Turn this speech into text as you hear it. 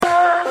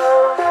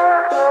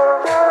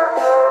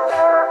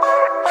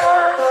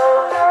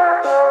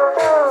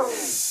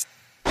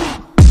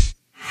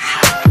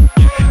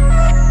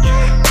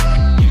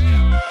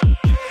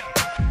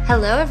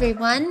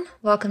everyone.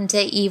 Welcome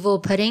to Evil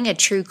Pudding, a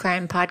true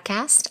crime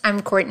podcast.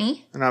 I'm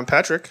Courtney. And I'm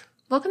Patrick.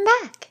 Welcome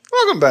back.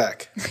 Welcome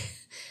back.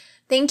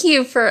 Thank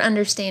you for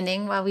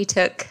understanding while we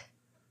took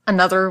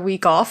another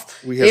week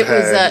off. We have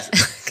had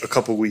a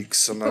couple weeks.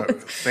 Some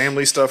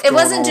family stuff going on.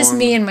 It wasn't just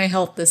me and my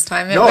health this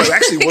time. It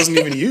actually wasn't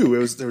even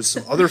you. There was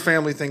some other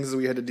family things that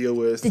we had to deal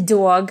with. The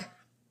dog.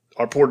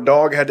 Our poor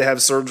dog had to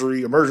have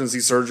surgery, emergency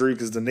surgery,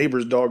 because the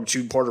neighbor's dog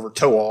chewed part of her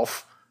toe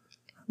off.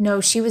 No,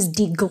 she was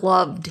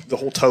degloved. The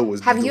whole toe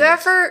was Have you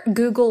ever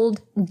Googled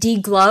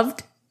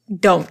degloved?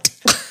 Don't.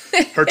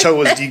 Her toe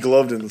was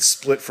degloved and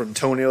split from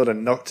toenail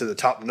to the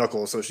top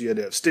knuckle, so she had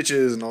to have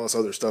stitches and all this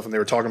other stuff. And they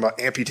were talking about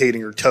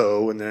amputating her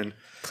toe, and then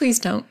Please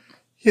don't.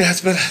 yeah,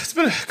 it's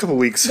been a couple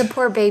weeks. The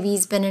poor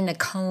baby's been in a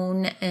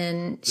cone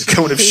and The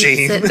cone of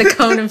shame. The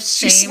cone of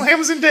shame. She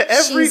slams into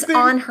everything. She's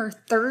on her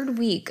third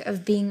week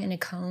of being in a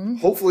cone.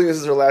 Hopefully this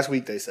is her last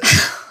week, they said.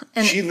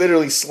 And she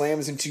literally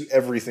slams into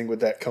everything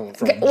with that cone,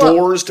 from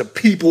doors to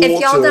people. If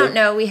y'all don't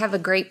know, we have a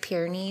Great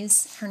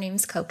Pyrenees. Her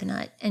name's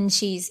Coconut, and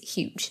she's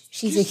huge.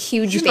 She's a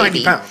huge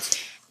baby. 90 pounds.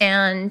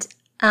 And,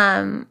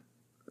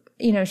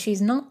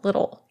 she's not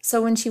little.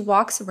 So when she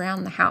walks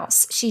around the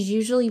house, she's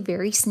usually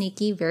very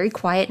sneaky, very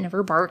quiet,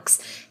 never barks.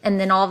 And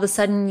then all of a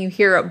sudden you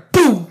hear a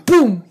boom,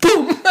 boom,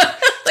 boom.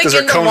 Because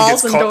her cone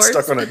gets caught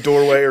stuck on a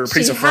doorway or a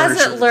piece of furniture.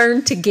 She hasn't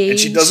learned to gauge. And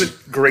she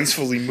doesn't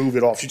gracefully move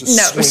it off. She just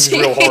swings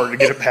real hard to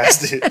get it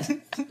past it.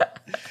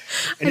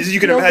 And as you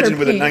can imagine,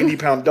 with a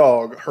 90-pound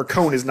dog, her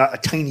cone is not a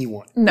tiny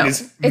one. No.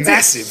 It's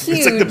massive.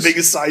 It's like the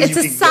biggest size you can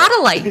get. It's a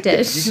satellite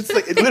dish.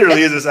 It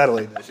literally is a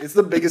satellite dish. It's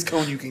the biggest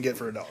cone you can get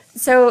for a dog.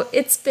 So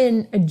it's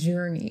been a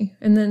journey.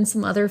 And then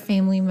some other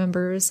family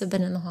members have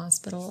been in the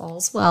hospital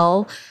all's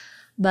well.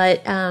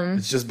 But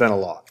it's just been a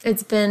lot.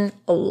 It's been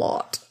a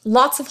lot.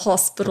 Lots of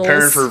hospitals.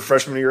 Preparing for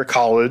freshman year of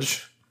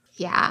college.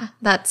 Yeah,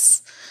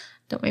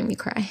 don't make me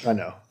cry. I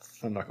know.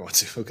 I'm not going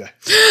to. Okay.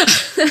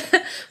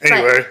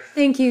 Anyway. But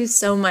thank you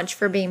so much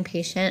for being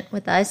patient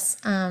with us.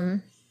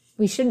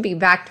 We should be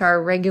back to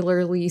our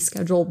regularly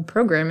scheduled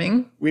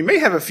programming. We may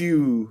have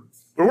we're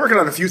working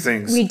on a few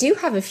things. We do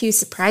have a few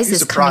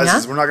surprises coming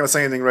up. We're not going to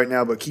say anything right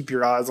now, but keep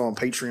your eyes on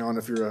Patreon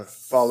if you're a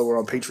follower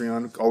on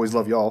Patreon. Always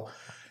love y'all.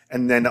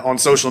 And then on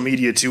social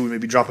media, too, we may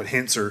be dropping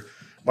hints or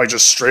might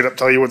just straight up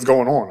tell you what's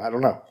going on. I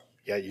don't know.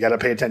 Yeah, you got to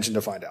pay attention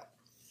to find out.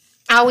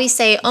 I always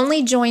say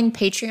only join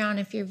Patreon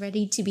if you're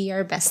ready to be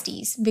our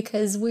besties,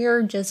 because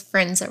we're just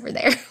friends over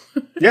there.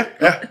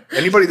 Yeah.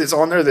 Anybody that's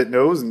on there that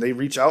knows and they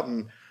reach out,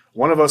 and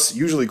one of us,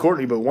 usually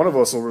Courtney, but one of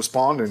us will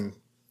respond and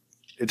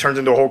it turns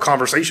into a whole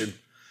conversation.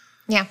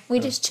 Yeah, we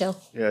just chill.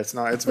 Yeah, it's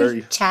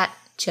very chat,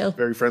 chill.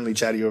 Very friendly,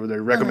 chatty over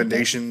there.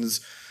 Recommendations,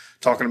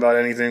 talking about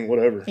anything,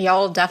 whatever.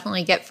 Y'all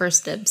definitely get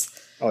first dibs.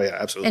 Oh, yeah,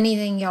 absolutely.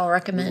 Anything y'all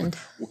recommend.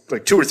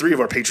 Like 2 or 3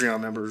 of our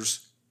Patreon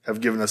members have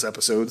given us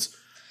episodes.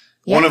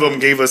 Yeah. One of them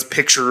gave us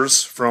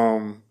pictures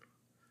from...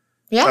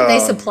 Yeah, they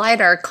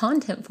supplied our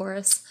content for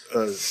us.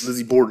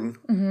 Lizzie Borden.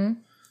 Mm-hmm.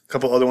 A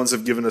couple other ones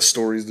have given us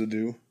stories to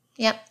do.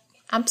 Yep,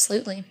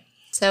 absolutely.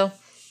 So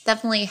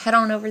definitely head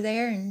on over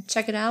there and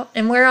check it out.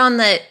 And we're on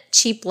the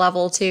cheap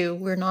level, too.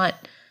 We're not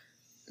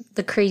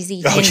the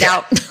crazy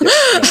handout.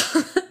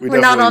 Yeah. We're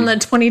not on the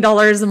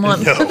 $20 a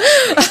month. No.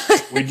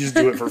 We just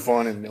do it for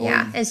fun. And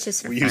it's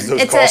just for fun. We use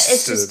those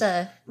costs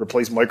to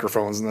replace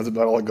microphones, and that's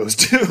about all it goes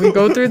to. We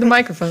go through the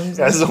microphones.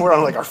 Yeah, so we're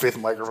on like our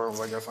 5th microphone,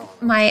 I guess.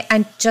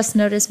 I just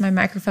noticed my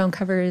microphone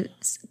cover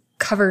is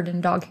covered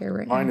in dog hair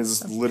right now. Mine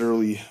is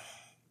literally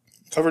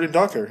covered in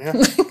dog hair, yeah.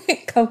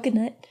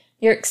 Coconut.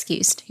 You're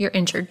excused. You're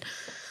injured.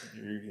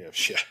 Yeah,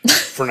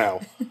 for now.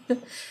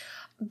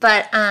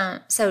 But,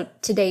 so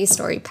today's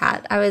story,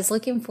 Pat, I was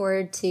looking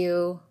forward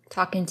to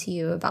talking to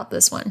you about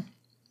this one.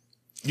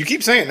 You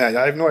keep saying that.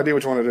 I have no idea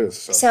which one it is.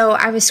 So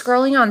I was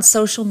scrolling on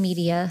social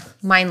media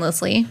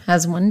mindlessly,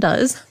 as one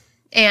does.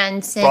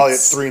 And since... Probably at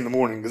 3 in the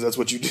morning, because that's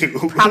what you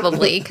do.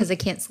 Probably, because I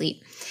can't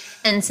sleep.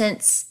 And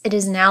since it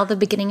is now the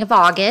beginning of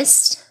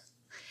August,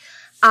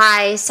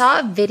 I saw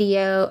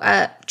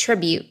a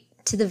tribute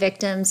to the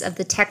victims of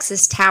the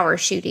Texas Tower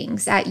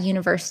shootings at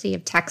University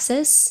of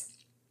Texas.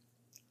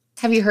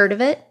 Have you heard of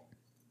it,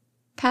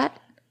 Pat?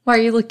 Why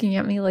are you looking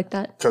at me like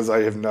that? Because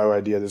I have no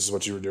idea this is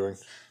what you were doing.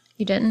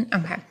 You didn't?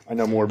 Okay. I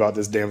know more about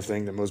this damn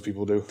thing than most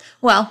people do.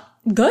 Well,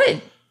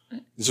 good.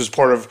 This was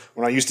part of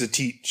when I used to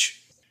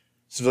teach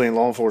civilian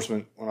law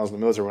enforcement when I was in the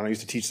military, when I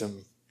used to teach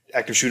them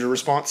active shooter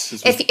response.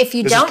 If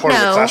you don't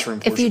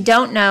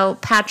know,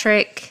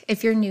 Patrick,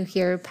 if you're new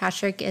here,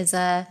 Patrick is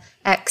a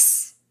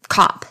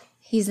ex-cop.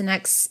 He's an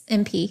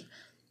ex-MP.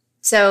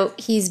 So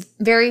he's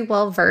very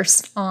well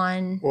versed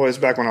on... Well, it's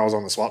back when I was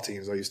on the SWAT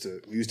teams. We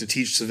used to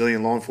teach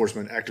civilian law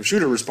enforcement active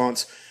shooter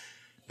response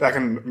back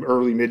in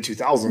early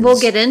mid-2000s. We'll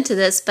get into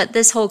this, but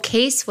this whole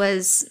case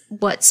was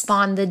what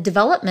spawned the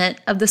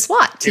development of the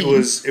SWAT team.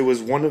 It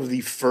was one of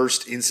the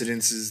first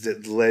incidences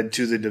that led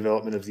to the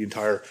development of the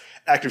entire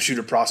active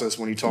shooter process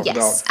when you talk about...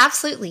 Yes,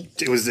 absolutely.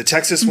 It was the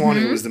Texas one.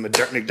 It was the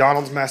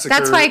McDonald's massacre.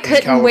 That's why I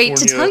couldn't wait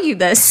to tell you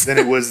this. Then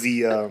it was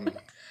the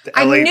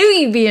I knew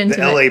you'd be into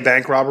the LA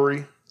bank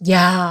robbery.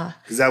 Yeah.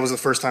 Because that was the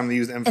first time they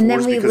used M4s. And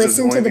then we because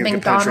listened to the thing that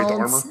could penetrate the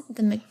McDonald's. armor.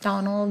 The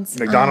McDonald's.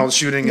 McDonald's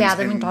shooting. Yeah,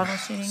 the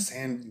McDonald's shooting.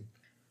 San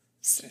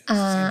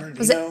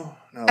Was it? No.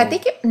 I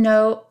think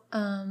no.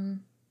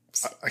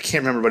 I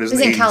can't remember, but it was, It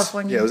was in in the 80s.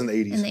 California. Yeah, it was in the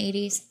 80s. In the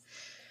 80s.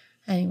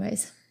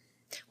 Anyways.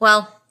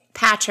 Well,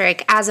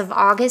 Patrick, as of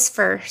August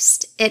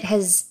 1st, it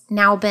has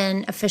now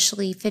been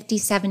officially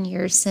 57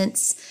 years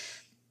since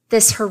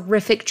this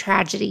horrific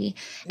tragedy.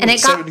 And it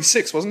was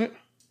 76, wasn't it?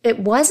 It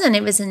wasn't.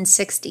 It was in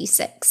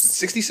 66.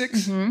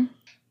 66? Mm-hmm.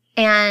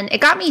 And it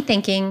got me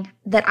thinking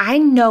that I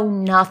know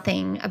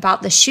nothing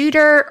about the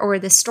shooter or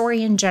the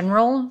story in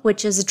general,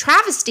 which is a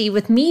travesty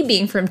with me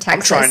being from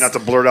Texas. I'm trying not to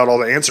blurt out all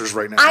the answers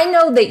right now. I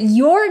know that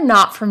you're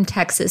not from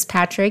Texas,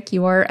 Patrick.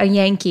 You're a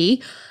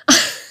Yankee.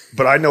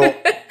 But I know way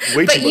too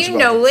much But about you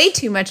know this. way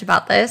too much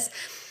about this.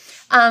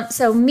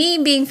 So me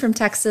being from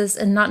Texas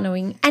and not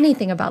knowing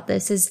anything about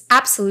this is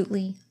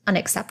absolutely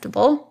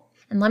unacceptable.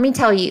 And let me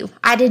tell you,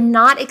 I did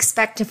not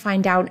expect to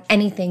find out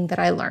anything that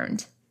I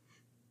learned.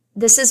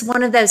 This is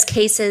one of those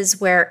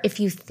cases where if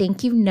you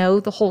think you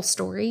know the whole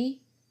story,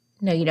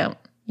 no, you don't.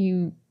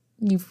 You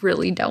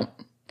really don't.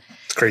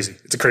 It's crazy.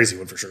 It's a crazy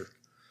one for sure.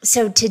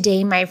 So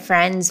today, my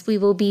friends, we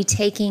will be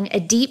taking a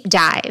deep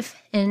dive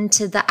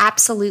into the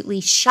absolutely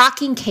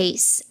shocking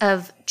case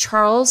of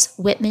Charles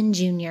Whitman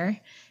Jr.,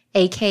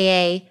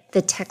 a.k.a.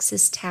 the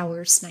Texas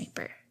Tower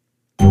Sniper.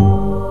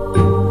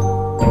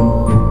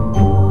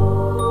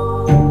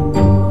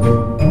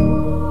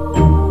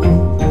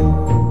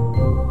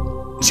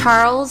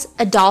 Charles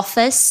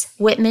Adolphus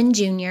Whitman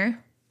Jr.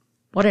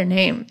 What a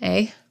name,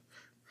 eh?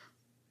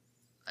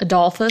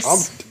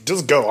 Adolphus.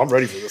 Just go. I'm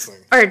ready for this thing.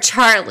 Or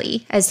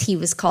Charlie, as he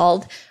was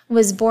called,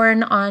 was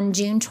born on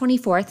June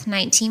 24th,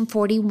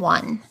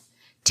 1941,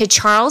 to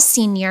Charles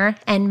Sr.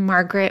 and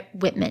Margaret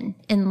Whitman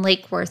in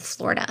Lake Worth,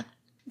 Florida.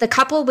 The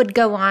couple would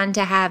go on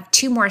to have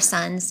 2 more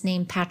sons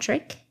named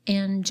Patrick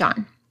and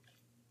John.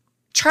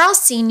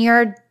 Charles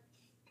Sr.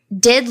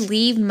 did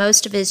leave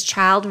most of his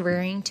child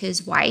rearing to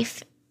his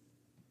wife,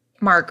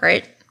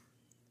 Margaret,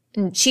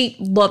 and she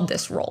loved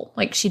this role.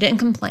 Like, she didn't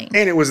complain.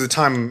 And it was the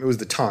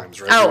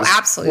times, right? Oh,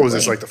 absolutely. What was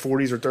this, like the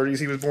 40s or 30s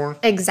he was born?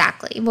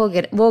 Exactly. We'll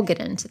get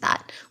into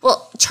that.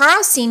 Well,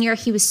 Charles Sr.,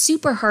 he was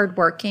super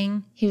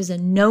hardworking. He was a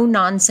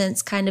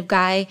no-nonsense kind of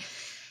guy.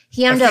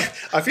 He ended up...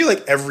 I feel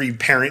like every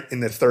parent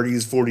in the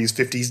 30s, 40s,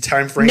 50s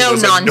time frame No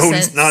was like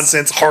nonsense.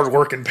 no-nonsense,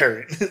 hardworking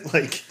parent.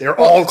 Like, they're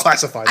all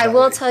classified I that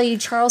will way. tell you,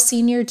 Charles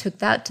Sr. took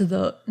that to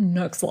the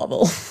next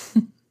level.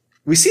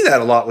 We see that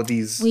a lot with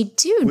these. We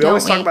do, We don't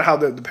always we? talk about how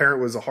the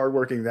parent was a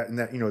hardworking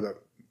the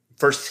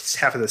first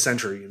half of the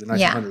century, the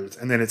 1900s,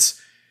 and then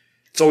it's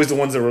always the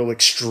ones that were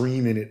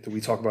extreme in it that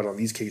we talk about on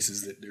these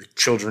cases that their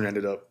children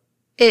ended up.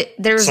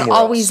 There's somewhere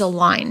always else. a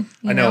line.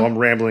 I know I'm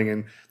rambling,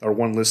 and our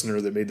one listener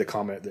that made the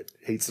comment that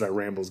hates that I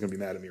ramble is going to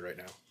be mad at me right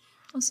now.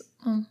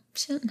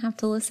 She didn't have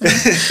to listen.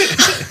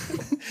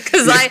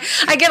 Because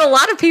I get a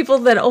lot of people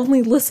that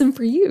only listen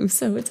for you,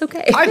 so it's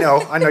okay. I know.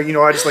 I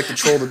just like to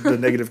troll the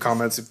negative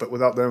comments, but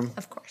without them,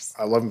 Of course.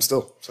 I love them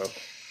still.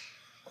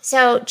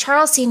 So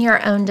Charles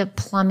Sr. owned a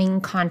plumbing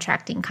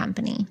contracting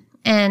company,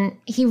 and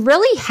he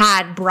really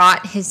had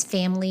brought his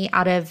family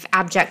out of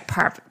abject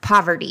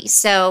poverty.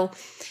 So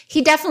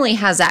he definitely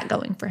has that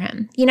going for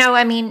him.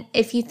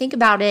 If you think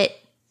about it,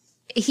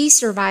 he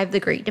survived the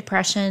Great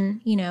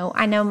Depression.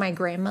 I know my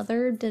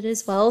grandmother did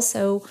as well.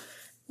 So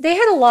they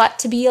had a lot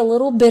to be a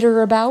little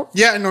bitter about.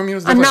 Yeah, no, it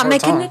was I'm definitely not a hard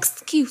making time.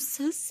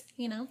 excuses,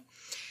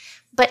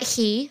 But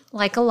he,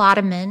 like a lot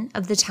of men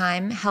of the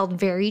time, held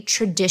very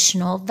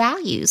traditional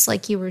values,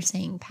 like you were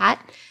saying, Pat.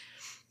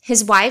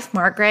 His wife,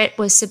 Margaret,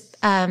 was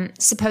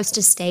supposed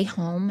to stay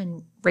home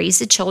and raise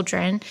the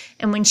children.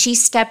 And when she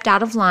stepped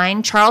out of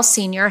line, Charles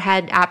Sr.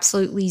 had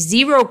absolutely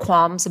zero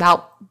qualms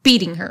about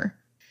beating her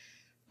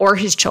or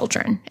his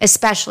children,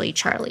 especially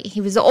Charlie. He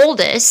was the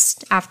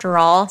oldest, after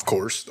all. Of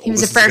course. He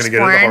was the oldest is gonna get it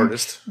the firstborn,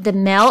 hardest. the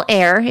male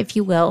heir, if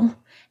you will.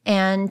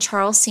 And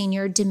Charles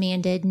Sr.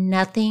 demanded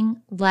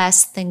nothing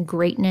less than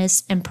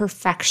greatness and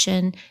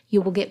perfection.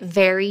 You will get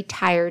very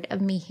tired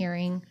of me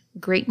hearing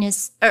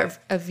greatness, or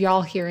of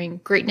y'all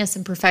hearing greatness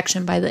and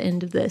perfection by the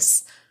end of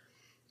this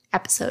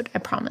episode, I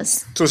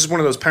promise. So it's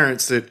one of those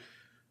parents that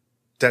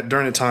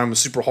during the time was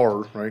super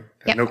hard, right?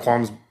 Had Yep. no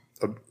qualms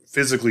of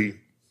physically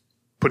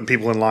putting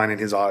people in line in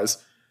his eyes.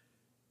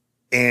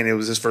 And it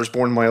was his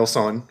firstborn male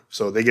son.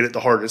 So they get it the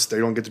hardest. They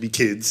don't get to be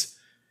kids.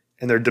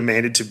 And they're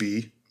demanded to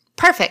be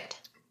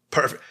Perfect.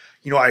 perfect.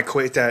 I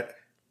equate that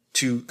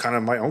to kind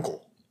of my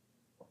uncle,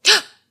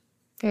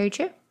 Very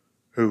true.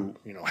 who,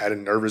 had a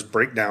nervous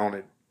breakdown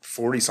at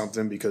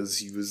 40-something because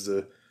he was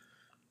the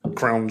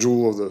crown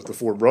jewel of the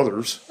 4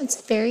 brothers. It's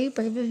very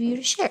brave of you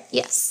to share.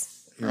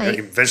 Yes. He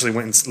eventually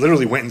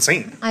literally went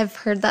insane. I've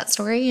heard that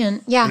story,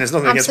 and yeah, And there's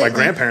nothing against my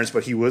absolutely. grandparents,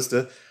 but it was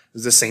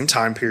the same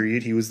time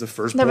period. He was the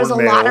first. There was a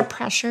lot of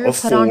pressure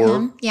put on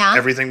him. Yeah.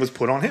 Everything was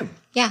put on him.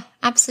 Yeah,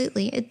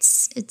 absolutely.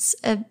 It's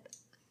a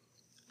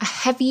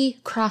heavy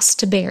cross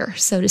to bear,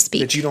 so to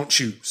speak. That you don't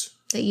choose.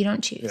 That you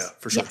don't choose. Yeah,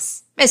 for sure.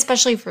 Yes,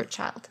 especially for a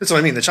child, That's what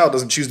I mean. The child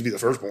doesn't choose to be the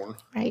firstborn.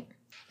 right?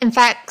 In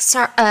fact,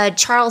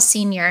 Charles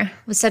Sr.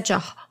 was such a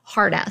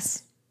hard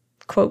ass,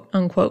 quote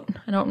unquote.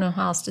 I don't know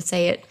how else to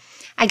say it.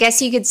 I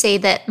guess you could say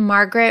that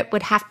Margaret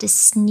would have to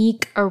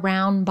sneak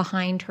around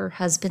behind her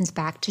husband's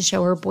back to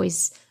show her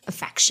boys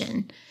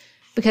affection,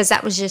 because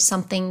that was just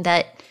something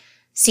that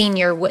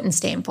Senior wouldn't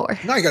stand for.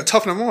 No, you got to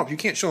toughen them up. You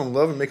can't show them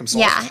love and make them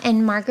soft. Yeah,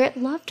 and Margaret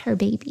loved her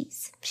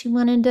babies. She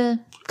wanted to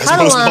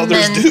cuddle them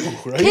and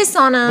kiss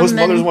on them. Most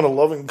mothers want to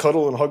love and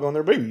cuddle and hug on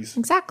their babies.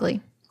 Exactly.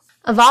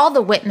 Of all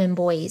the Whitman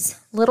boys,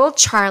 little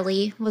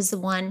Charlie was the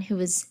one who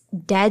was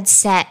dead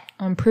set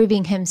on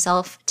proving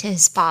himself to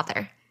his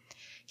father.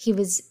 He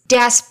was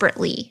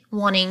desperately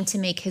wanting to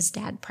make his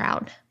dad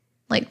proud.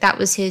 Like, that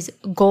was his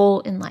goal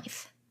in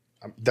life.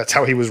 That's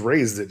how he was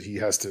raised, that he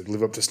has to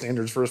live up to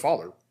standards for his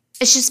father.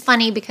 It's just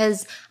funny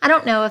because I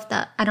don't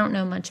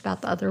know much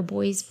about the other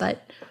boys,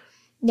 but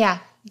yeah,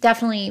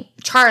 definitely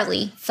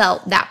Charlie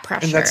felt that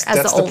pressure as the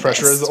oldest. That's the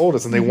pressure as the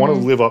oldest. And they want to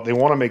live up. They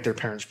want to make their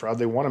parents proud.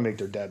 They want to make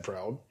their dad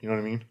proud. You know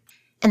what I mean?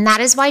 And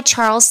that is why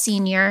Charles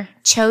Sr.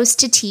 chose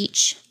to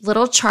teach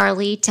little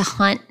Charlie to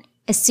hunt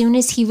as soon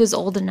as he was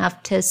old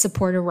enough to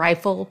support a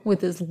rifle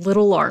with his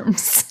little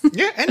arms.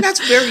 Yeah, and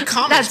that's very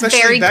common. That's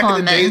especially very back common.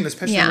 in the day, and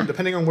especially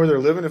depending on where they're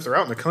living. If they're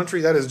out in the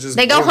country, that is just...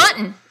 They go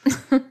hunting.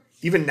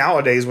 Even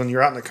nowadays, when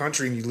you're out in the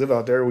country and you live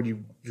out there,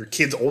 when your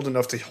kid's old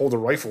enough to hold a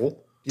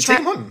rifle, you take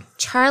him hunting.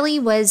 Charlie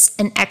was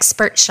an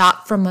expert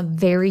shot from a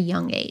very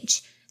young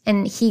age,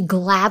 and he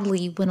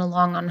gladly went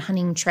along on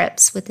hunting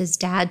trips with his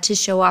dad to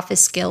show off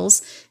his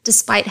skills,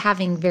 despite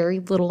having very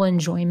little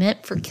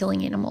enjoyment for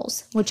killing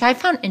animals, which I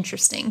found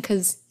interesting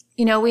because,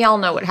 you know, we all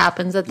know what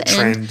happens at the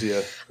end.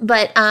 Yeah.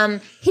 But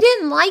he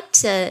didn't like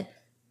to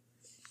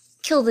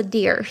kill the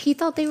deer. He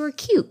thought they were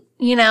cute.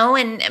 You know,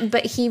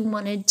 but he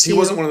wanted to. He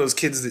wasn't one of those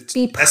kids that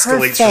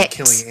escalates from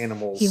killing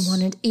animals.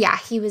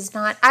 He was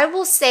not. I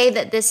will say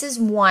that this is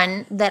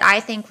one that I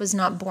think was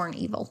not born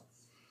evil.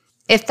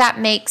 If that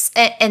makes,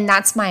 and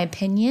that's my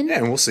opinion. Yeah,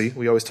 and we'll see.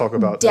 We always talk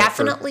about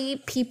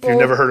definitely people. If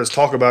you've never heard us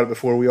talk about it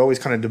before, we always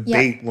kind of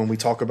debate when we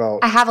talk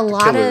about. I have a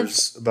lot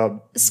killers,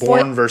 about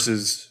born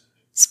versus.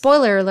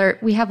 Spoiler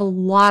alert: we have a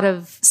lot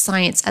of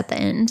science at the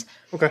end.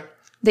 Okay.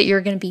 That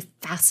you're going to be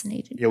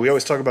fascinated. Yeah, we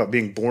always talk about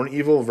being born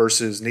evil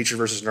versus nature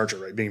versus nurture,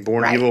 right? Being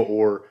born evil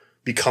or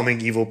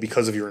becoming evil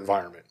because of your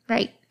environment.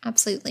 Right,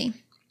 absolutely.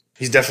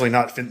 He's definitely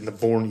not fitting the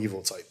born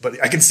evil type.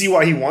 But I can see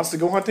why he wants to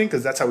go hunting,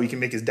 because that's how he can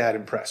make his dad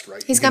impressed,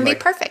 right? He's going to be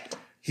perfect.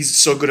 He's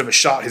so good of a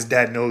shot, his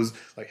dad knows,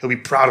 like, he'll be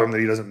proud of him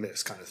that he doesn't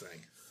miss, kind of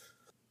thing.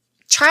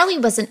 Charlie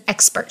was an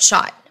expert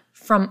shot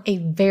from a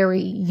very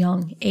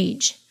young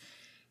age.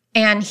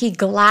 And he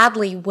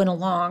gladly went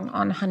along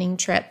on hunting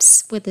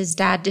trips with his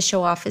dad to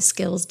show off his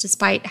skills,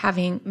 despite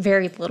having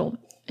very little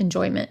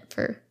enjoyment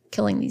for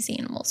killing these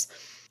animals.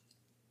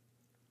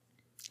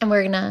 And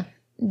we're going to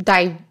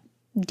dive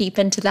deep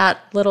into that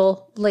a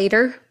little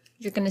later.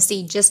 You're going to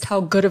see just how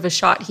good of a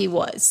shot he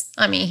was.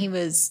 I mean, he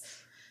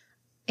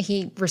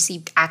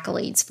received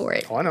accolades for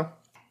it. Oh, I know.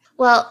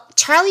 Well,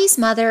 Charlie's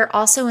mother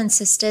also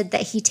insisted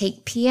that he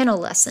take piano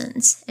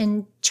lessons,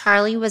 and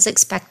Charlie was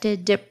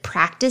expected to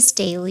practice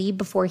daily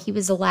before he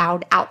was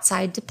allowed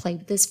outside to play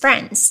with his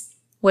friends,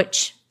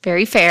 which,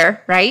 very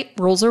fair, right?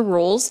 Rules are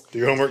rules. Do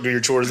your homework, do your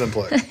chores, and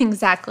play.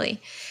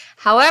 Exactly.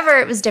 However,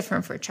 it was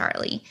different for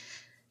Charlie.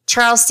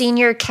 Charles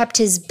Sr. kept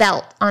his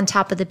belt on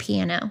top of the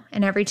piano,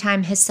 and every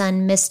time his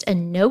son missed a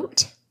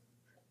note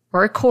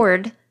or a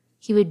chord,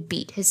 he would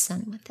beat his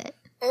son with it.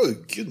 Oh,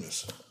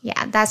 goodness.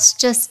 Yeah, that's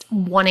just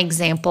one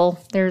example.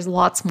 There's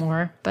lots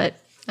more, but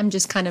I'm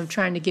just kind of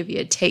trying to give you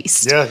a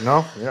taste. Yeah,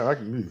 I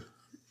can move.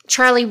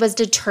 Charlie was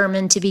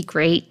determined to be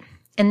great,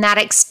 and that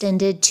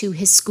extended to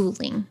his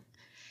schooling.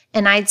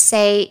 And I'd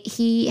say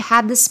he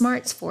had the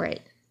smarts for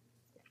it.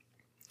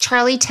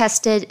 Charlie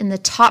tested in the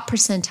top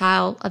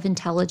percentile of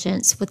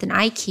intelligence with an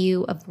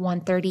IQ of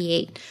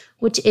 138,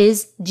 which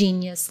is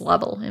genius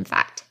level, in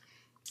fact.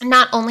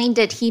 Not only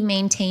did he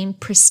maintain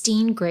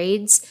pristine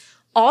grades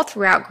all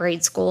throughout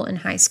grade school and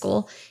high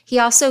school, he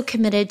also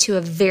committed to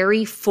a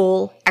very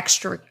full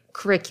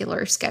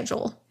extracurricular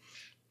schedule.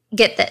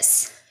 Get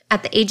this.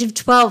 At the age of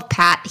 12,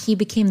 Pat, he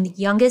became the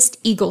youngest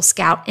Eagle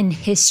Scout in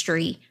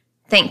history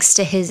thanks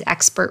to his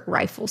expert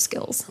rifle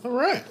skills. All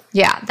right.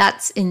 Yeah,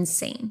 that's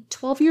insane.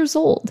 12 years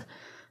old.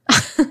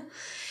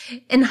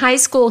 In high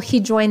school, he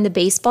joined the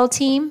baseball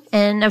team,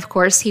 and of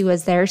course, he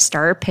was their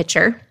star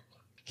pitcher.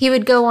 He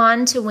would go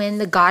on to win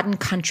the God and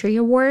Country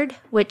Award,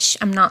 which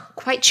I'm not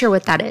quite sure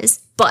what that is,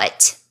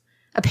 but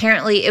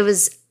apparently it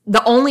was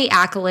the only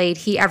accolade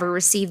he ever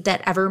received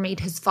that ever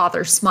made his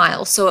father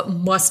smile, so it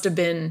must have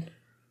been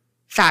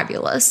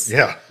fabulous.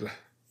 Yeah.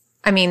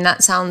 I mean,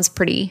 that sounds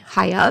pretty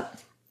high up.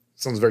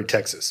 Sounds very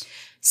Texas.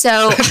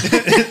 So,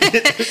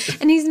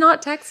 and he's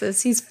not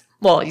Texas. He's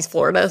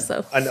Florida,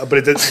 so. I know,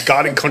 but the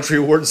God and Country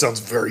Award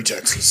sounds very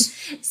Texas.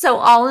 So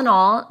all in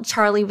all,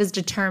 Charlie was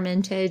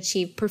determined to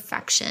achieve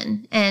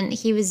perfection, and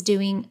he was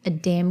doing a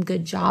damn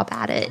good job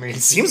at it. I mean,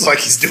 it seems like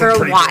he's doing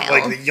pretty good.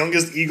 Like the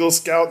youngest Eagle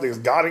Scout, the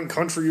God and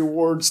Country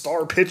Award,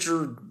 star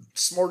pitcher,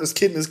 smartest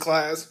kid in his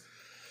class.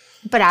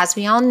 But as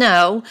we all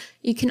know,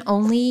 you can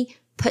only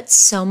put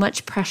so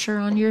much pressure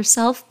on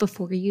yourself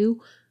before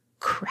you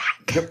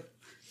crack. Yep.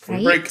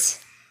 Right? Break.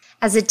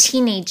 As a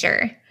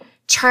teenager,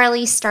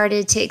 Charlie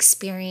started to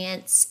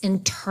experience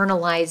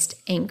internalized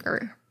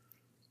anger.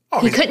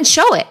 He couldn't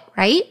show it,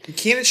 right? He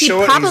can't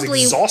show it.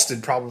 He's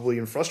exhausted, probably,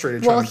 and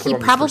frustrated. Well, he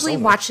probably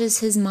watches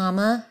his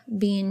mama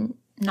being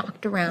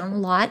knocked around a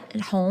lot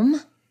at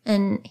home,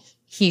 and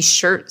he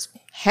sure as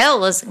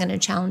hell isn't going to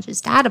challenge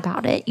his dad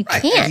about it. You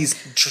can't. And he's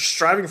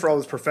striving for all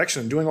this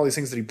perfection and doing all these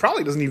things that he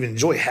probably doesn't even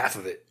enjoy half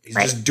of it. He's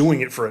just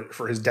doing it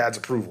for his dad's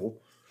approval.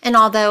 And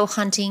although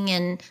hunting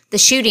and the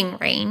shooting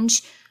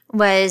range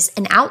was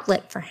an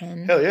outlet for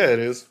him. Hell yeah, it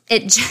is.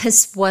 It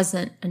just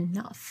wasn't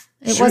enough.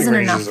 It wasn't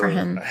enough for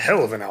him. A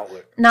hell of an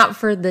outlet. Not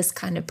for this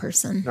kind of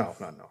person. No.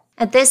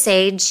 At this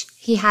age,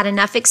 he had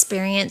enough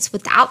experience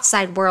with the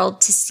outside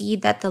world to see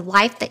that the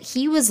life that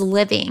he was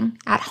living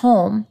at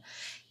home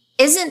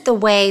isn't the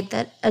way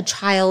that a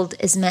child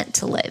is meant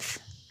to live.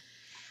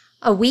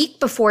 A week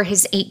before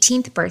his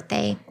 18th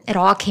birthday, it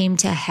all came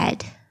to a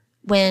head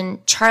when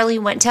Charlie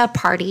went to a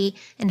party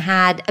and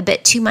had a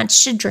bit too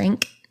much to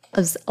drink,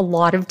 as a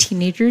lot of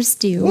teenagers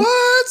do.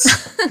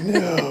 What?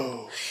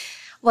 No.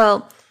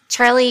 Well,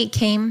 Charlie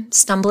came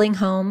stumbling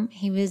home.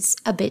 He was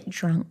a bit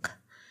drunk.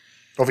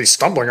 Well, if he's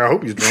stumbling, I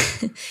hope he's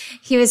drunk.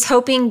 He was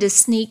hoping to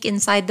sneak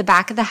inside the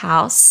back of the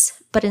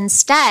house, but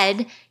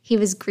instead, he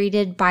was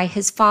greeted by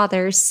his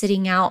father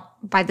sitting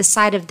out by the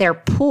side of their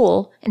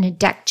pool in a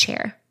deck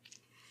chair.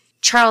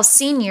 Charles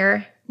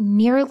Sr.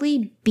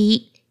 nearly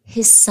beat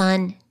his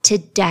son to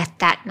death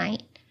that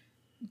night.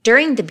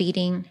 During the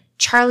beating,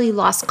 Charlie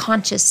lost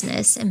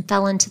consciousness and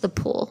fell into the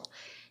pool.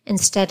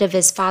 Instead of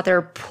his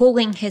father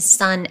pulling his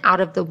son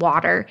out of the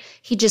water,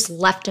 he just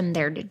left him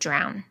there to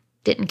drown.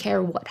 Didn't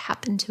care what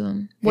happened to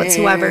him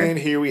whatsoever. And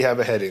here we have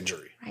a head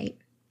injury. Right.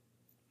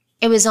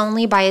 It was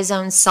only by his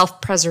own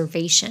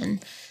self-preservation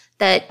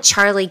that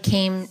Charlie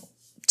came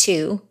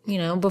to,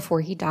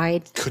 before he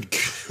died. Good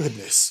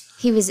goodness.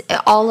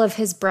 All of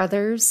his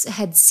brothers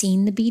had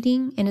seen the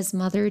beating, and his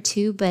mother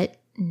too, but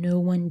no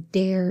one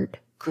dared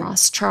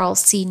cross Charles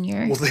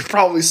Sr. Well, they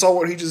probably saw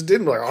what he just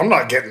did and were like, I'm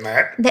not getting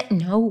that.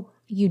 No,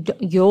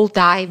 you'll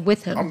die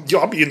with him.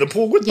 I'll be in the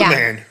pool with the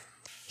man.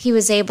 He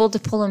was able to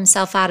pull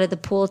himself out of the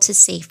pool to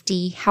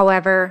safety.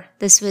 However,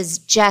 this was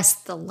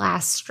just the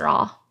last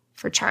straw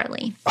for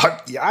Charlie.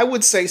 I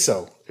would say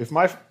so. If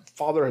my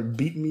father had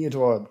beaten me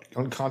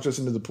unconscious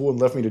into the pool and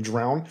left me to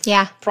drown,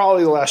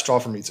 probably the last straw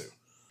for me too.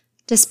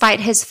 Despite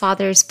his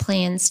father's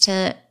plans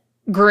to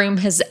groom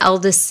his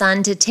eldest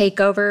son to take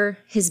over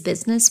his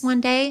business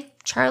one day,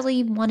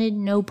 Charlie wanted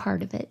no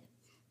part of it.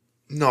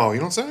 No, you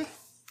don't say?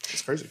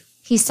 That's crazy.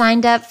 He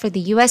signed up for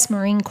the U.S.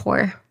 Marine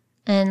Corps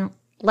and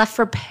left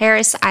for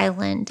Paris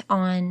Island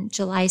on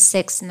July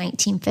 6,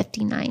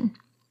 1959.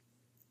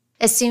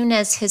 As soon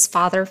as his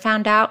father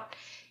found out,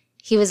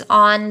 he was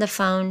on the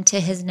phone to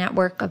his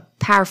network of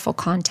powerful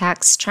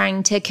contacts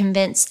trying to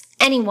convince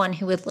anyone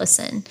who would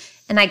listen.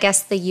 And I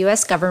guess the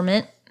U.S.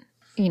 government,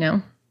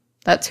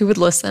 that's who would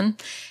listen.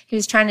 He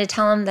was trying to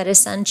tell him that his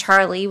son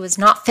Charlie was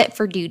not fit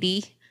for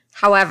duty.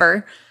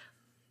 However,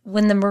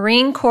 when the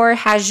Marine Corps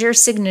has your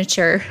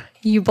signature,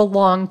 you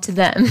belong to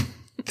them.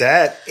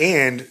 That,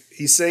 and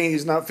he's saying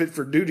he's not fit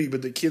for duty,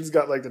 but the kid's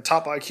got like the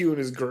top IQ in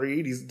his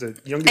grade. He's the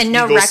youngest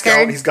Eagle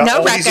Scout. He's got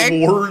all these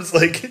awards.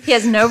 He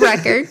has no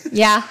record.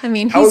 Yeah, I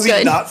mean, how is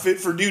he not fit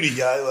for duty,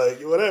 guy?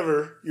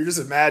 Whatever. You're just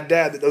a mad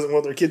dad that doesn't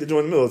want their kid to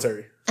join the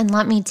military. And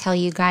let me tell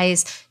you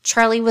guys,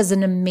 Charlie was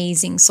an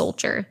amazing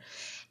soldier.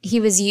 He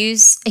was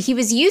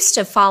used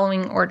to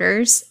following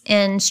orders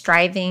and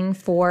striving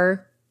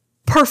for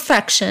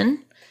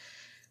perfection.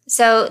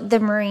 So the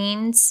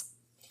Marines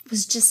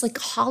was just like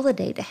a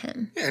holiday to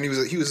him. Yeah, and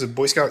he was a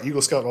Boy Scout,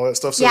 Eagle Scout, and all that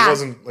stuff. So it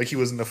wasn't like he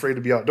wasn't afraid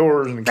to be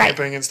outdoors and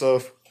camping and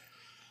stuff.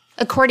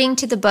 According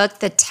to the book,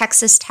 The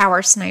Texas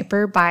Tower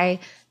Sniper by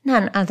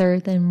none other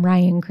than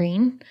Ryan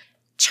Green,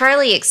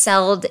 Charlie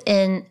excelled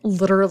in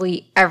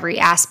literally every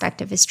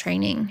aspect of his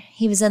training.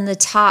 He was in the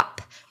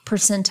top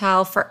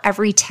percentile for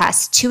every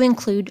test, to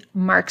include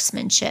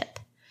marksmanship.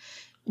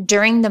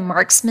 During the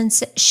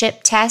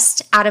marksmanship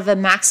test, out of a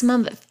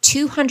maximum of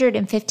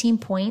 215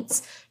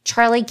 points,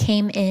 Charlie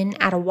came in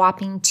at a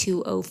whopping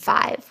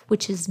 205,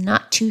 which is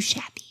not too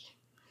shabby.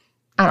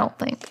 I don't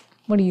think.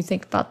 What do you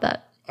think about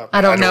that? I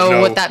don't know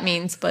what that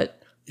means,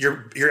 but...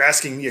 You're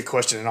asking me a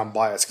question, and I'm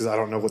biased because I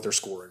don't know what they're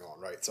scoring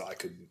on, right? So I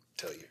couldn't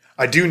tell you.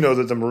 I do know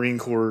that the Marine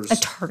Corps... A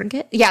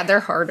target? Yeah,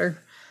 they're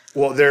harder.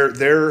 Well,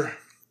 they're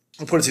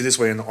I'll put it this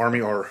way. In the Army,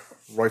 our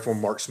rifle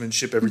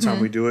marksmanship, every time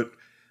we do it,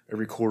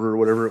 every quarter or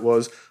whatever it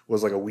was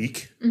like a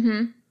week.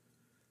 Mm-hmm.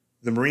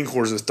 The Marine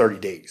Corps is 30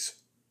 days.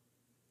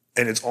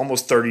 And it's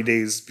almost 30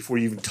 days before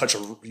you even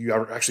you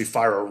actually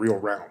fire a real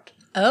round.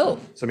 Oh.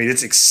 So, I mean,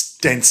 it's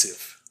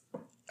extensive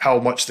how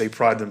much they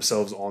pride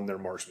themselves on their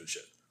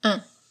marksmanship.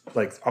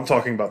 I'm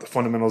talking about the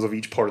fundamentals of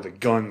each part of the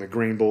gun, the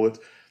green bullet,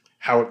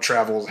 how it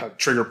travels, how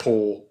trigger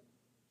pull,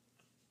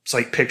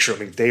 sight picture. I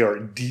mean, they are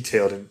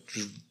detailed and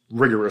just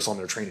rigorous on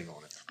their training on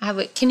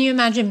it. Can you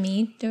imagine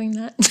me doing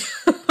that?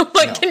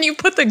 Like, can you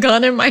put the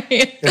gun in my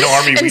hand in the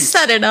Army, and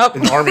set it up?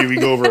 In the Army, we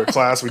go over a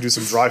class, we do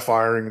some dry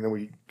firing, and then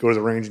we go to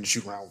the range and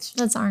shoot rounds.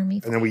 That's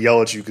Army. And then we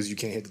yell at you because you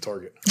can't hit the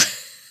target.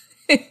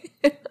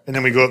 And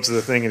then we go up to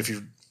the thing, and if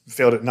you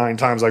failed it 9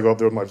 times, I go up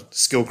there with my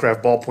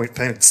Skillcraft ballpoint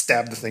pen and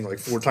stab the thing like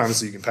 4 times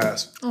so you can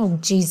pass. Oh,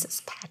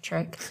 Jesus,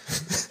 Patrick.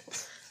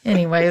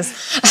 Anyways.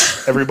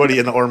 Everybody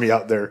in the Army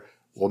out there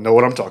will know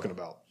what I'm talking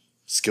about.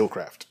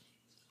 Skillcraft.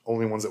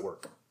 Only ones that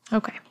work.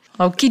 Okay.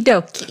 Okie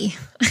dokie.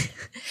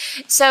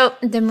 So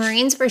the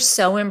Marines were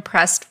so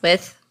impressed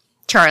with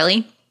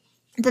Charlie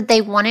that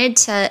they wanted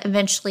to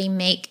eventually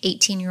make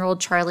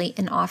 18-year-old Charlie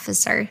an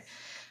officer.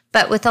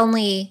 But with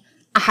only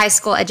a high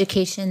school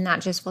education,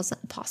 that just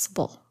wasn't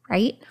possible,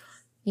 right?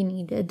 You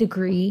need a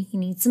degree. You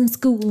need some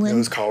schooling. It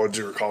was college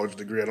or a college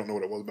degree. I don't know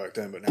what it was back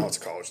then, but now it's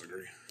a college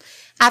degree.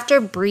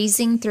 After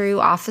breezing through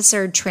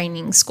officer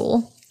training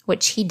school,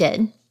 which he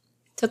did,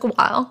 took a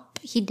while,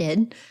 but he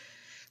did,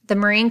 the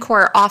Marine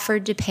Corps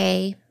offered to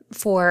pay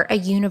for a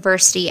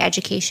university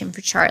education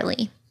for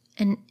Charlie.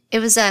 And it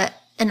was an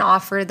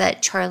offer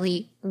that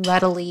Charlie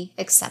readily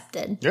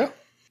accepted. Yeah.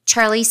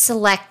 Charlie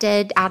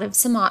selected, out of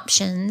some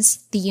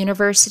options, the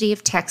University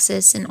of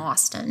Texas in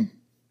Austin.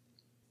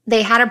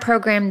 They had a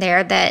program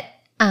there that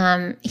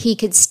he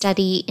could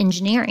study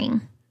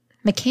engineering,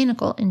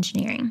 mechanical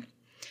engineering,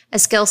 a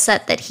skill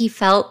set that he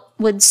felt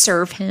would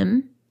serve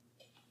him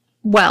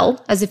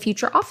well as a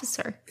future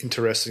officer.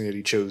 Interesting that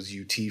he chose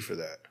UT for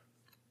that.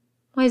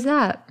 Why is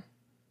that?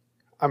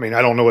 I mean,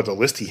 I don't know what the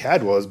list he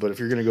had was, but if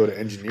you're going to go to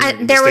engineering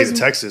in the state of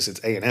Texas, it's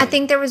A&M. I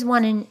think there was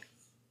one in,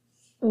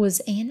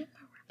 was A&M?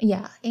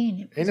 Yeah,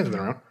 A&M. A&M's been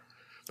around.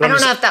 I don't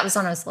know if that was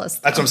on his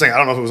list. That's what I'm saying. I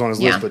don't know if it was on his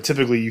list, but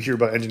typically you hear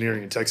about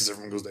engineering in Texas,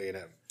 everyone goes to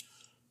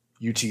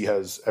A&M. UT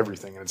has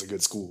everything, and it's a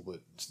good school, but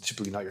it's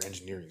typically not your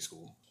engineering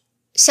school.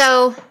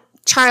 So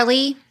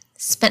Charlie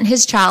spent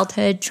his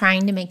childhood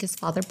trying to make his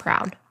father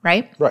proud,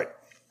 right? Right.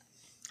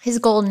 His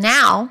goal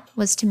now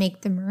was to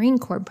make the Marine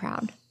Corps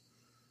proud.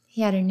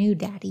 He had a new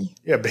daddy.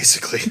 Yeah,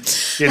 basically.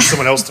 He had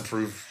someone else to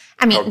prove.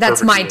 I mean,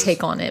 that's my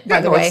take on it,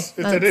 by the way.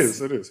 It is.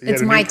 He had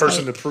a new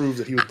person to prove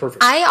that he was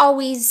perfect. I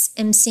always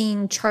am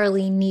seeing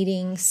Charlie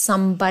needing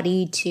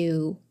somebody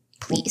to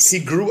please.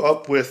 He grew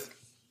up with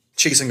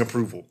chasing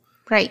approval.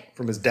 Right.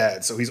 From his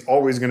dad. So he's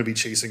always going to be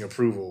chasing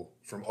approval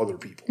from other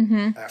people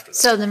after that.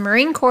 So the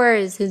Marine Corps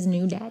is his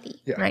new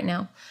daddy right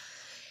now.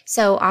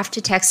 So off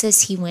to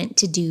Texas, he went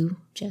to do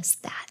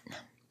just that.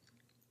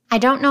 I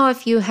don't know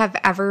if you have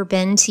ever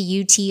been to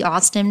UT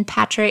Austin,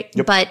 Patrick,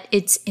 but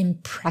it's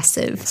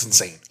impressive. It's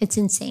insane. It's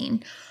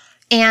insane.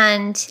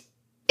 And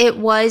it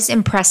was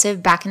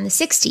impressive back in the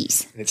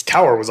 60s. And its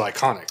tower was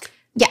iconic.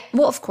 Yeah,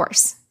 well, of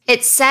course.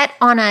 It's set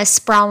on a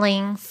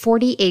sprawling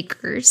 40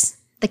 acres.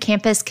 The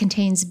campus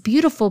contains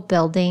beautiful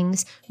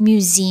buildings,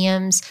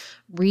 museums,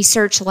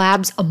 research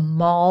labs, a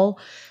mall,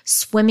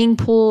 swimming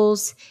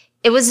pools.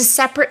 It was a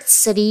separate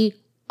city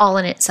all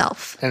in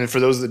itself. And for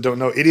those that don't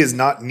know, it is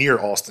not near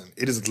Austin.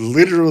 It is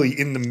literally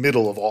in the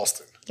middle of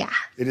Austin. Yeah.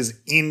 It is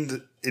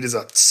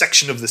a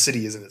section of the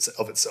city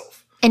of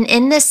itself. And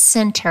in the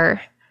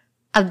center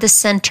of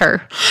this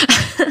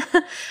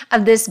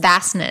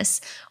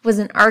vastness was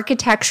an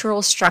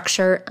architectural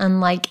structure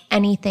unlike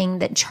anything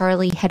that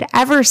Charlie had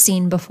ever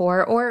seen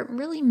before, or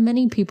really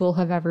many people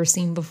have ever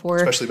seen before.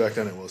 Especially back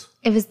then it was.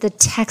 It was the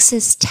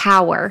Texas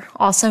Tower,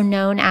 also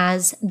known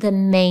as the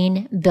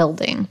main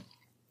building.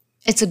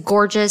 It's a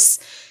gorgeous,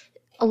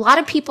 a lot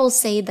of people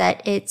say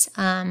that it's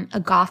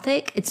a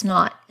Gothic. It's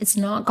not. It's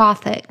not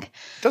Gothic.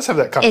 It does have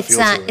that kind of feel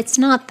to it. It's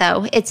not,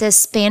 though. It's a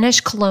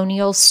Spanish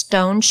colonial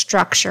stone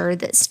structure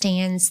that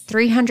stands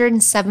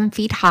 307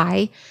 feet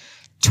high,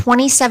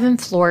 27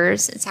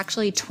 floors. It's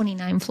actually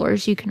 29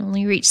 floors. You can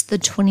only reach the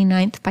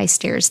 29th by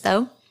stairs,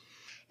 though.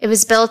 It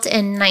was built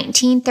in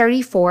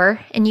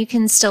 1934, and you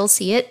can still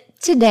see it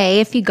today,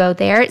 if you go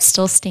there. It's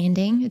still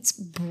standing. It's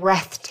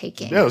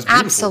breathtaking. Yeah, it was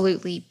beautiful.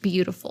 Absolutely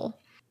beautiful.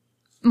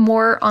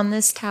 More on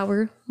this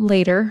tower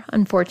later,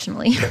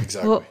 unfortunately. Yeah,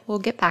 exactly. We'll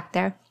get back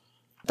there.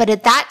 But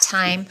at that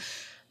time,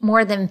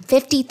 more than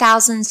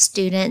 50,000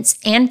 students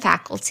and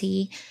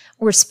faculty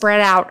were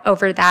spread out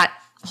over that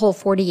whole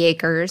 40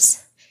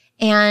 acres.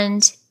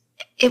 And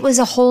it was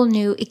a whole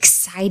new,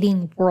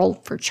 exciting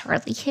world for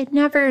Charlie. He had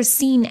never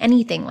seen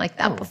anything like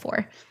that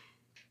before.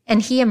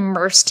 And he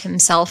immersed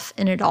himself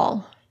in it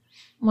all.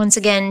 Once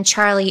again,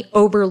 Charlie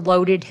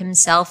overloaded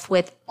himself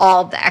with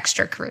all the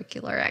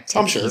extracurricular activities.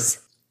 I'm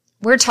sure.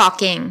 We're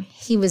talking,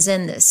 he was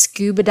in the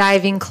scuba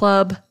diving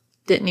club.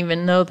 Didn't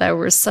even know there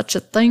was such a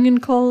thing in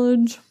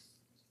college.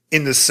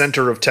 In the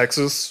center of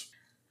Texas.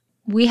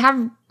 We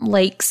have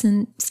lakes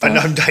and stuff. I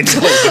know,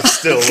 but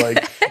still,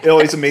 like, it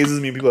always amazes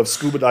me when people have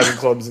scuba diving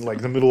clubs in,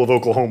 like, the middle of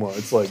Oklahoma.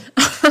 It's like,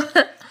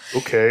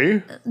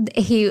 okay.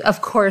 He,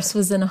 of course,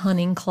 was in a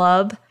hunting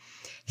club.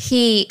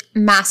 He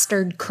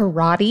mastered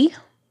karate.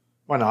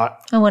 Why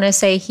not? I want to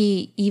say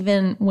he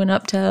even went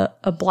up to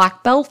a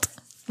black belt.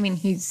 I mean,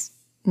 he's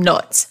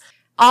nuts.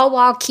 All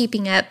while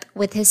keeping up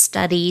with his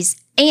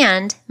studies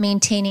and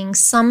maintaining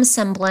some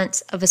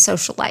semblance of a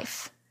social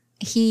life.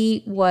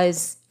 He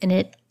was in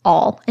it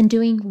all and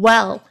doing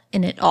well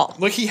in it all.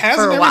 Like he has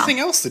for in a while. everything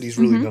else that he's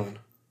really done.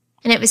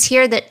 And it was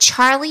here that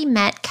Charlie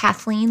met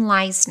Kathleen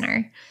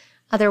Leisner,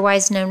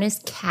 otherwise known as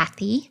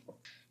Kathy.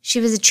 She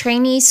was a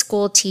trainee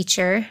school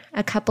teacher,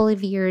 a couple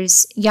of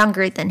years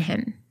younger than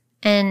him.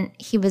 And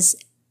he was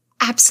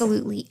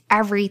absolutely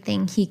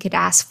everything he could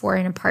ask for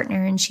in a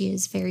partner. And she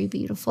is very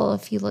beautiful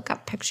if you look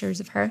up pictures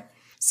of her.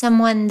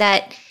 Someone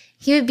that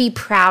he would be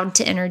proud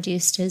to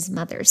introduce to his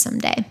mother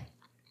someday.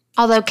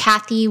 Although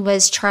Kathy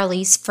was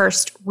Charlie's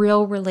first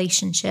real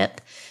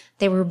relationship,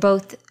 they were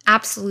both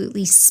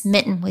absolutely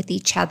smitten with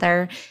each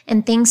other,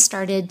 and things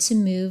started to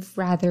move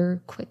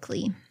rather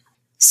quickly.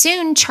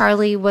 Soon,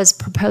 Charlie was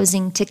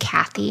proposing to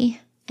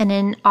Kathy, and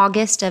in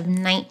August of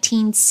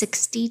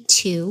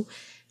 1962,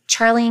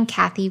 Charlie and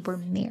Kathy were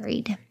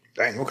married.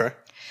 Dang, okay.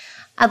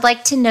 I'd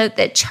like to note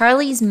that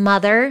Charlie's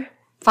mother,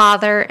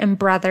 father, and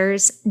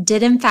brothers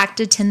did in fact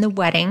attend the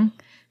wedding.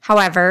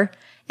 However,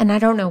 and I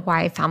don't know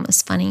why I found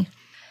this funny,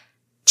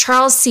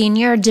 Charles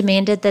Sr.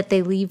 demanded that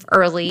they leave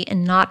early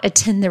and not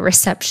attend the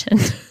reception.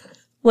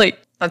 Like,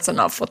 that's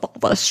enough with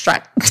all this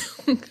stress.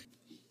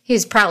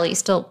 He's probably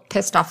still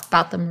pissed off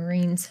about the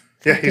Marines.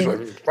 Yeah, he's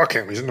like, fuck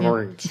him. He's in the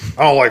Marines.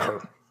 I don't like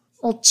her.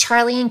 Well,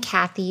 Charlie and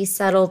Kathy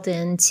settled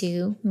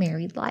into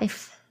married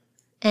life.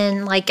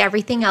 And like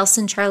everything else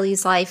in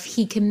Charlie's life,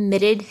 he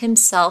committed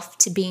himself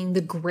to being the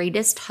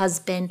greatest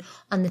husband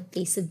on the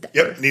face of the earth.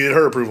 Yep, needed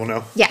her approval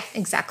now. Yeah,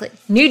 exactly.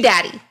 New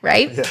daddy,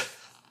 right? Yeah.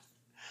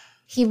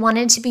 He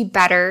wanted to be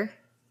better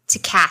to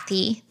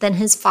Kathy than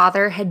his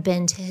father had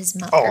been to his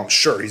mother. Oh, I'm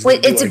sure.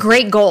 It's a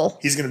great goal.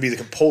 He's going to be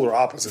the polar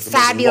opposite. The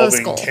Fabulous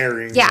most loving, goal.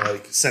 caring, Yeah.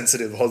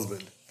 sensitive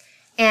husband.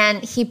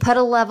 And he put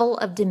a level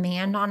of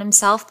demand on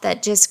himself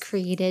that just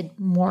created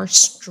more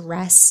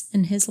stress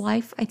in his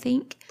life, I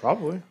think.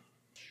 Probably.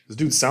 This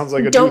dude sounds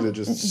like a dude that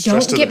just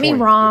Don't stressed to get the me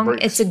point wrong. it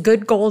breaks. It's a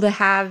good goal to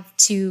have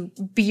to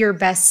be your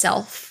best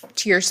self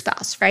to your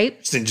spouse, right?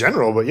 Just in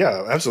general, but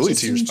yeah, absolutely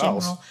Just to your in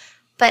spouse. general.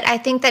 But I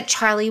think that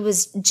Charlie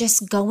was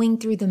just going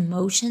through the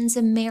motions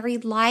of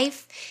married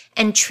life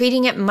and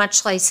treating it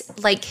much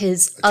like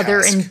his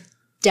other task.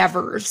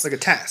 endeavors. It's like a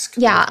task.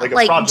 Yeah, a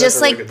like project just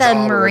or like a the job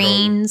or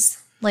Marines,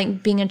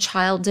 like being a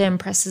child to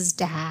impress his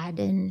dad.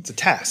 And It's a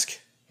task.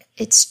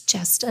 it's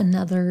just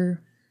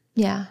another,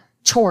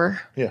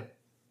 chore. Yeah.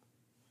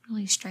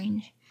 Really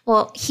strange.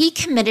 Well, he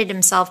committed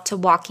himself to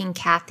walking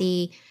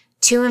Kathy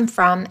to and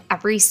from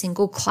every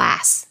single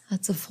class.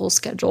 That's a full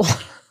schedule.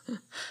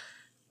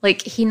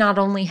 Like, he not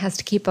only has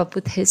to keep up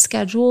with his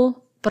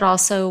schedule, but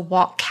also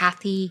walk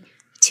Kathy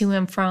to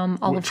and from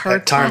all of her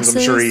At times, classes.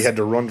 I'm sure he had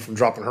to run from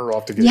dropping her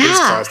off to get his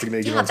class to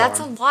make it on that's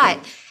time. a lot.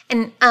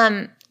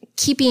 And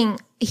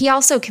he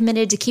also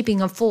committed to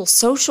keeping a full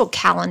social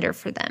calendar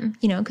for them,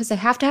 because they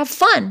have to have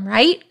fun,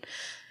 right?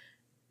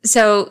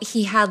 So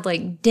he had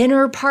like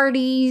dinner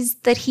parties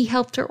that he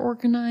helped her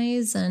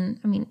organize. And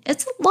I mean,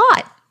 it's a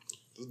lot.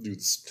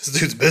 This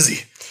dude's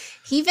busy.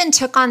 He even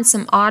took on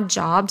some odd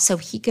jobs so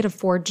he could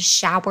afford to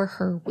shower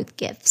her with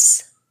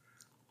gifts.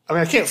 I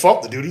mean, I can't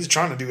fault the dude. He's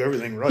trying to do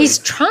everything right. He's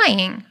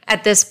trying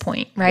at this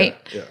point, right?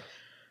 Yeah.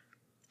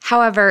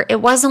 However,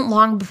 it wasn't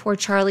long before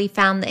Charlie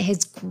found that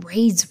his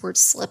grades were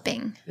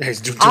slipping. Yeah, he's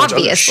doing too much other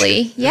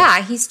Obviously. shit.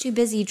 Yeah, he's too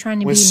busy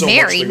trying to With be so much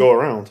married. to go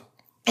around.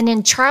 And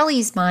in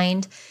Charlie's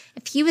mind,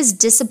 if he was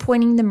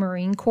disappointing the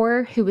Marine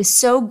Corps, who was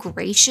so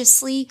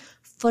graciously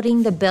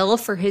footing the bill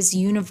for his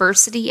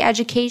university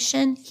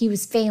education, he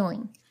was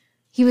failing.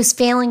 He was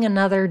failing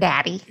another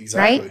daddy,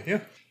 Exactly. right? Yeah.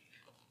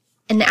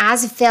 And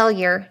as a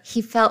failure,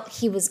 he felt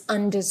he was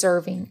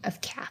undeserving of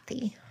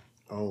Kathy.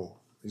 Oh,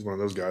 he's one of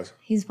those guys.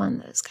 He's one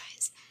of those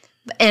guys.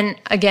 And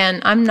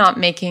again, I'm not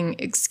making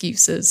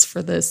excuses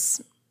for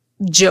this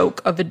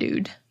joke of a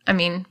dude. I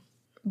mean,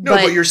 No,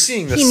 but you're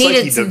seeing the he psyche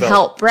needed some develop.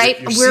 help, right?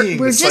 You're seeing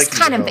We're the just psyche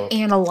kind develop. of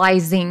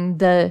analyzing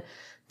the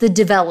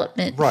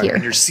development Right, here.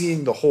 and you're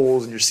seeing the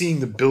holes, and you're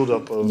seeing the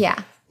buildup of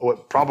Yeah.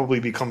 what probably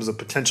becomes a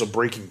potential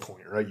breaking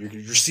point, right?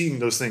 You're seeing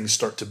those things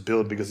start to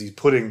build because he's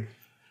putting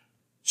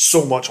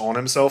so much on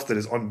himself that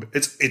is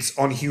it's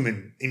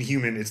unhuman,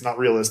 inhuman. It's not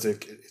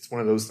realistic. It's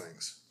one of those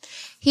things.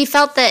 He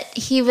felt that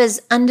he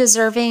was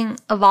undeserving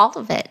of all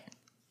of it.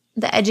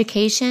 The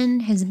education,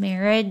 his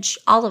marriage,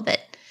 all of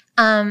it.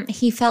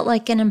 He felt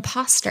like an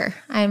imposter.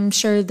 I'm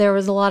sure there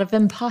was a lot of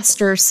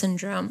imposter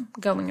syndrome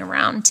going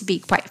around, to be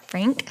quite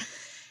frank.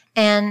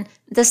 And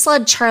this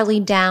led Charlie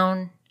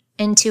down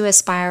into a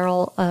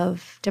spiral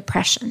of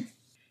depression.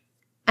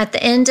 At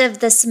the end of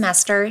the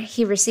semester,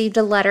 he received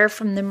a letter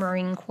from the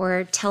Marine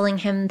Corps telling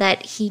him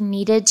that he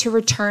needed to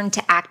return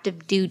to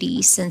active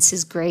duty since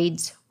his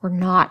grades were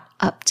not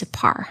up to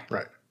par.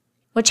 Right.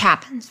 Which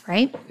happens,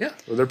 right? Yeah.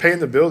 Well, they're paying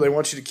the bill. They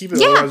want you to keep it.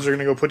 Yeah. Otherwise, they're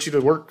going to go put you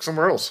to work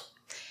somewhere else.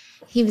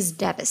 He was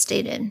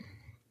devastated.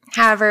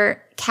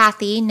 However,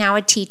 Kathy, now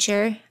a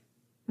teacher,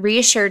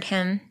 reassured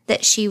him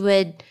that she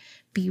would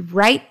be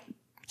right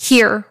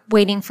here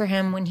waiting for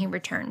him when he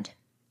returned.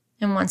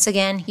 And once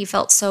again, he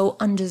felt so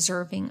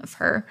undeserving of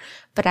her.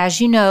 But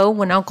as you know,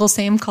 when Uncle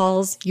Sam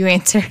calls, you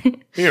answer.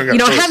 You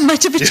don't have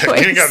much of a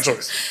choice. You ain't got a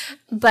choice.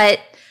 But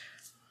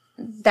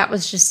that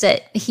was just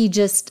it.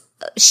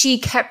 She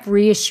kept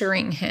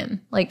reassuring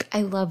him, like,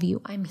 I love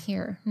you. I'm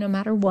here no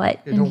matter what.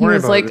 Yeah, don't worry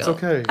about it. It's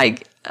okay.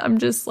 I'm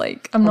just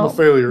like, I'm not a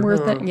failure.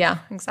 worth it. Yeah,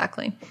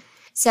 exactly.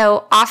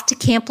 So off to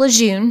Camp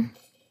Lejeune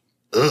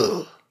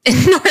in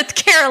North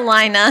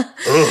Carolina.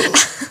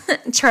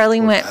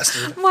 Charlie went,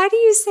 bastard. Why do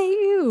you say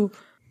ew?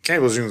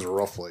 Camp Lejeune's a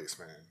rough place,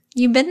 man.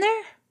 You been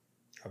there?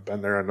 I've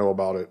been there. I know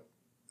about it.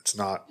 It's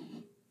not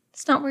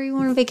where you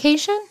want on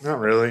vacation? Not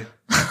really.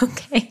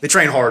 Okay. They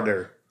train hard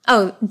there.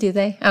 Oh, do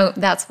they? Oh,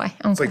 that's why.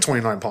 Okay. It's like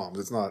 29 Palms.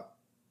 It's not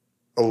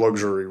a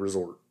luxury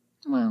resort.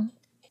 Well,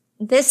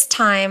 this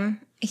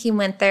time he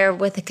went there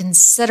with a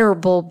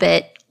considerable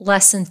bit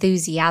less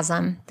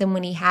enthusiasm than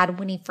when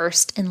he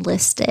first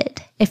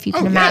enlisted, if you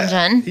can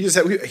imagine. He just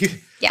had...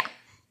 Yeah.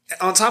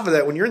 On top of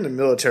that, when you're in the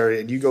military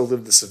and you go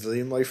live the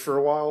civilian life for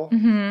a while,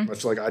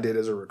 much like I did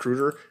as a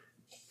recruiter,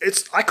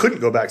 I couldn't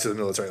go back to the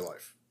military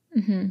life.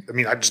 I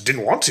mean, I just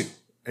didn't want to.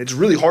 It's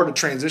really hard to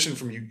transition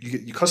from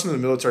you custom to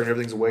the military and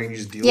everything's away and you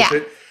just deal with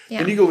it. Yeah.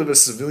 Then you go live as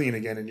a civilian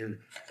again and you're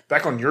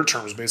back on your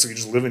terms, basically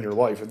just living your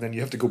life. And then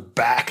you have to go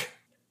back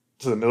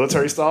to the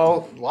military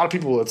style. A lot of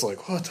people, it's like,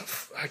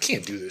 I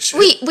can't do this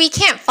shit. We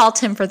can't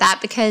fault him for that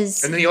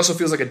because... And then he also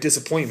feels like a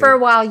disappointment. For a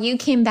while, you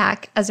came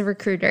back as a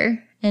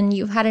recruiter and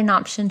you had an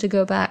option to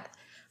go back.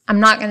 I'm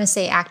not going to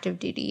say active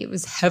duty. It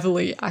was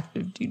heavily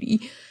active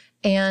duty.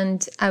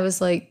 And I was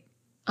like,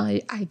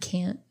 I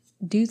can't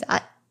do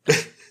that.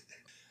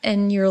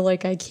 And you're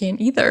like, I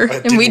can't either.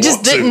 And we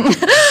just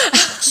didn't.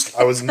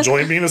 I was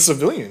enjoying being a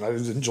civilian. I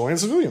was enjoying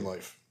civilian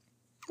life.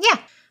 Yeah.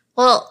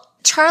 Well,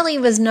 Charlie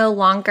was no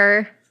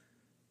longer,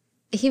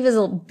 he was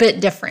a bit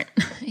different.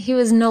 He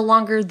was no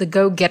longer the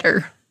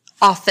go-getter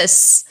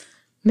officer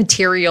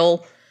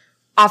material.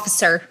 Like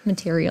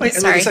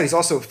I said, he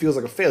also feels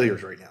like a failure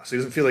right now. So he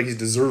doesn't feel like he's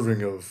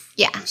deserving of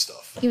this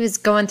stuff. He was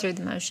going through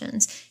the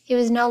motions. He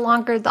was no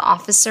longer the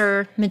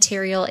officer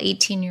material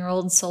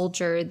 18-year-old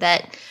soldier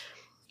that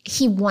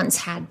he once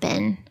had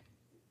been.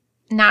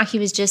 Now he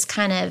was just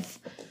kind of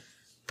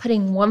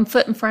putting one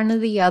foot in front of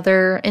the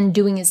other and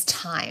doing his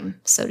time,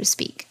 so to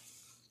speak.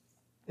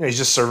 Yeah, he's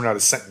just serving out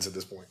his sentence at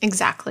this point.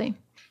 Exactly.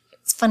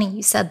 It's funny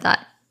you said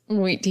that.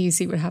 Wait till you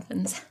see what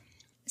happens.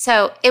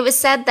 So it was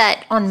said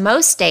that on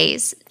most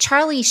days,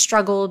 Charlie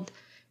struggled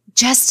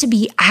just to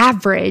be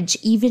average,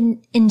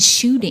 even in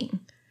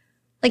shooting.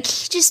 Like,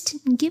 he just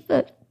didn't give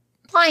a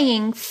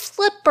flying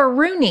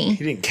flipperoonie.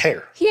 He didn't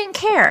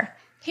care.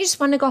 He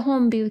just wanted to go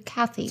home and be with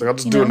Kathy. It's like, I'll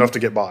just do enough to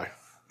get by.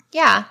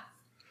 Yeah.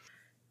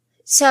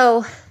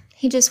 So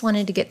he just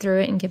wanted to get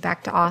through it and get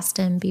back to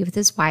Austin, be with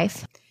his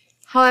wife.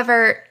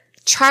 However,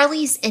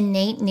 Charlie's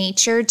innate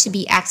nature to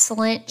be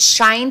excellent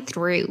shined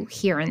through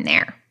here and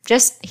there.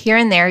 Just here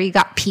and there, you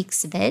got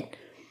peaks of it.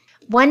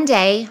 One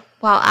day,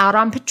 while out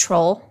on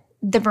patrol,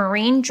 the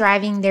Marine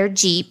driving their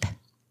Jeep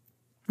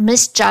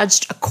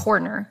misjudged a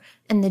corner,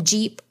 and the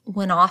Jeep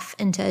went off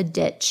into a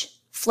ditch,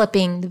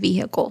 flipping the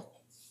vehicle.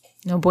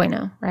 No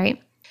bueno,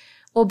 right?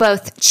 Well,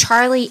 both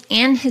Charlie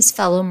and his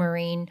fellow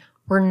Marine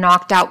were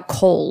knocked out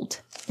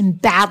cold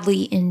and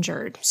badly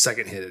injured.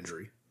 Second-hand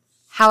injury.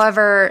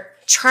 However,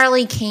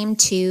 Charlie came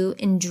to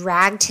and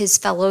dragged his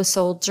fellow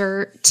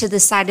soldier to the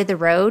side of the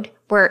road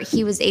where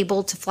he was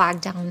able to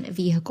flag down a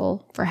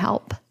vehicle for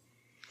help.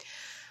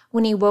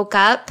 When he woke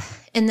up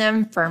in the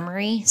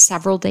infirmary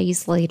several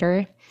days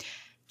later,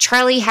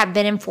 Charlie had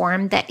been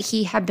informed that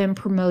he had been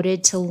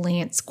promoted to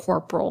Lance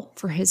Corporal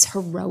for his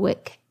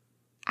heroic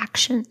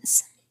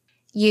actions.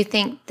 You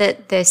think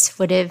that this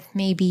would have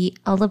maybe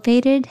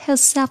elevated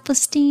his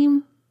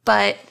self-esteem,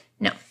 but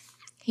no.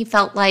 He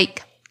felt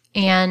like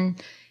an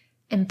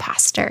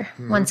imposter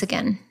once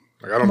again.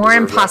 Like, more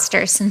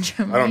imposter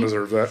syndrome. I don't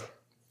deserve that.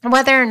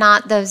 Whether or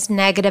not those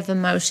negative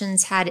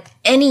emotions had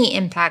any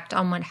impact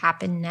on what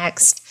happened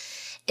next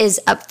is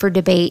up for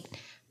debate.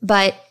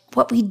 But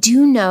what we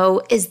do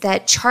know is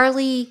that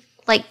Charlie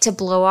liked to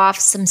blow off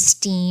some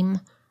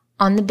steam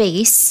on the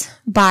base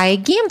by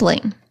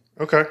gambling.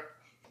 Okay.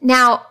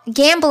 Now,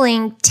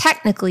 gambling,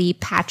 technically,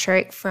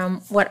 Patrick,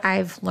 from what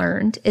I've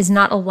learned, is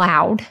not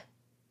allowed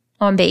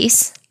on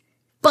base.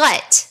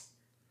 But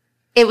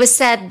it was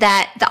said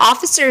that the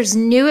officers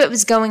knew it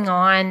was going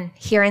on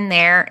here and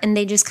there, and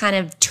they just kind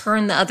of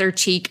turned the other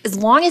cheek as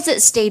long as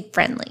it stayed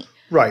friendly.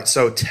 Right.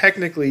 So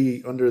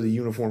technically, under the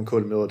Uniform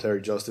Code of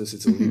Military Justice,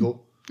 it's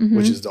illegal,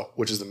 which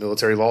is the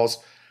military laws.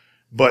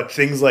 But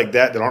things like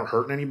that aren't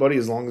hurting anybody,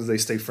 as long as they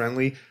stay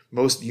friendly,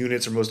 most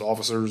units or most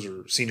officers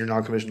or senior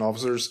non-commissioned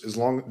officers,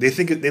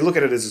 they look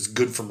at it as it's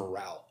good for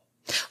morale.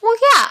 Well,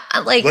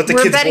 yeah, like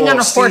we're betting on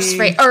a horse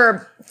race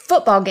or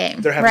football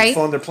game. They're having right?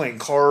 fun. They're playing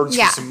cards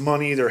for some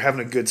money. They're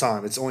having a good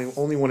time. It's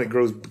only when it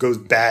goes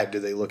bad do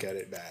they look at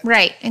it bad.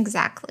 Right,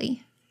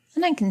 exactly.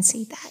 And I can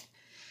see that.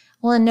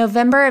 Well, in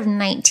November of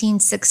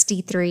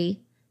 1963,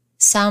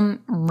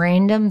 some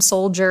random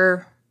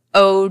soldier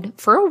owed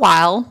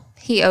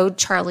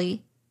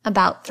Charlie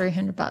about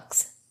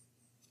 $300.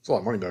 It's a lot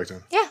of money back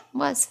then. Yeah, it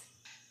was.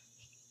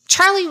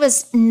 Charlie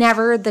was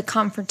never the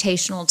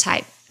confrontational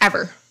type,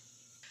 ever.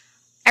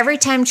 Every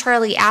time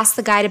Charlie asked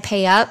the guy to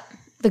pay up,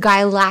 the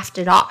guy laughed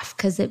it off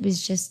because it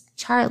was just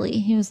Charlie.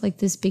 He was like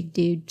this big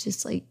dude,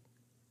 just like,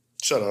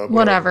 shut up.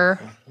 Whatever.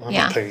 I'm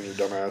not paying your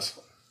dumbass.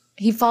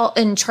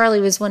 And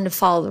Charlie was one to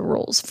follow the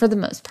rules for the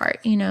most part,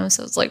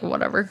 so it's like,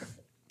 whatever.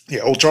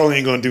 Yeah, old Charlie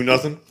ain't going to do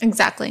nothing.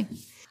 Exactly.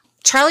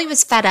 Charlie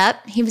was fed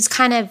up. He was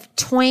kind of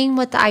toying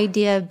with the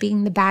idea of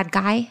being the bad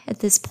guy at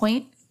this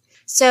point.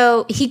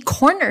 So he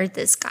cornered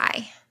this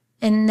guy,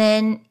 and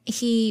then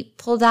he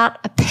pulled out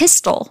a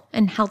pistol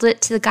and held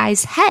it to the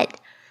guy's head.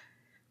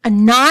 A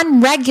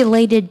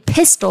non-regulated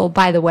pistol,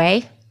 by the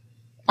way,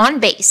 on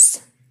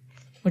base,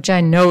 which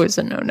I know is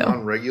a no-no.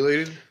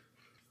 Non-regulated?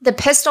 The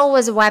pistol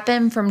was a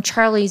weapon from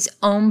Charlie's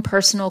own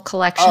personal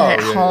collection at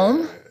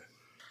home.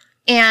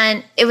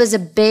 And it was a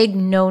big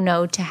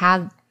no-no to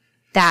have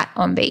that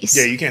on base.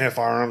 Yeah, you can't have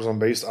firearms on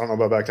base. I don't know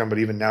about back then, but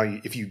even now,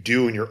 if you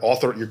do, and your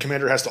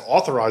commander has to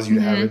authorize you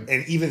to have it,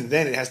 and even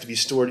then, it has to be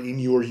stored in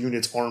your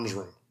unit's arms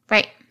room.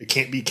 Right. It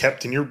can't be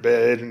kept in your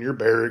bed, in your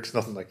barracks,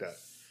 nothing like that.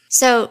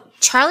 So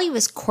Charlie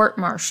was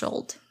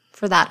court-martialed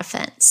for that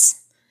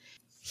offense.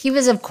 He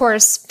was, of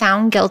course,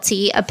 found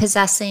guilty of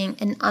possessing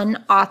an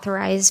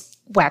unauthorized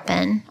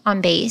weapon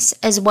on base,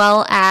 as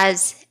well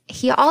as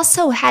he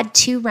also had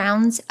 2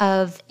 rounds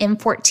of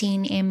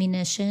M14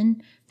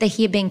 ammunition that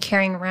he had been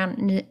carrying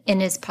around in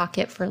his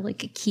pocket for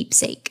like a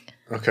keepsake.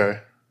 Okay.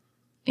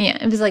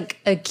 Yeah, it was like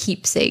a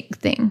keepsake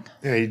thing.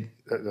 Yeah,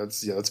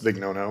 that's a big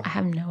no-no. I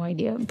have no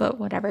idea, but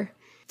whatever.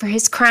 For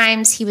his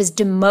crimes, he was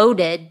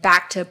demoted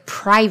back to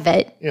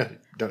private. Yeah,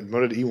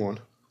 demoted to E1.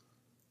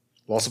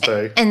 Loss of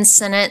pay. And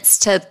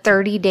sentenced to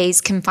 30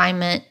 days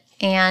confinement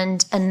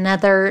and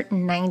another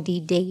 90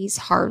 days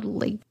hard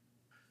labor.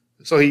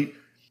 So he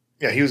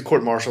was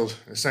court-martialed.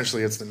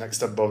 Essentially, it's the next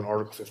step above in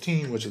Article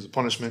 15, which is a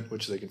punishment,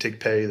 which they can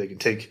take pay, they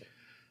can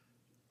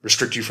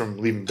restrict you from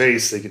leaving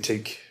base, they can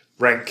take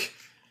rank.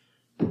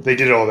 They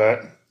did all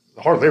that.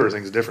 The hard labor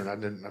thing is different.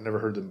 I never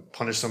heard them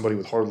punish somebody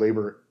with hard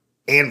labor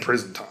and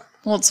prison time.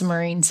 Well, it's the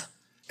Marines.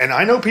 And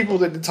I know people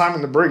that did time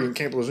in the brig in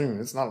Camp Lejeune.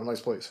 It's not a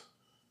nice place.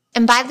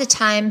 And by the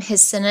time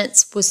his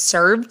sentence was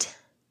served,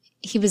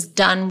 he was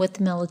done with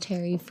the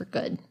military for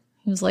good.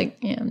 He was like,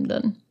 yeah, I'm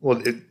done.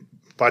 Well,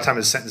 by the time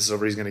his sentence is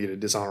over, he's going to get a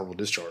dishonorable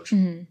discharge.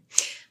 Mm-hmm.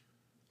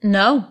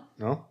 No.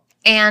 No?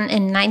 And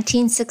in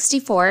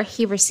 1964,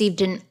 he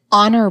received an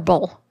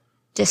honorable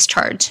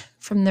discharge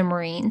from the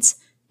Marines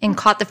and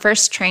caught the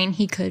first train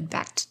he could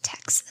back to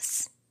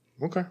Texas.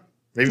 Okay.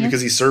 Maybe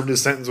because he served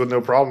his sentence with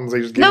no problems,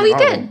 they just gave him him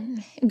honorable.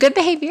 Did. Good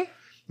behavior.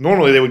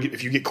 Normally,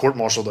 if you get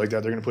court-martialed like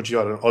that, they're going to put you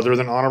out an other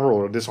than honorable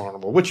or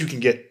dishonorable, which you can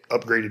get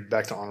upgraded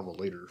back to honorable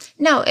later.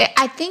 No,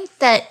 I think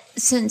that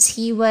since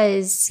he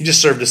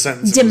just served his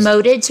sentence.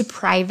 Demoted to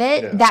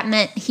private, that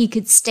meant he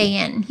could stay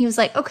in. He was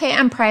like, okay,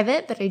 I'm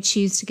private, but I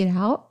choose to get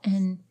out.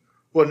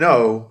 Well,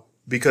 no,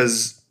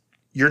 because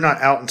you're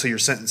not out until your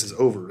sentence is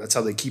over. That's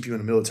how they keep you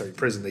in a military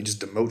prison. They just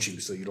demote you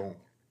so you don't.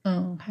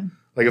 Oh, okay.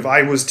 Like if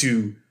I was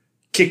to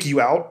kick you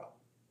out,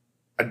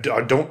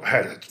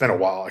 it's been a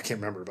while, I can't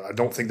remember, but I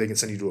don't think they can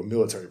send you to a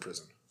military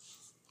prison.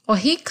 Well,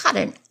 he got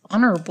an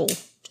honorable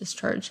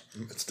discharge.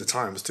 It's the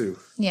times, too.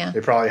 Yeah.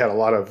 They probably had a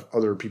lot of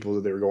other people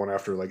that they were going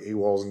after, like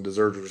AWOLs and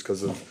deserters,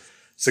 because of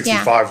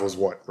 65 was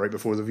what? Right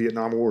before the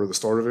Vietnam War or the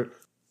start of it?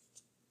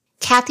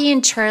 Kathy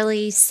and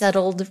Charlie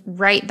settled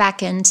right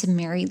back into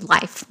married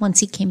life once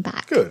he came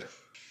back. Good.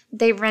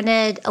 They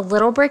rented a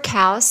little brick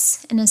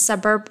house in a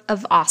suburb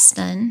of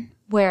Austin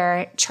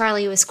where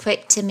Charlie was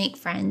quick to make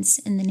friends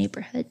in the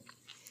neighborhood.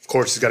 Of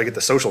course, he's got to get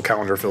the social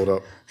calendar filled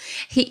up.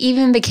 He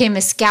even became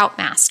a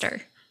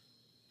scoutmaster.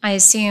 I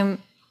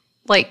assume,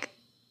 like,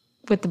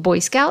 with the Boy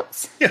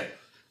Scouts? Yeah.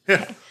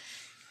 Okay.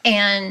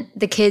 And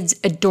the kids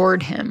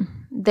adored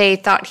him. They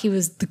thought he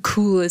was the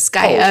coolest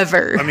guy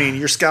ever. I mean,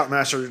 new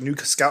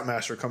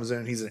scoutmaster comes in,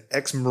 and he's an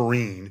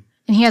ex-Marine.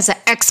 And he has an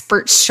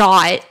expert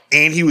shot.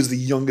 And he was the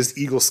youngest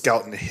Eagle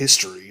Scout in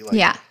history.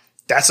 Yeah.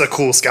 That's a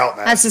cool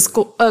scoutmaster. That's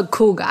a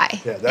cool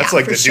guy. Yeah, that's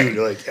like the dude.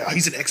 You're like,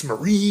 he's an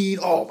ex-Marine.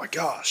 Oh, my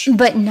gosh.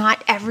 But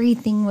not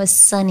everything was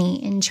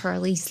sunny in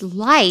Charlie's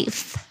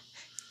life.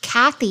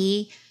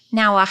 Kathy,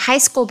 now a high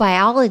school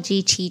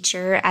biology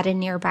teacher at a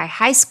nearby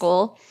high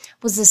school,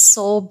 was the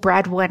sole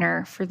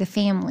breadwinner for the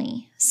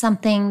family.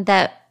 Something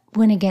that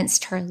went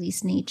against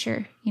Charlie's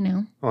nature,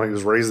 Oh, he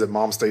was raised that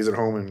mom stays at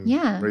home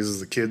and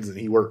raises the kids and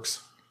he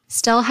works.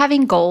 Still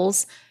having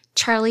goals,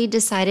 Charlie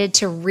decided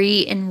to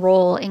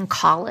re-enroll in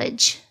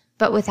college,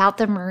 but without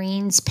the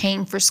Marines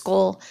paying for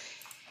school,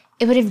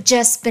 it would have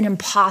just been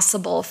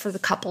impossible for the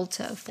couple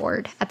to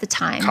afford at the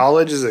time.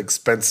 College is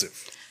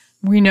expensive.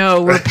 We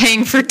know. We're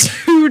paying for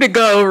 2 to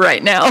go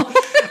right now.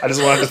 I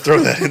just wanted to throw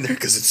that in there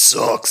because it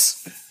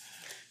sucks.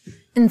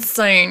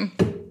 Insane.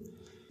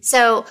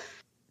 So,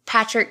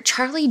 Patrick,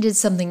 Charlie did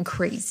something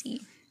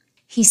crazy.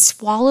 He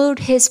swallowed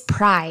his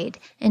pride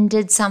and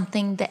did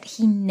something that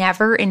he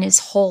never in his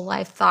whole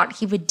life thought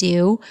he would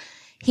do.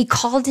 He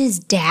called his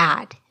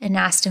dad and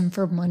asked him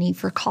for money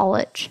for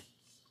college.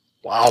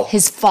 Wow.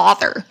 His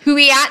father, who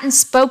he hadn't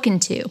spoken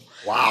to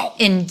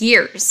in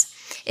years.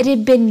 It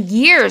had been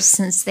years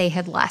since they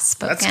had last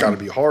spoken. That's got to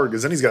be hard,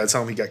 because then he's got to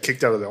tell him he got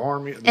kicked out of the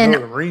army, and the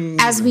Marines.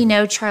 As we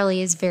know,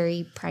 Charlie is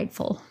very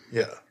prideful.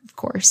 Yeah. Of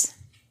course.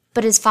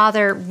 But his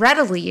father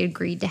readily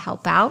agreed to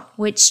help out,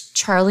 which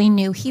Charlie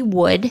knew he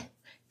would,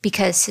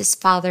 because his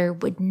father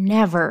would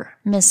never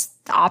miss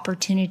the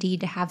opportunity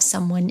to have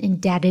someone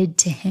indebted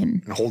to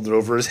him. And hold it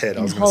over his head,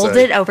 Hold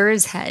it over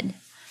his head.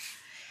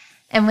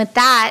 And with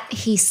that,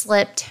 he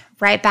slipped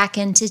right back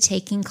into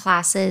taking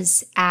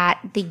classes at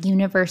the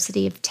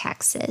University of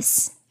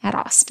Texas at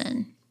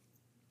Austin.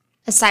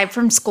 Aside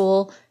from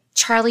school,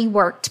 Charlie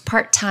worked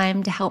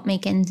part-time to help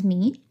make ends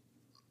meet.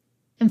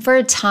 And for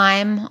a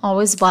time, all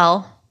was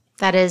well.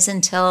 That is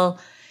until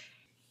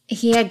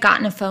he had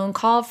gotten a phone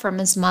call from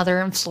his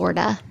mother in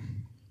Florida.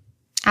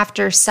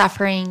 After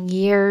suffering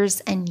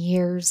years and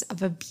years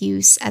of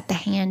abuse at the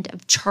hand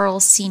of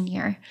Charles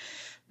Sr.,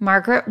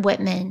 Margaret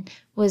Whitman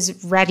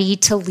was ready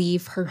to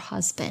leave her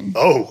husband.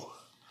 Oh.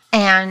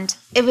 And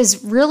it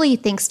was really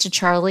thanks to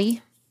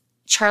Charlie.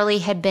 Charlie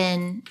had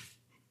been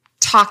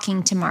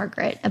talking to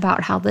Margaret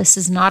about how this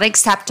is not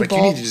acceptable.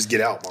 Like, you need to just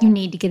get out, Mom. You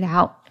need to get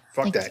out.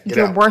 Fuck that. Get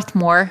You're out. worth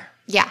more.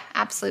 Yeah,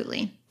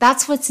 absolutely.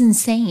 That's what's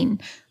insane.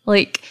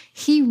 Like,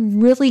 he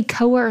really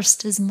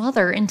coerced his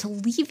mother into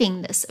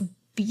leaving this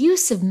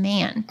abusive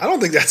man. I don't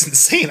think that's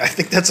insane. I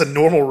think that's a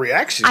normal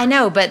reaction. I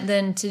know, but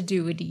then to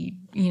do what he,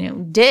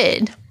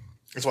 did.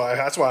 That's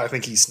why I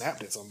think he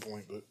snapped at some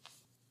point. But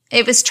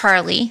it was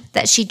Charlie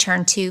that she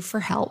turned to for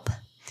help.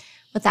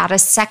 Without a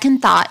second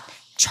thought,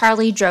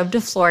 Charlie drove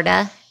to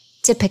Florida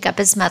to pick up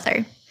his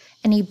mother.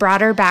 And he brought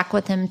her back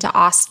with him to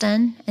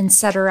Austin and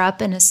set her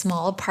up in a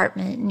small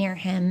apartment near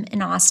him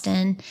in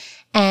Austin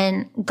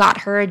and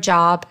got her a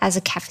job as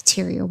a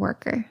cafeteria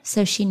worker.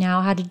 So she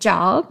now had a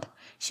job.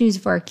 She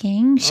was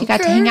working. She got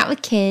to hang out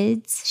with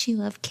kids. She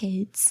loved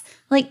kids.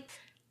 Like,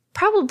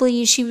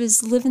 probably she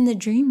was living the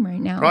dream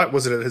right now. Right?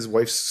 Was it at his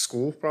wife's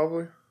school,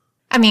 probably?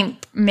 I mean,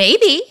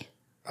 maybe.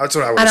 That's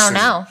what I would I assume.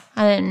 don't know.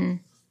 I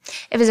didn't.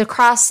 It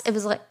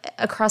was like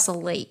across a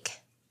lake.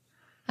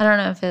 I don't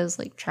know if it was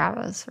Lake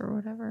Travis or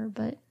whatever,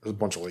 but There's a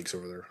bunch of lakes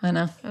over there. I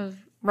know. It was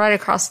right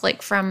across the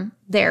lake from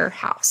their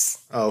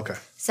house. Oh, okay.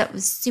 So it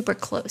was super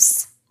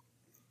close.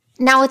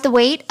 Now, with the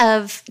weight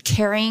of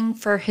caring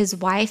for his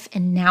wife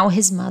and now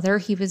his mother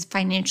he was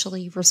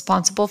financially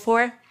responsible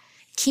for,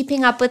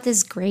 keeping up with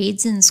his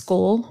grades in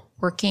school,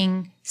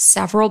 working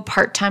several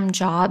part-time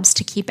jobs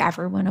to keep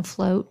everyone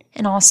afloat,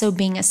 and also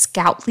being a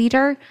scout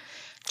leader,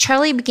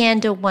 Charlie began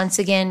to once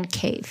again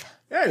cave.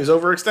 Yeah, he was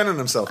overextending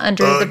himself.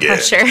 Under the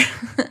pressure.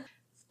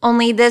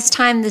 Only this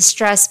time, the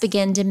stress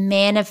began to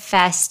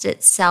manifest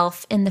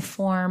itself in the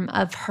form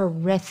of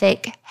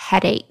horrific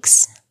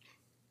headaches.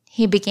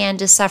 He began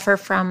to suffer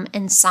from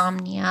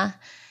insomnia.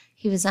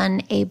 He was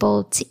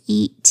unable to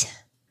eat.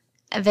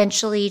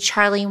 Eventually,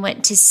 Charlie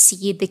went to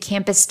see the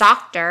campus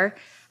doctor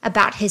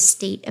about his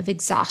state of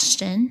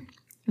exhaustion.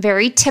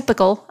 Very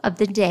typical of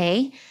the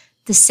day,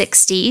 the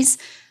 60s.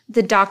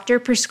 The doctor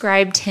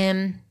prescribed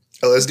him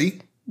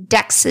LSD?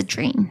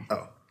 Dexedrine.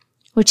 Oh.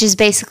 Which is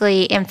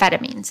basically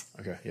amphetamines.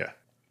 Okay, yeah.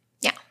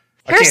 Yeah.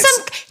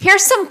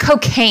 Here's some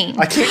cocaine.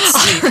 I can't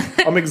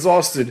sleep. I'm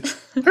exhausted.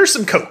 Here's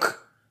some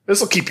coke.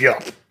 This will keep you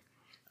up.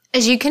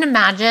 As you can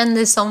imagine,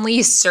 this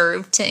only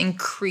served to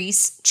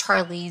increase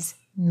Charlie's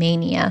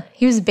mania.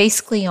 He was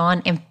basically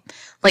on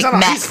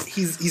meth.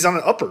 He's on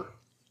an upper.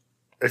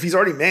 If he's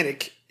already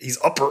manic, he's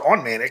upper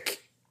on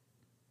manic.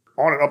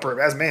 On and upper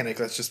as manic.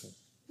 That's just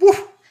woo.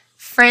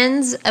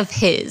 Friends of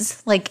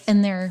his, like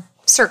in their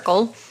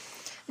circle,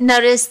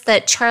 noticed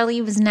that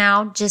Charlie was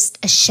now just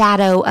a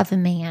shadow of a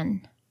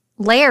man.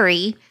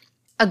 Larry,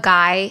 a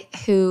guy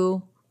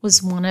who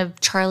was one of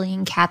Charlie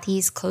and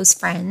Kathy's close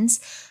friends,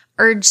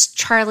 urged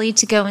Charlie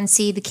to go and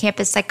see the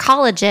campus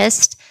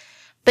psychologist,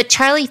 but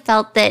Charlie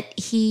felt that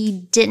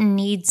he didn't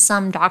need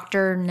some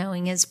doctor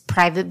knowing his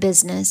private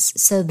business,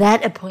 so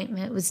that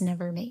appointment was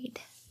never made.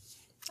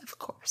 Of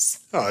course.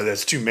 Oh,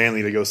 that's too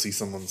manly to go see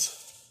someone's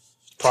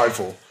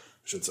prideful,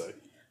 I should say.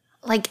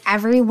 Like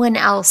everyone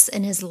else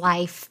in his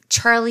life,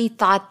 Charlie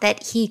thought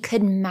that he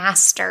could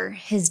master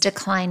his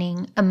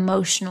declining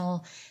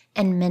emotional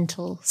and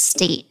mental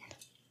state.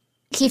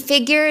 He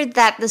figured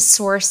that the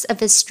source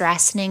of his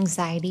stress and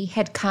anxiety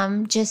had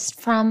come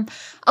just from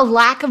a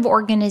lack of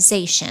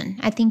organization.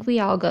 I think we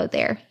all go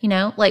there,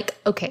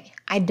 okay,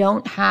 I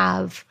don't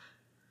have...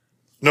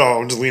 No,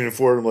 I'm just leaning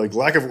forward. I'm like,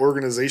 lack of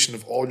organization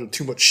of all your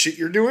too much shit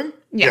you're doing?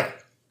 Yeah.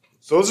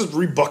 So let's just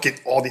rebucket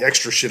all the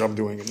extra shit I'm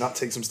doing and not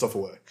take some stuff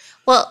away.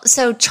 Well,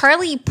 so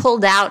Charlie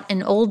pulled out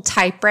an old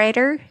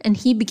typewriter and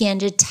he began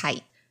to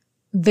type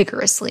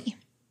vigorously.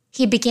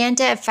 He began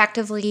to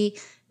effectively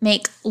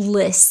make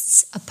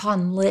lists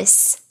upon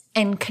lists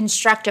and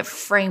construct a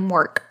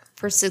framework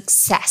for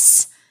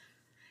success.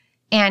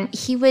 And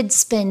he would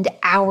spend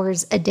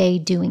hours a day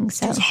doing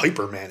so. He's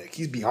hyper-manic.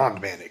 He's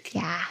beyond manic.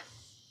 Yeah.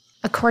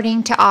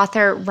 According to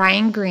author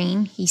Ryan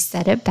Green, he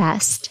said it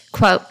best,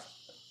 quote,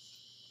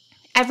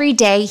 "Every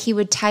day he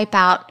would type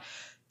out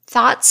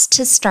thoughts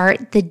to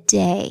start the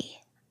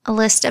day, a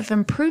list of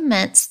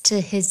improvements to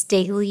his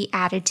daily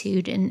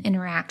attitude and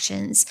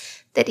interactions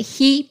that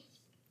he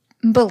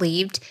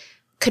believed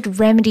could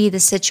remedy the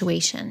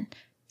situation.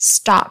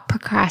 Stop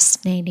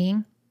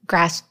procrastinating,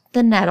 grasp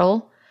the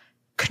nettle,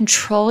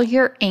 control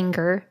your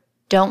anger,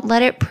 don't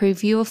let it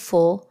prove you a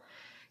fool,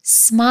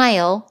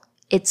 smile,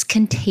 it's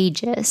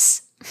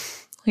contagious.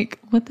 Like,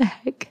 what the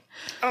heck?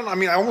 I don't know. I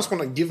mean, I almost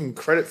want to give him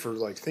credit for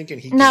like thinking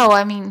he. No,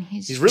 I mean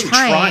he's really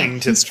trying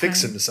to He's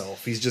fix trying.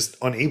 himself. He's just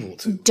unable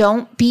to.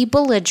 Don't be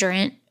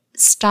belligerent.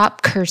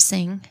 Stop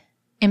cursing.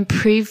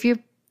 Improve your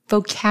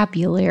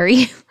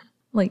vocabulary.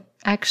 Like,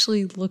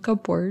 actually look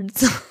up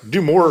words.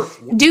 Do more.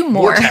 Do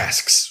more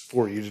tasks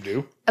for you to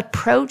do.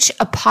 Approach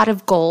a pot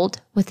of gold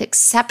with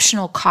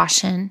exceptional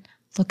caution.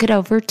 Look it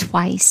over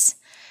twice.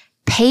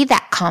 Pay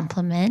that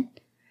compliment.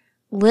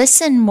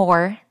 Listen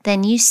more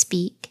than you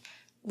speak.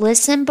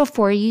 Listen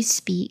before you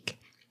speak.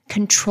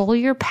 Control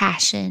your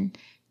passion.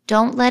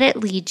 Don't let it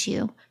lead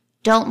you.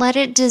 Don't let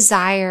it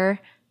desire.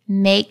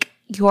 Make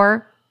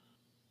you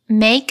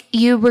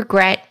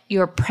regret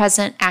your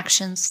present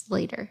actions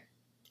later.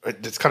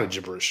 It's kind of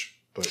gibberish,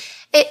 but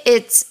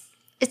It's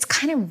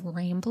kind of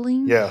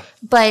rambling. yeah.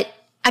 But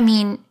I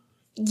mean,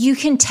 you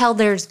can tell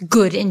there's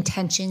good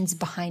intentions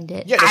behind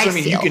it. Yeah, that's what I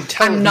mean. You can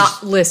tell.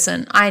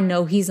 Listen, I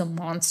know he's a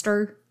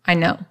monster. I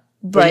know.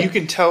 But you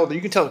can tell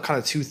kind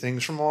of two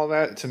things from all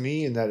that to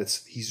me, and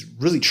that he's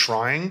really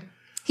trying.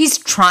 He's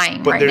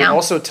trying but right now. But it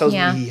also tells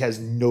me he has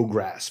no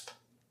grasp.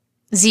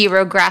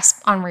 Zero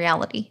grasp on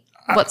reality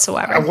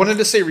whatsoever. I wanted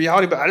to say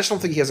reality, but I just don't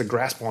think he has a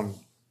grasp on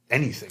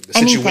anything. The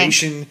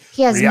situation,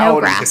 he has reality, no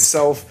grasp.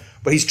 himself.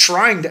 But he's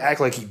trying to act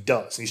like he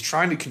does. He's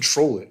trying to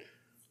control it.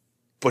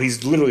 But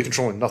he's literally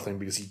controlling nothing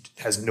because he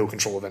has no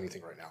control of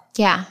anything right now.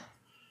 Yeah.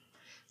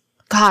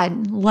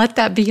 God, let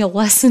that be a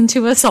lesson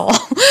to us all.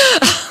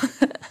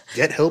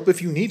 Get help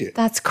if you need it.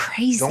 That's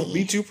crazy. Don't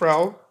be too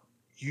proud.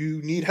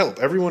 You need help.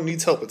 Everyone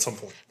needs help at some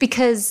point.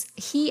 Because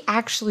he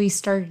actually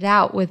started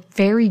out with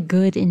very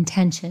good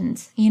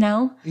intentions, you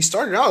know? He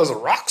started out as a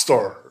rock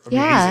star. I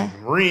mean, he's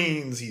in the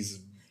Marines. He's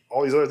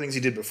all these other things he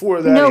did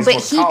before that. No, he's but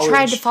going to he college.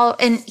 tried to follow,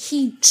 and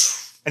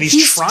he's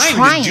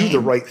trying to do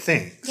the right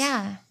things.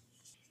 Yeah.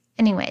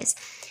 Anyways,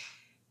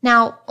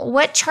 now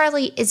what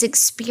Charlie is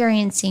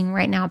experiencing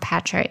right now,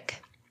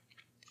 Patrick,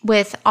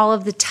 with all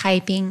of the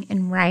typing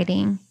and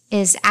writing,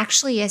 is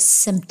actually a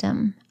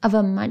symptom of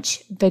a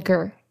much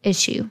bigger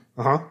issue.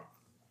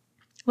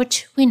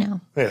 Which we know.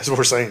 Yeah, that's what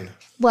we're saying.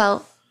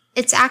 Well,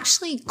 it's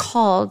actually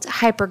called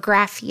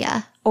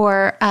hypergraphia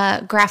or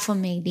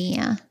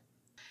graphomania.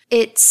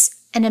 It's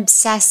an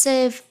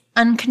obsessive,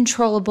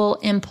 uncontrollable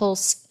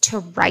impulse to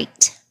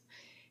write.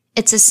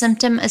 It's a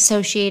symptom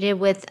associated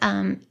with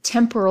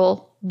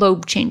temporal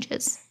lobe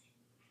changes.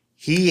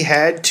 He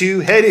had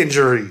 2 head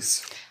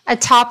injuries. A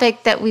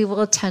topic that we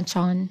will touch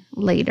on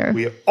later.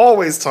 We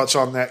always touch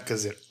on that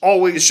because it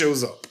always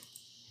shows up.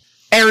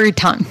 Every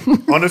time.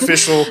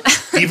 Unofficial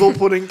Evil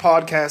Pudding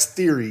podcast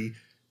theory.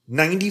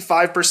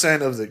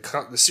 95% of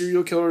the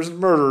serial killers and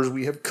murderers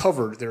we have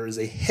covered, there is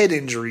a head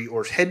injury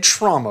or head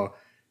trauma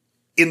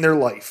in their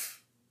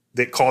life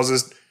that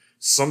causes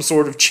some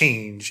sort of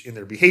change in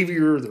their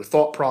behavior, their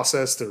thought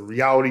process, their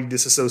reality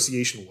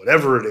disassociation,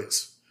 whatever it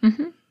is.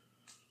 Mm-hmm.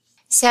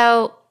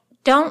 So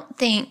don't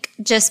think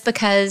just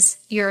because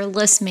you're a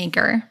list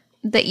maker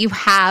that you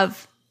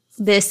have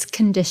this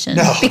condition.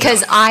 No,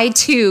 because I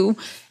too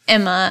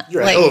am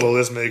You're a hell of a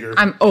list maker.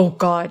 Oh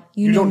God,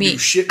 you know don't me. do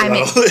shit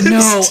without a list.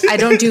 No,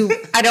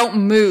 I don't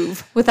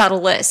move without a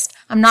list.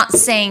 I'm not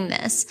saying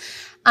this.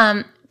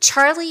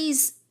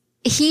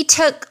 He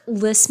took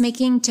list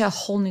making to a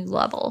whole new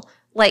level.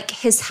 Like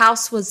his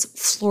house was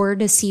floor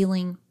to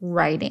ceiling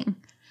writing.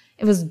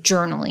 It was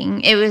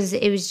journaling. It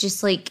was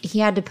just like he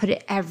had to put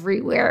it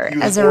everywhere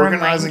as a reminder.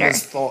 He was organizing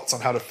his thoughts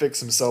on how to fix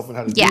himself and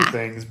how to do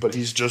things, but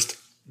he's just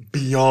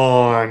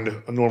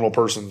beyond a normal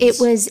person. It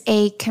was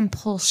a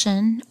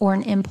compulsion or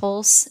an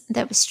impulse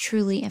that was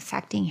truly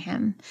affecting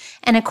him.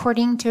 And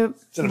according to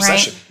it's an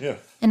obsession, yeah.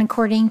 And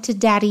according to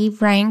Daddy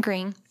Ryan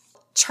Green,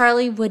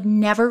 Charlie would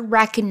never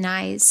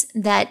recognize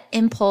that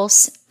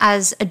impulse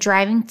as a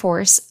driving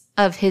force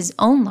of his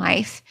own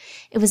life.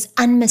 It was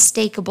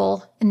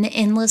unmistakable in the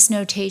endless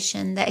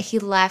notation that he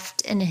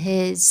left in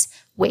his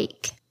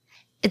wake.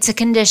 It's a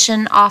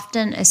condition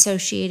often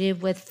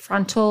associated with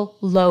frontal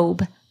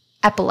lobe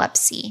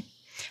epilepsy,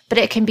 but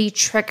it can be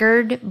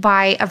triggered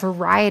by a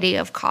variety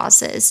of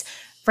causes,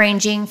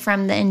 ranging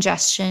from the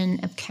ingestion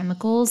of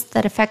chemicals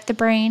that affect the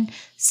brain,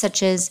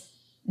 such as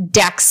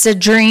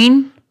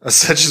dexedrine,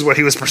 such as what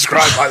he was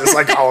prescribed by the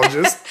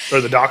psychologist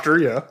or the doctor,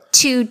 yeah.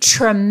 To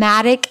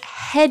traumatic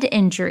head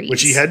injuries.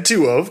 Which he had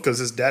 2 of because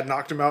his dad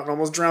knocked him out and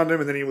almost drowned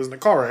him, and then he was in a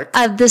car wreck.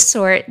 Of the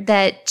sort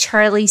that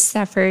Charlie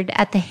suffered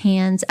at the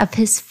hands of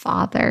his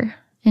father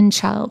in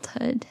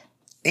childhood.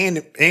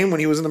 And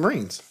when he was in the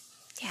Marines.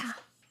 Yeah.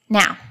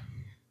 Now,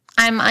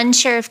 I'm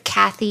unsure if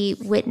Kathy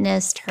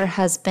witnessed her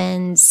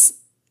husband's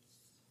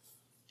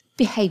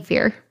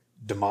behavior.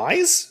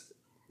 Demise?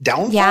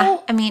 Downfall? Yeah,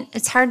 I mean,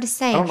 it's hard to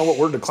say. I don't know what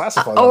word to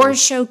classify that or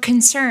as. show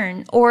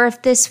concern, or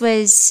if this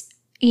was,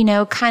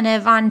 kind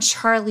of on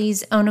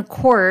Charlie's own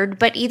accord.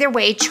 But either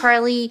way,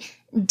 Charlie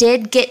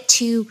did get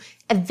to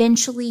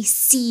eventually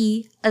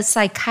see a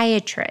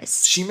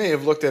psychiatrist. She may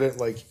have looked at it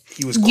like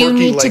he was quirky. You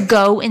need to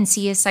go and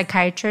see a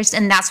psychiatrist,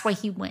 and that's why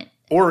he went.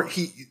 Or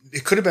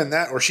it could have been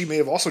that, or she may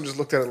have also just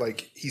looked at it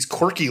like he's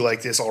quirky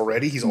like this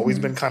already. He's always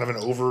been kind of an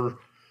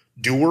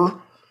overdoer,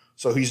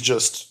 so he's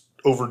just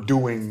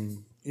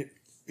overdoing. You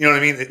know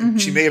what I mean?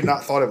 She may have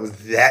not thought it was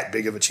that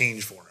big of a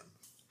change for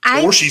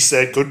him. Or she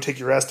said, go take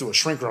your ass to a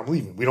shrink or I'm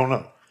leaving. We don't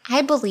know.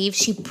 I believe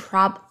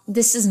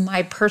this is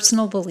my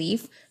personal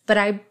belief, but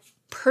I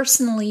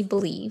personally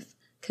believe,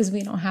 because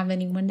we don't have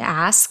anyone to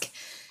ask,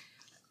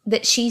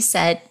 that she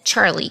said,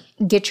 Charlie,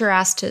 get your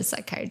ass to a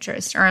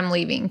psychiatrist or I'm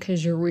leaving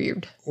because you're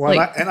weird. Well,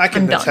 I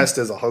can attest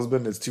as a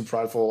husband, it's too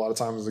prideful a lot of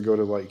times to go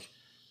to like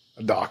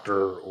a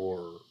doctor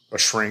or a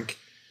shrink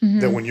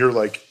that when you're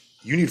like,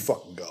 you need to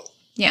fucking go.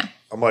 Yeah.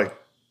 I'm like,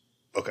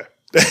 okay.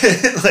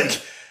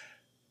 Like,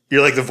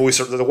 you're like the voice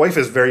of the wife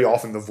is very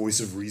often the voice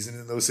of reason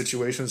in those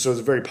situations. So it's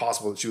very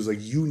possible that she was like,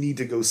 you need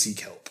to go seek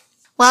help.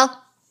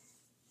 Well,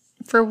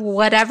 for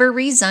whatever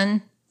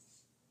reason,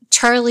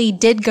 Charlie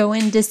did go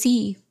in to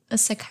see a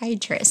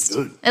psychiatrist,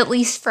 at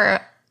least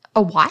for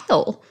a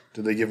while.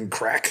 Did they give him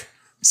crack?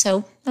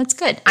 So that's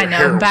good. I know,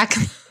 heroin. Back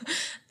in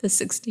the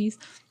 60s.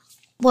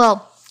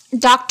 Well,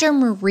 Dr.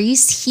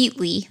 Maurice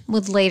Heatley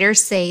would later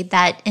say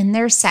that in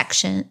their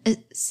sessions,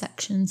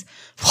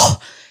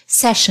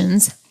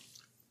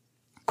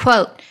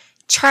 quote,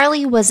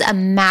 Charlie was a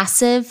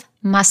massive,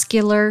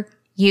 muscular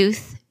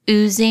youth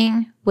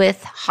oozing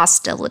with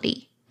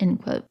hostility,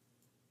 end quote.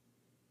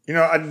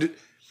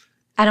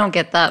 I don't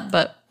get that,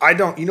 but... I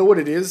don't... You know what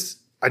it is?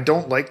 I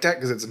don't like that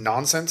because it's a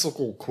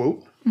nonsensical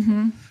quote.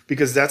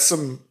 Because that's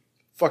some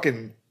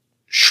fucking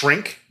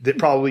shrink that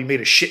probably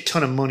made a shit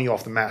ton of money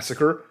off the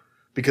massacre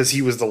because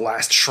he was the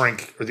last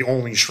shrink or the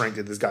only shrink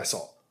that this guy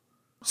saw.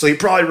 So he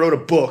probably wrote a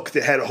book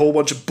that had a whole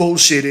bunch of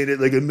bullshit in it,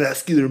 like a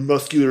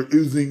muscular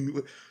oozing...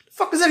 What the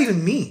fuck does that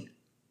even mean?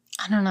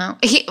 I don't know.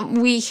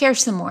 We hear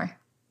some more,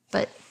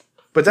 but...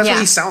 But that's what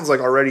he sounds like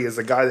already as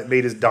the guy that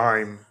made his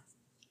dime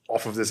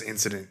off of this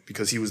incident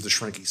because he was the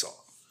shrink he saw.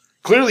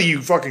 Clearly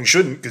you fucking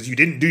shouldn't because you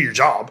didn't do your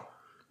job.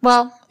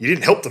 Well... You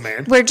didn't help the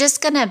man. We're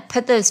just going to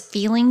put those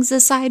feelings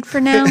aside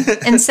for now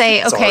and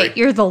say, okay,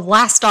 you're the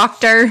last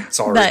doctor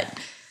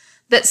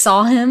that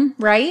saw him,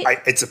 right?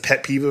 It's a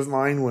pet peeve of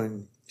mine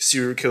when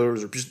serial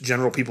killers or just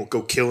general people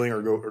go killing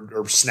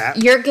or snap.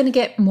 You're going to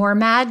get more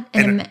mad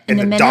in a minute. And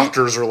the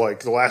doctors are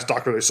like, the last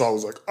doctor they saw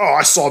was like, oh,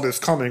 I saw this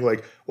coming.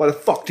 Like, why the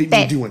fuck didn't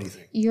you do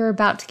anything? You're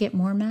about to get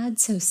more mad,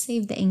 so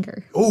save the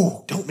anger.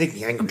 Oh, don't make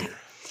me angry. Okay.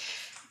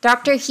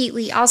 Dr.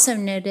 Heatley also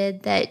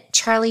noted that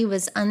Charlie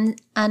was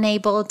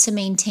unable to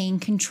maintain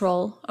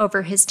control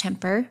over his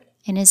temper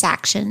and his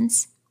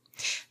actions.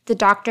 The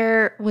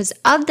doctor was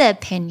of the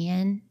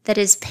opinion that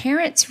his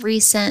parents'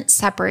 recent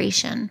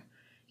separation,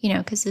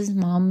 because his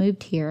mom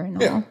moved here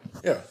and all,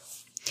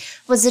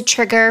 was a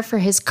trigger for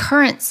his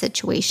current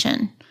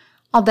situation.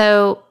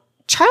 Although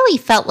Charlie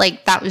felt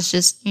like that was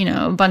just,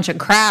 a bunch of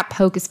crap,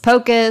 hocus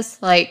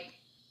pocus, like,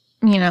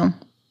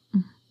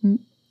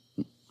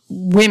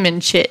 women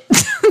shit.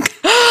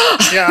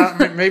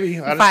 Yeah, maybe.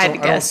 I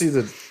don't see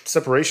the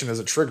separation as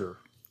a trigger.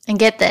 And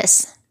get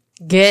this.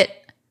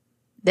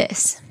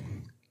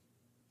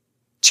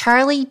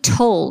 Charlie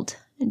told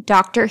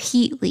Dr.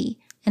 Heatley,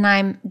 and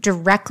I'm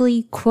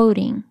directly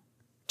quoting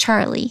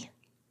Charlie,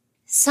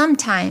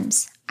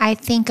 sometimes I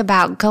think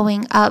about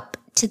going up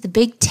to the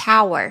big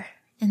tower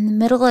in the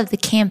middle of the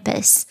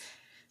campus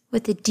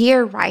with a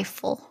deer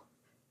rifle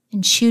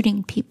and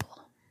shooting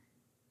people.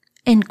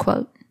 End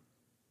quote.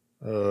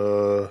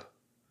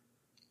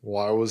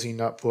 Why was he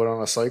not put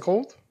on a psych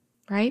hold?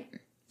 Right.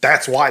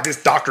 That's why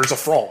this doctor's a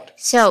fraud.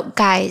 So,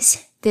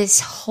 guys, this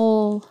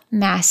whole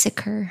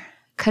massacre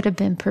could have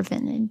been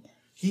prevented.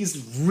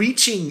 He's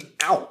reaching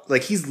out.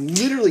 Like, he's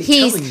literally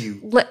telling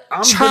you,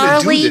 I'm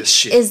Charlie going to do this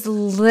shit. Is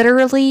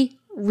literally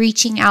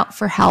reaching out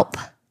for help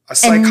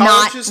and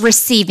not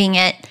receiving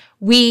it.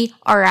 We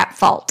are at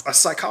fault. A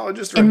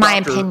psychologist or in a my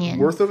doctor opinion,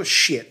 worth of a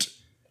shit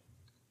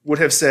would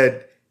have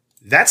said,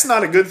 that's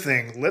not a good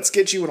thing. Let's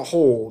get you in a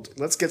hold.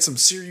 Let's get some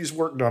serious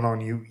work done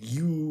on you.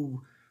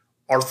 You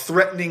are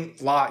threatening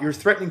You're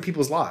threatening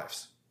people's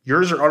lives.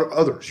 Yours or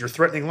others. You're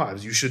threatening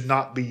lives. You should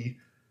not be.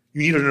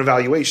 You need an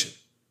evaluation.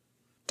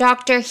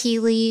 Dr.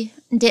 Heatley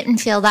didn't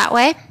feel that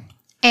way.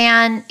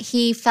 And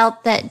he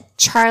felt that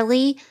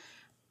Charlie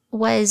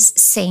was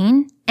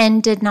sane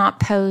and did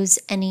not pose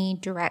any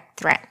direct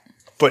threat.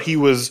 But he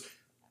was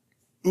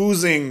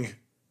oozing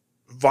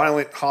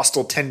violent,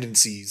 hostile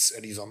tendencies,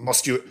 and he's a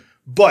muscular...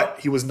 But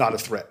he was not a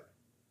threat.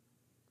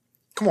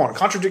 Come on,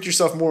 contradict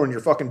yourself more in your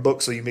fucking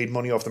book so you made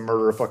money off the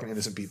murder of fucking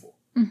innocent people.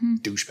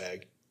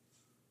 Douchebag.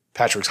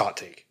 Patrick's hot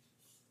take.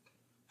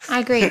 I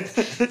agree.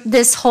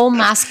 This whole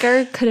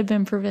massacre could have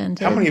been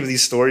prevented. How many of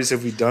these stories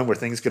have we done where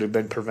things could have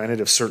been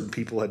prevented if certain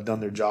people had done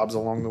their jobs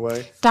along the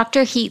way?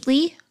 Dr.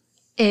 Heatley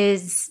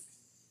is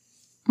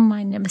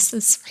my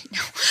nemesis right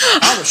now.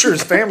 I'm sure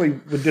his family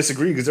would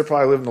disagree because they're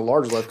probably living a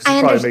large life because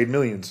he probably made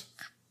millions.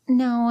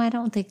 No, I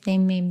don't think they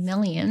made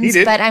millions. He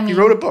did. But I mean, he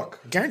wrote a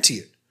book. Guarantee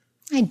it.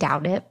 I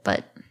doubt it,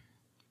 but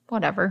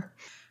whatever.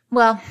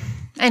 Well,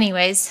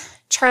 anyways,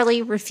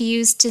 Charlie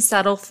refused to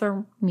settle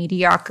for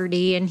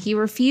mediocrity, and he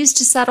refused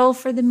to settle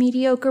for the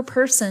mediocre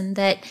person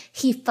that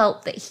he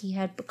felt that he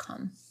had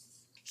become.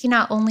 He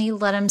not only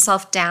let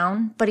himself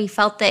down, but he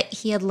felt that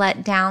he had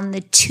let down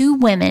the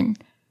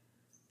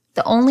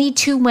only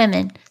two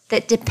women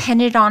that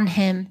depended on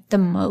him the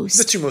most.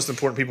 The two most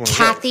important people in his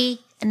life. Kathy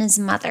and his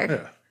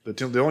mother. Yeah.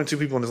 The only two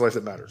people in his life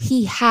that matter.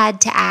 He had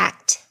to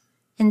act.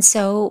 And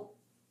so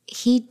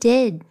he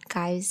did,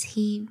 guys.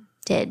 He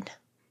did.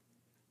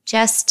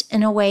 Just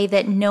in a way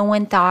that no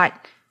one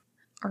thought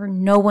or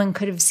no one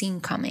could have seen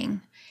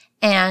coming.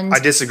 And I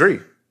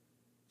disagree.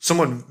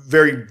 Someone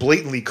very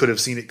blatantly could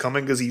have seen it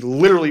coming because he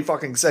literally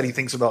fucking said he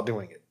thinks about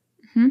doing it.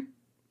 Mm-hmm.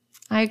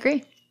 I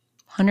agree.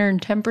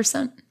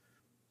 110%.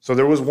 So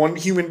there was one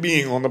human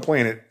being on the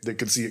planet that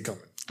could see it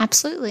coming.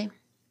 Absolutely.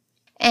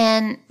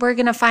 And we're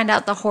going to find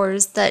out the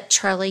horrors that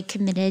Charlie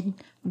committed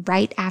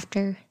right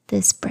after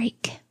this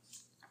break.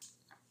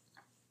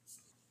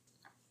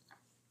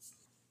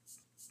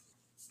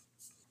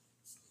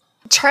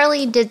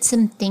 Charlie did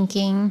some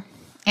thinking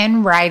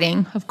and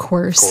writing, of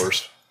course. Of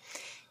course.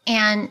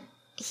 And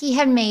he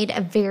had made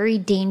a very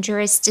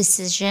dangerous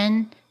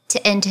decision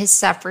to end his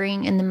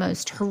suffering in the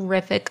most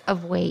horrific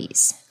of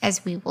ways,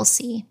 as we will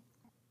see.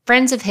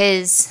 Friends of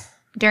his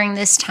during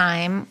this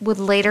time would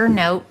later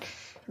note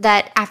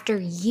that after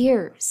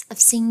years of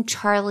seeing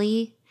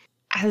Charlie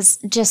as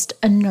just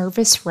a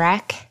nervous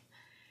wreck,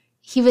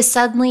 he was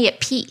suddenly at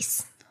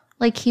peace,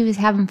 like he was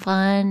having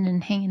fun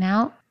and hanging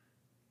out.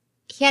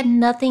 He had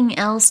nothing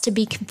else to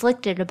be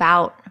conflicted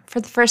about for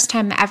the first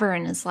time ever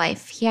in his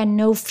life. He had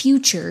no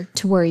future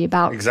to worry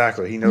about.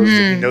 Exactly. He knows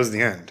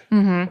the end.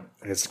 Mm-hmm.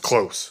 And it's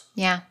close.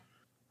 Yeah.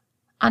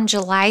 On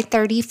July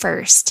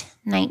 31st,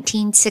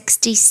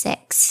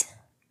 1966,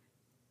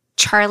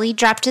 Charlie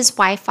dropped his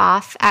wife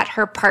off at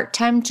her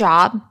part-time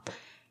job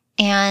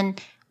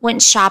and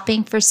went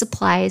shopping for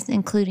supplies,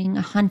 including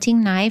a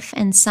hunting knife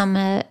and some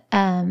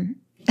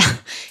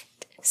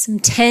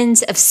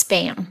tins of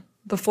Spam,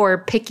 before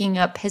picking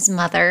up his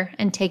mother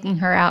and taking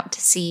her out to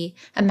see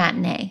a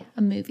matinee,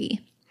 a movie.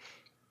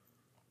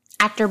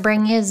 After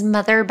bringing his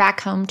mother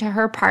back home to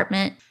her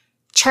apartment,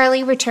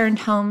 Charlie returned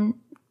home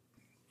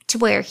to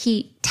where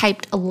he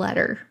typed a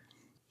letter.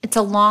 It's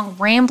a long,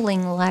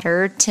 rambling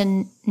letter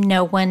to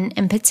no one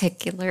in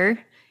particular,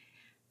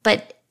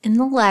 but in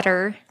the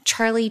letter,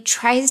 Charlie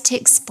tries to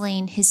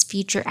explain his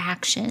future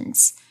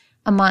actions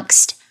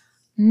amongst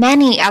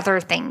many other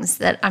things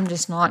that I'm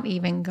just not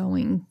even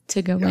going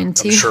to go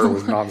into. I'm sure it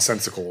was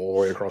nonsensical all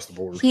the way across the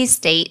board. He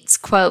states,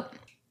 quote,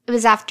 "It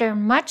was after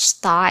much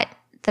thought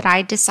that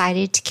I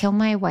decided to kill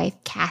my wife,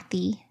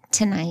 Kathy,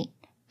 tonight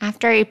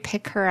after I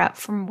pick her up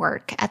from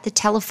work at the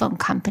telephone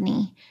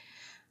company.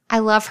 I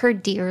love her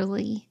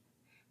dearly,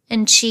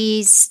 and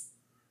she's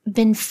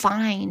been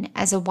fine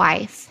as a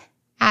wife,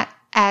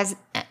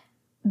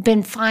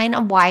 been fine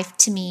a wife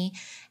to me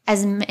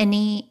as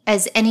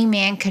any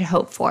man could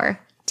hope for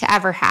to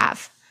ever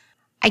have.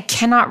 I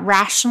cannot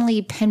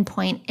rationally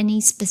pinpoint any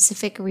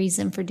specific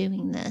reason for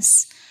doing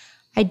this.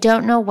 I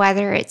don't know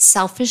whether it's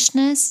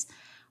selfishness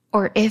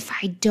or if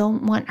I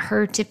don't want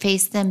her to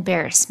face the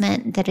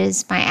embarrassment that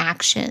is my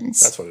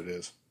actions. That's what it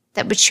is.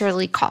 That would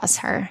surely cause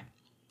her.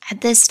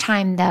 At this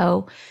time,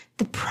 though,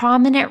 the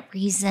prominent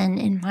reason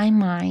in my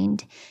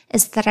mind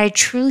is that I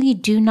truly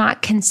do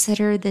not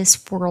consider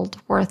this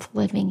world worth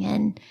living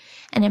in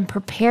and am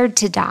prepared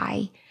to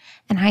die,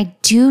 and I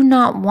do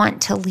not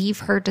want to leave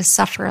her to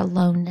suffer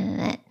alone in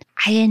it.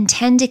 I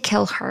intend to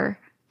kill her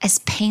as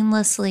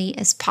painlessly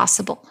as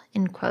possible,"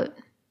 end quote.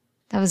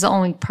 That was the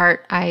only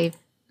part I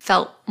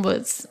felt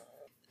was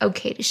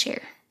okay to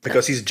share.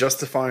 Because he's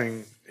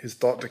justifying his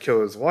thought to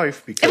kill his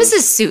wife because... It was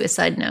a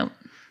suicide note.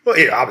 Well,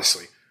 yeah,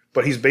 obviously.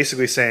 But he's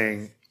basically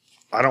saying,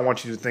 I don't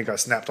want you to think I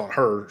snapped on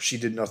her. She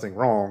did nothing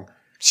wrong.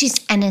 She's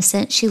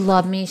innocent. She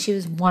loved me. She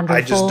was wonderful.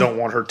 I just don't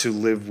want her to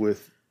live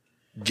with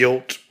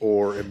guilt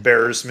or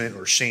embarrassment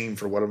or shame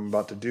for what I'm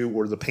about to do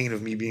or the pain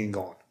of me being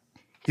gone.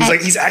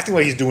 He's acting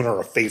like he's doing her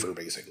a favor,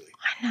 basically.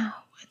 I know.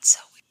 It's so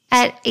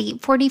weird. At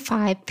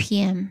 8:45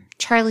 p.m.,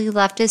 Charlie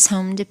left his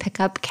home to pick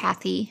up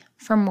Kathy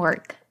from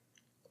work.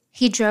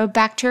 He drove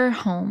back to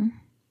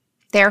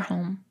their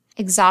home.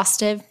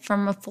 Exhausted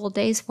from a full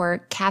day's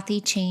work, Kathy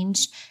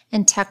changed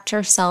and tucked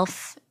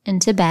herself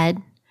into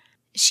bed.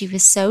 She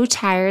was so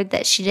tired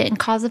that she didn't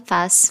cause a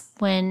fuss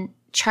when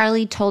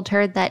Charlie told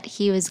her that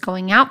he was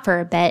going out for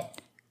a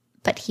bit,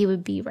 but he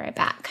would be right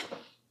back.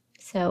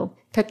 So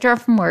picked her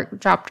up from work,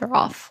 dropped her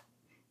off,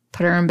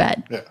 put her in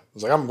bed. Yeah, I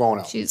was like, I'm going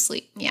out. She was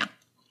asleep, yeah.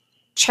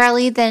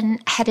 Charlie then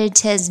headed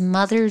to his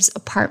mother's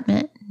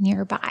apartment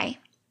nearby.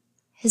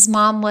 His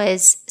mom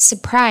was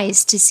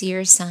surprised to see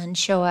her son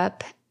show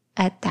up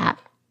at that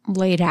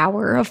late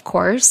hour, of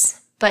course,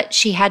 but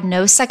she had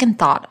no second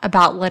thought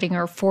about letting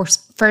her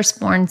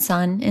firstborn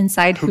son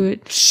inside who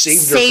had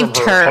saved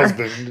her from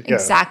her husband. Yeah.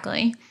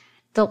 Exactly.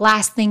 The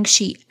last thing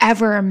she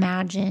ever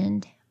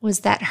imagined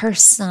was that her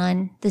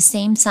son, the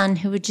same son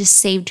who had just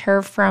saved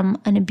her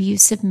from an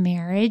abusive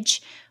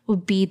marriage,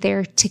 would be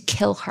there to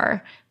kill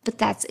her. But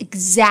that's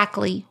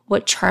exactly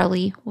what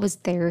Charlie was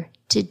there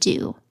to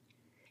do.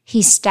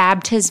 He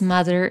stabbed his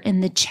mother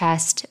in the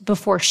chest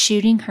before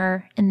shooting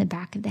her in the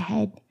back of the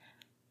head.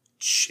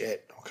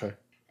 Shit. Okay.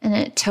 And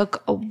it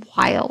took a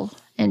while,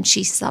 and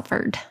she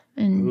suffered,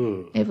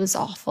 and It was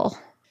awful.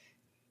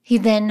 He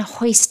then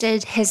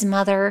hoisted his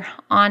mother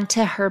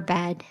onto her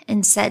bed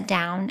and sat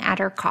down at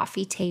her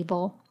coffee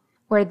table,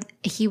 where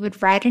he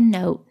would write a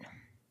note.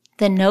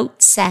 The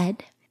note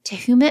said, "To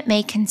whom it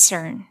may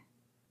concern,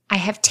 I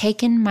have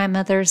taken my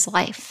mother's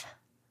life.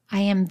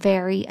 I am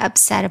very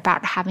upset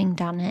about having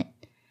done it.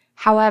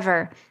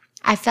 However,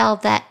 I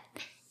felt that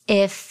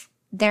if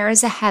there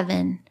is a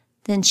heaven,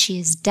 then she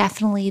is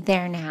definitely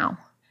there now.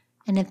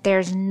 And if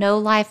there's no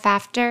life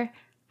after,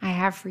 I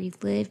have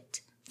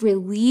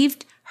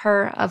relieved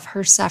her of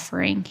her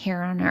suffering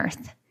here on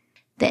earth.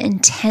 The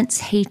intense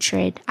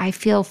hatred I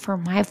feel for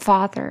my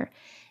father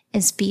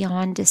is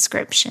beyond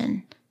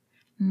description.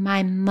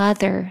 My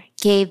mother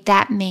gave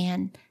that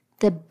man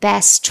the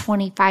best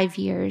 25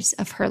 years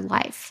of her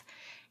life,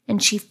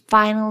 and she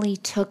finally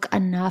took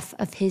enough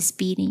of his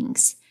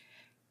beatings,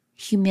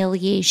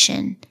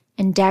 humiliation,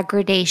 and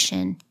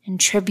degradation and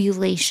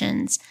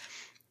tribulations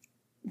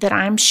that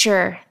I'm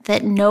sure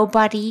that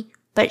nobody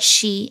but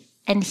she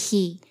and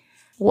he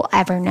will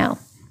ever know.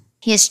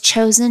 He has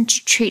chosen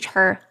to treat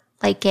her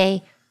like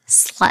a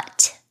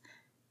slut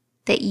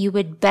that you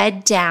would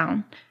bed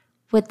down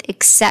with,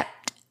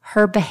 accept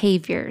her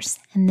behaviors,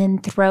 and then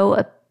throw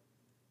a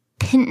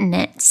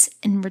pittance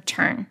in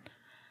return.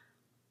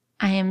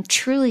 I am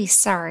truly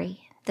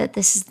sorry that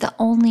this is the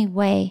only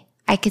way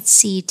I could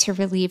see to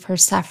relieve her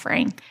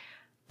suffering,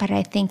 but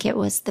I think it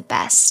was the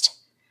best.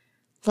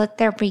 Let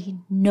there be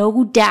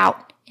no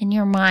doubt in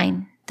your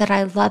mind that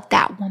I love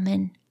that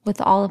woman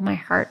with all of my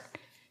heart.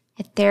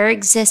 If there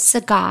exists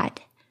a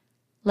God,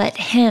 let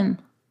him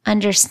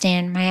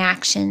understand my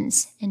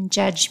actions and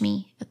judge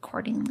me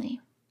accordingly."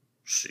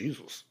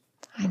 Jesus.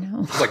 I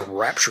know. It's like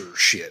rapture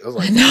shit. It was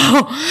like, I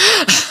know.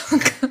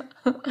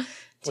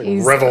 It's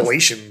like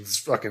Revelations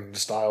fucking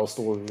style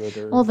story right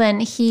there. Well, then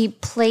he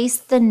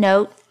placed the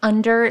note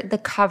under the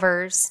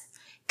covers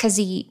because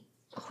he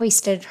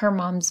hoisted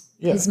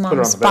his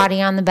mom's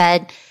body on the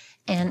bed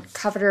and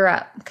covered her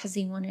up because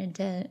he wanted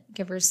to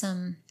give her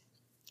some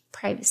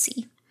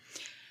privacy.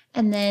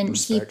 And then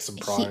Respect, some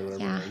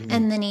pride,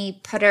 and then he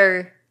put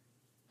her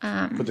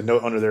put the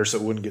note under there so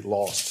it wouldn't get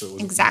lost. So it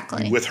was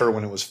exactly with her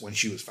when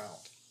she was found.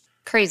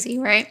 Crazy,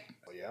 right?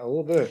 Oh, yeah, a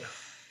little bit.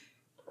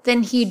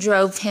 Then he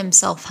drove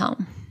himself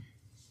home.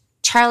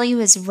 Charlie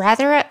was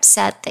rather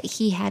upset that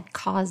he had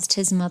caused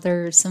his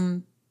mother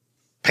some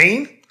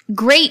pain.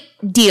 Great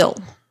deal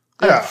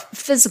of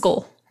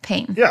physical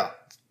pain. Yeah,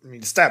 I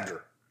mean, stabbed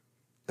her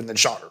and then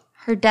shot her.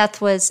 Her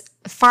death was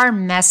far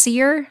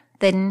messier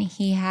than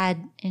he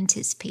had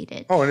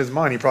anticipated. Oh, in his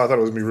mind, he probably thought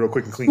it was going to be real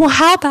quick and clean. Well,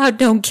 how about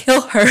don't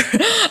kill her?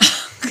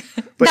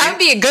 That would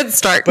be a good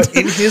start. But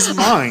in his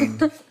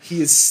mind,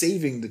 he is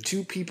saving the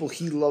two people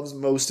he loves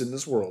most in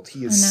this world.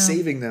 He is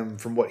saving them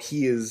from what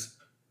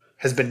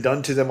has been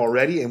done to them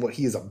already and what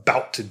he is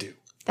about to do.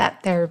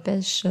 That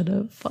therapist should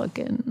have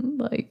fucking,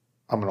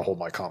 I'm going to hold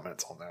my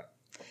comments on that.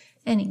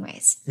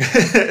 Anyways.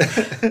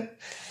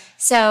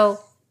 So,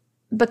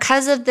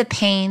 because of the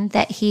pain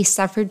that he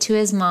suffered to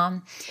his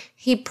mom,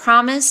 he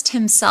promised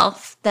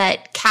himself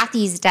that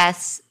Kathy's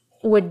death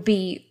would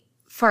be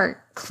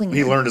far cleaner.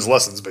 He learned his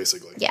lessons,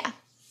 basically. Yeah.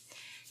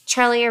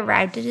 Charlie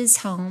arrived at his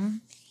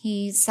home.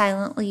 He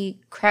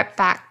silently crept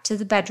back to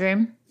the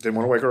bedroom. Didn't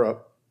want to wake her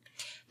up.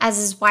 As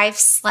his wife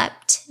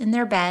slept in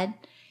their bed,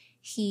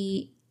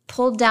 he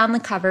pulled down the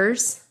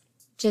covers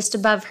just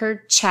above her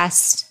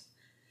chest,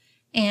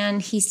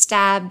 and he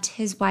stabbed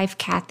his wife,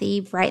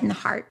 Kathy, right in the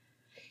heart.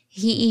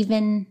 He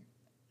even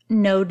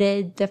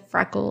noted the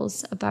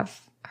freckles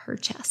above her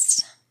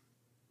chest.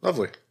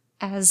 Lovely.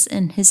 As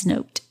in his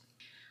note.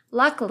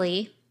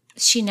 Luckily,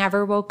 she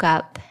never woke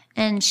up,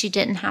 and she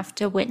didn't have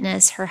to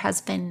witness her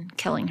husband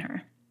killing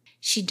her.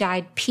 She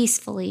died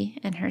peacefully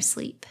in her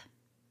sleep.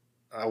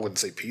 I wouldn't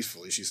say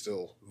peacefully. She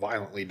still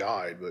violently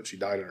died, but she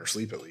died in her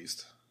sleep at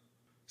least.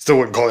 Still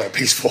wouldn't call that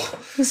peaceful.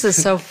 This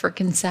is so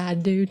freaking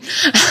sad, dude.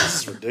 This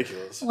is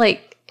ridiculous.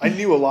 I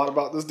knew a lot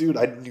about this dude.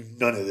 I knew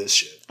none of this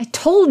shit. I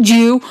told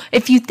you,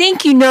 if you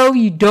think you know,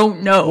 you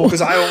don't know.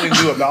 Because I only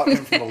knew about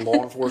him from a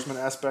law enforcement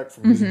aspect,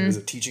 from using it as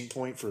a teaching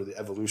point for the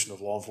evolution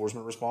of law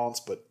enforcement response,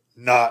 but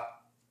not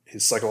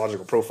his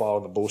psychological profile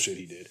and the bullshit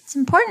he did. It's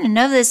important to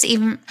know this.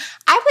 Even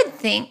I would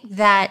think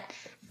that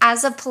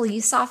as a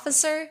police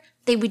officer,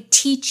 they would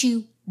teach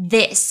you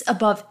this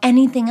above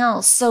anything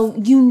else, so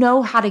you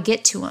know how to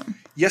get to him.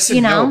 Yes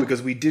and no,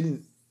 because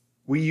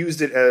we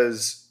used it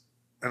as,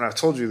 and I've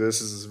told you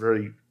this is a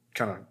very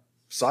kind of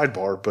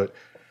sidebar, but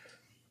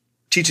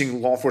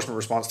teaching law enforcement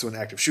response to an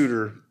active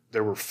shooter,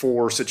 there were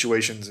 4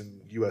 situations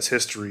in U.S.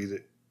 history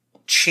that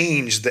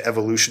change the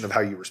evolution of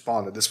how you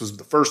responded. This was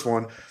the first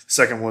one. The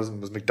second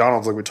one was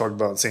McDonald's, like we talked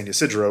about in San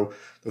Ysidro.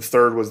 The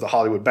third was the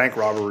Hollywood bank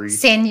robbery.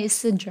 San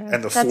Ysidro.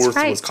 And the fourth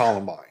was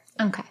Columbine.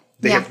 Okay.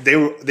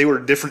 They were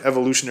different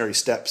evolutionary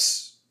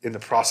steps in the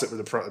process,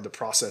 the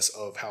process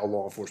of how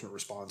law enforcement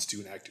responds to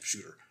an active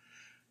shooter.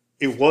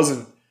 It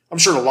wasn't. I'm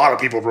sure a lot of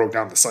people broke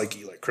down the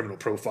psyche, like criminal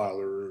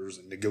profilers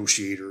and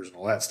negotiators and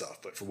all that stuff.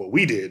 But for what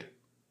we did,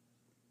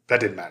 that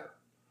didn't matter.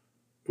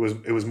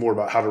 It was more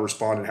about how to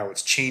respond and how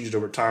it's changed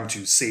over time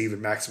to save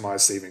and maximize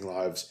saving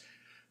lives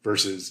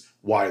versus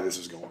why this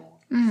is going on.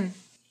 Mm-hmm.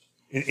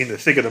 In the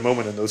thick of the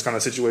moment in those kind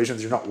of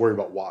situations, you're not worried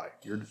about why.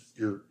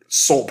 Your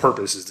sole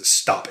purpose is to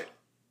stop it.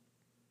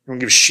 You don't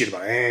give a shit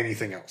about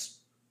anything else.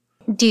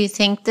 Do you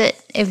think that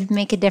it would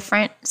make a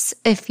difference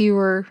if you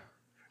were...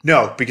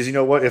 No, because you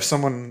know what? If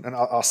someone, and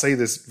I'll say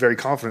this very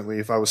confidently,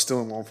 if I was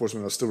still in law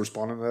enforcement, I was still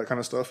responding to that kind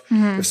of stuff.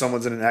 Mm-hmm. If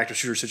someone's in an active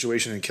shooter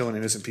situation and killing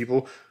innocent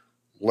people,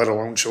 let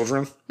alone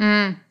children,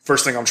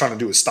 first thing I'm trying to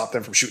do is stop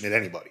them from shooting at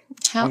anybody.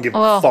 I don't give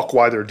a fuck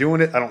why they're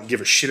doing it. I don't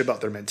give a shit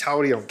about their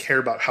mentality. I don't care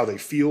about how they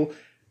feel.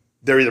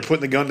 They're either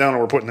putting the gun down or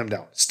we're putting them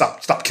down.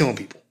 Stop killing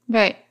people.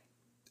 Right.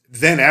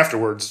 Then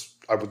afterwards,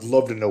 I would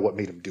love to know what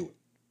made them do it.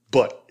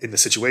 But in the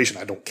situation,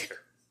 I don't care.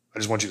 I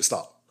just want you to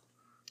stop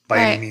by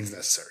any means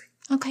necessary.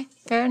 Okay,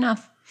 fair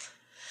enough.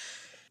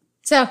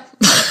 So,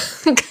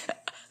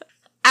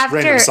 after...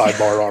 Random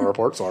sidebar on our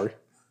part, sorry.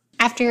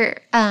 After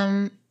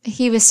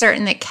he was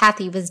certain that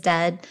Kathy was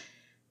dead,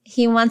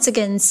 he once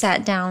again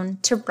sat down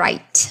to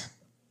write.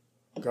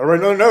 Gotta write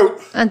another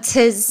note. That's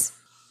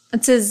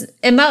his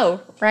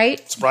MO,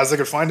 right? Surprised they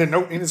could find a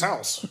note in his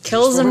house.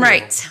 Kills and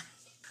writes.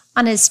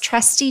 On his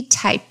trusty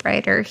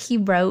typewriter, he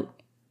wrote,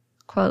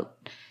 quote,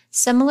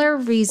 "Similar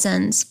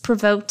reasons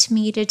provoked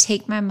me to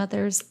take my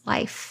mother's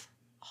life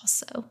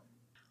also.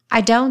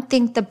 I don't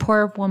think the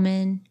poor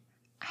woman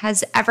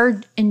has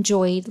ever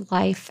enjoyed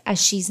life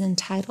as she's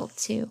entitled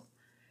to.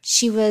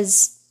 She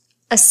was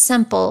a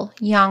simple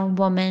young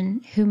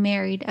woman who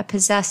married a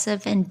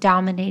possessive and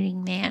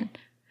dominating man."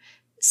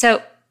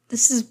 So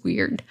this is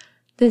weird.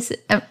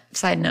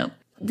 Side note.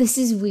 This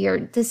is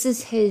weird. This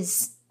is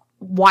his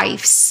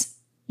wife's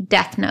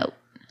death note.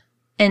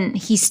 And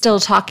he's still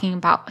talking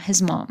about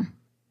his mom.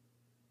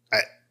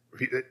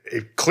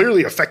 It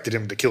clearly affected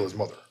him to kill his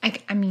mother.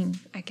 I mean,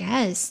 I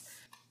guess.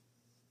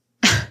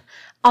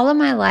 All of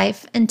my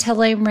life,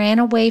 until I ran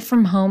away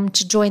from home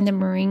to join the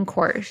Marine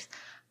Corps,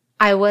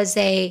 I was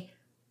a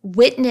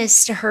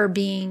witness to her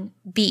being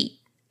beat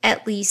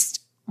at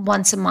least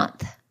once a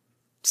month.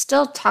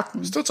 Still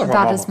talking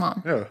about his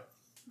mom. Yeah.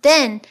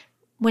 Then,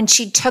 when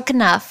she took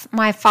enough,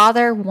 my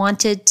father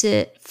wanted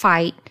to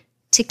fight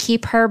to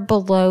keep her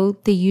below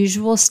the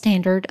usual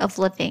standard of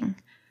living.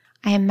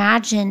 I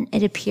imagine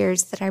it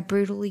appears that I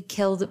brutally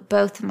killed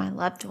both of my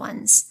loved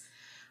ones.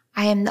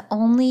 I am the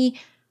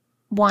only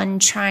one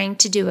trying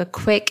to do a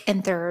quick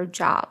and thorough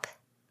job.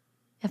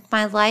 If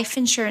my life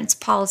insurance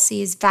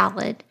policy is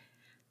valid,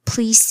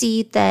 please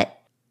see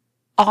that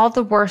all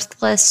the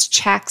worthless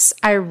checks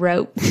I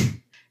wrote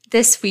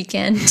this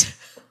weekend,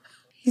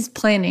 he's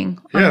planning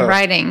on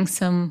writing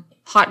some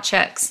hot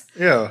checks,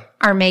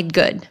 are made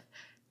good.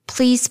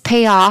 Please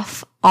pay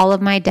off all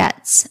of my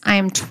debts. I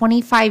am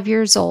 25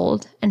 years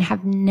old and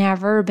have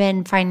never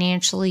been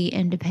financially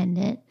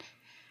independent.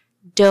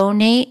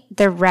 Donate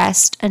the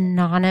rest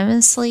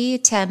anonymously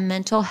to a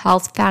mental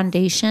health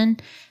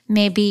foundation.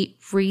 Maybe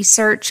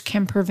research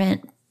can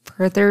prevent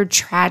further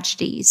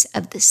tragedies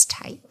of this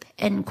type.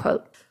 End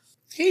quote.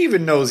 He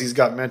even knows he's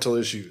got mental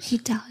issues. He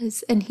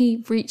does. And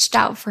he reached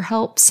out for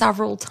help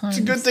several times.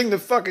 It's a good thing the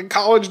fucking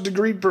college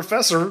degree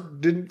professor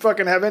didn't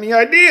fucking have any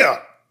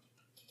idea.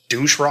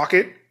 Douche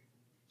rocket.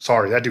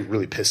 Sorry, that dude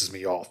really pisses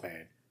me off,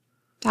 man.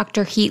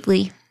 Dr.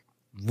 Heatley.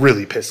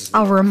 Really pisses me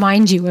off. I'll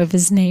remind you of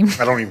his name.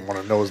 I don't even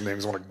want to know his name. I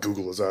just want to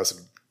Google his ass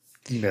and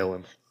email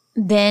him.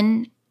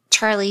 Then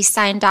Charlie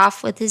signed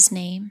off with his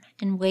name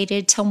and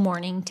waited till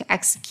morning to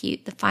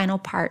execute the final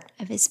part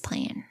of his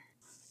plan.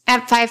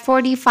 At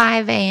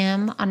 5:45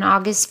 a.m. on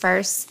August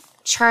 1st,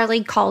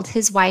 Charlie called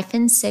his wife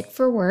in sick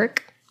for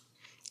work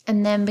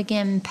and then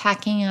began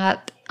packing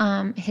up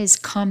his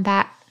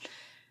combat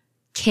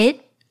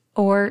kit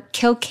or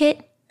kill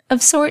kit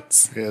of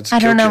sorts. Yeah, it's I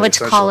don't know what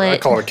to call it. I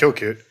call it a kill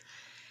kit.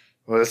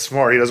 Well, that's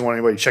smart. He doesn't want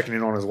anybody checking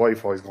in on his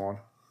wife while he's gone.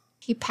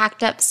 He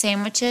packed up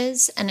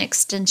sandwiches, an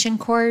extension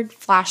cord,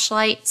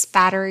 flashlights,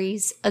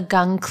 batteries, a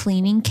gun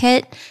cleaning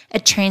kit, a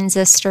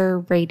transistor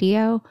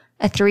radio,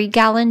 a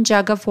 3-gallon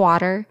jug of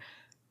water,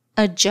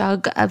 a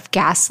jug of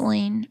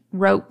gasoline,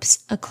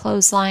 ropes, a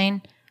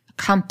clothesline, a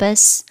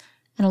compass,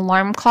 an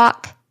alarm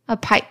clock, a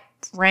pipe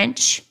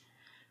wrench,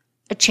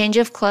 a change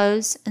of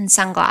clothes, and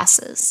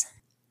sunglasses.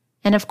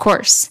 And of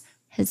course,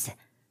 his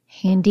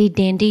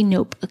handy-dandy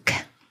notebook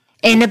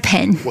and a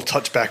pen. We'll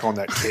touch back on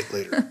that kit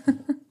later.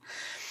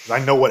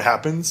 I know what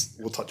happens.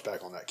 We'll touch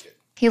back on that kit.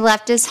 He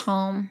left his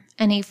home,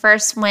 and he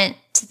first went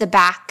to the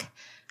bank,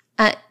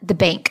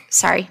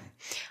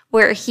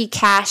 where he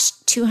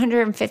cashed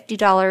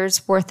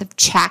 $250 worth of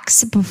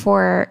checks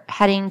before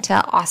heading to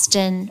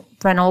Austin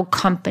Rental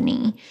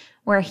Company,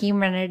 where he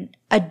rented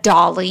a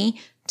dolly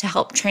to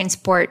help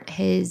transport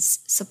his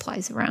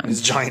supplies around.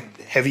 His giant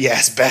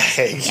heavy-ass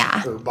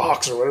bag or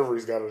box or whatever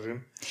he's got it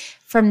in.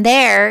 From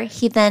there,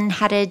 he then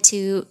headed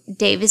to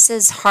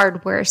Davis's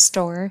hardware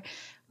store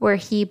where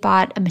he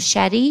bought a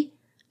machete,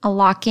 a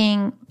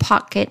locking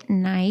pocket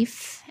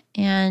knife,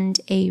 and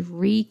a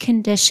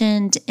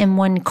reconditioned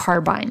M1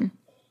 carbine.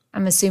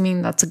 I'm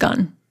assuming that's a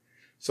gun.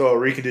 So a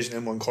reconditioned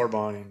M1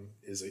 carbine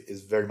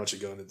is very much a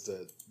gun. It's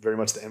very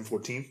much the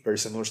M14, very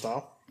similar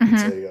style. Mm-hmm.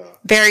 It's a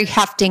very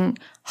hefty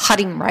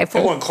hunting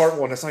rifle. M1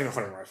 carbine, that's not even a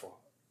hunting rifle.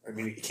 I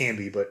mean, it can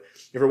be, but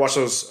you ever watch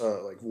those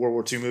like World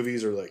War II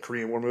movies or like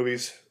Korean War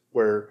movies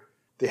where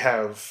they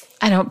have...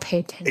 I don't pay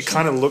attention. It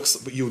kind of looks,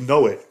 but you'll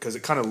know it because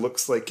it kind of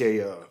looks like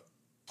a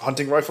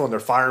hunting rifle, and they're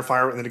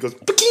firing, and then it goes...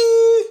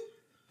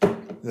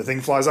 And the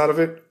thing flies out of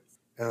it,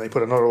 and they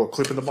put another little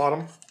clip in the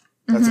bottom.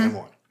 That's an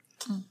M1.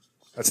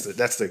 That's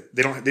the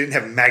they didn't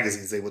have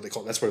magazines. What they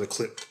call it. That's where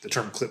the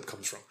term clip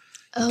comes from.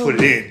 You put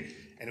it in,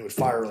 and it would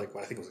fire I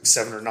think it was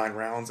 7 or 9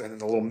 rounds, and then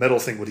the little metal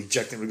thing would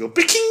eject and it would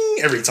go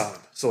every time.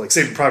 So like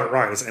Saving Private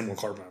Ryan, it's an M1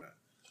 carbine.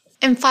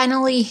 And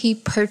finally, he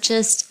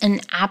purchased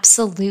an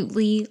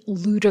absolutely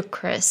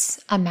ludicrous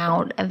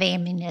amount of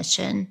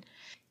ammunition.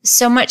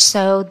 So much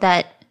so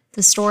that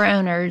the store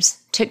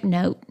owners took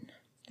note.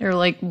 They're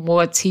like,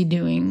 what's he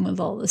doing with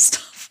all this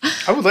stuff?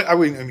 I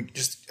mean,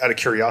 just out of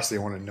curiosity,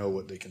 I want to know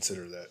what they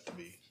consider that to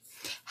be.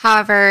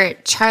 However,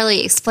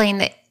 Charlie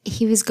explained that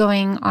he was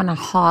going on a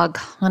hog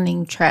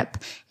hunting trip.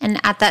 And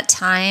at that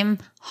time,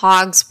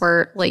 hogs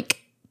were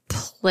like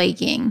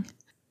plaguing.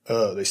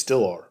 They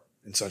still are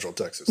in Central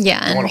Texas.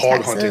 Yeah. Going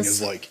hog hunting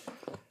is like,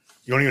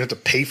 you don't even have to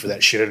pay for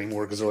that shit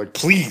anymore because they're like,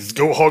 please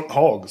go hunt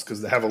hogs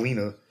because the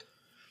javelina.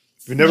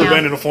 If you've never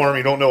been in a farm,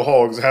 you don't know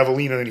hogs. The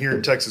javelina in here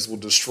in Texas will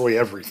destroy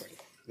everything.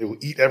 They will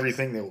eat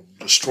everything. They will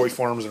destroy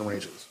farms and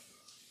ranges.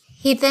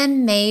 He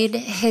then made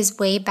his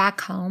way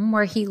back home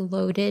where he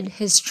loaded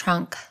his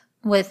trunk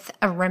with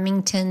a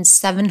Remington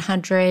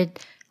 700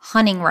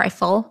 hunting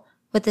rifle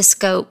with a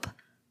scope,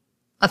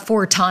 a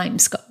 4-time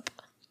scope.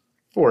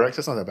 4X,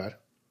 that's not that bad.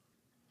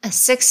 A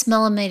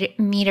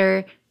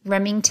 6mm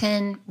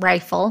Remington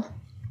rifle,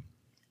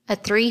 a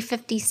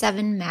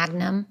 .357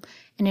 Magnum,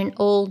 and an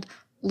old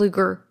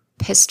Luger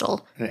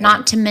pistol,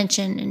 not to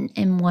mention an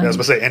M1. I was going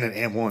to say, and an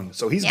M1.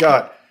 So he's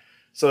got,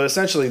 so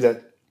essentially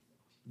the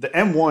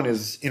M1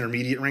 is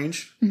intermediate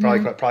range. Mm-hmm.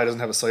 Probably doesn't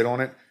have a sight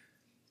on it.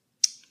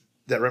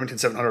 That Remington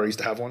 700, I used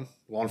to have one.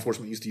 Law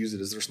enforcement used to use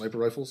it as their sniper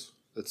rifles.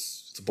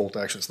 It's a bolt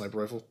action sniper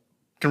rifle.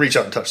 Can reach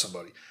out and touch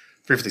somebody.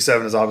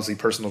 357 is obviously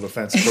personal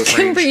defense.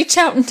 Can reach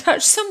out and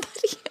touch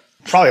somebody.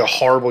 Probably a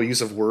horrible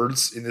use of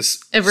words in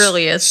this. It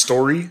really is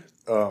story.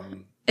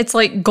 It's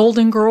like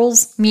Golden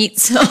Girls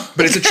meets.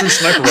 But it's a true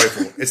sniper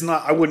rifle. It's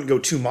not. I wouldn't go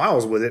 2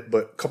 miles with it,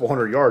 but a couple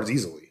hundred yards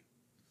easily.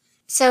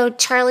 So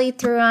Charlie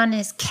threw on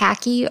his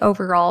khaki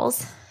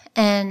overalls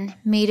and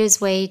made his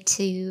way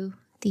to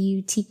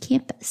the UT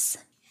campus.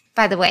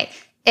 By the way,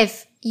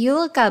 if you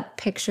look up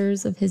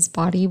pictures of his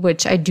body,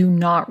 which I do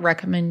not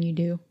recommend you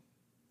do.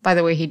 By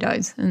the way, he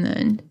dies in the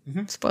end.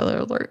 Mm-hmm. Spoiler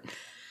alert.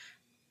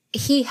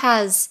 He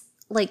has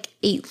like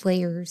 8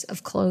 layers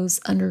of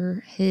clothes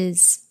under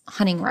his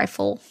hunting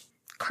rifle.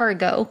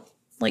 Cargo,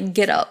 like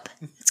get up.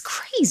 It's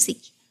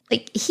crazy.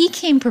 Like he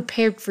came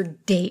prepared for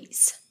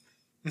days.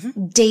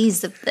 Mm-hmm.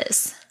 Days of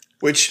this.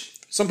 Which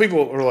some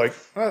people are like,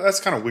 oh, that's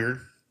kind of weird.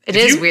 It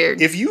is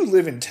weird. If you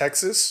live in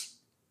Texas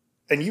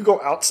and you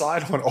go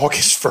outside on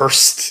August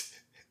 1st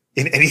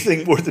in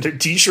anything more than a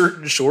t-shirt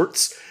and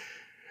shorts,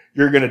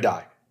 you're going to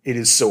die. It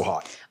is so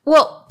hot.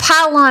 Well,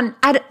 pile on.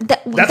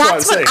 That's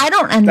what I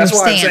don't understand. That's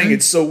why I'm saying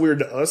it's so weird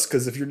to us,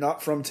 because if you're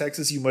not from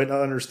Texas, you might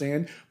not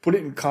understand. Put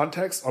it in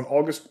context. On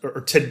August, or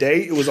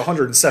today, it was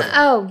 107.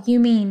 Oh, you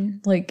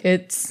mean like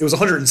it's... It was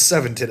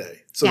 107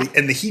 today. So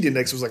and the heat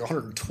index was like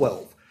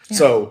 112. Yeah.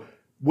 So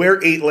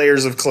wear 8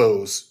 layers of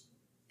clothes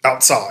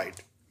outside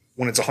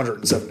when it's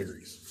 107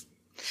 degrees.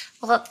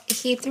 Well,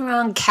 he threw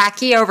on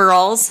khaki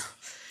overalls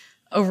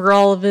over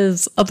all of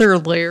his other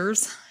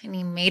layers, and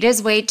he made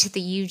his way to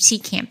the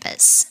UT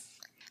campus.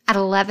 At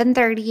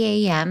 11:30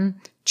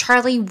 a.m.,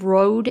 Charlie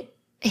rode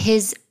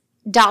his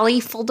dolly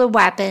full of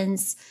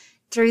weapons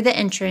through the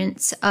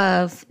entrance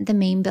of the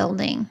main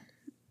building,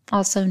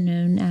 also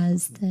known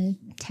as the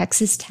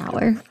Texas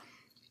Tower.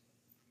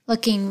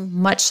 Looking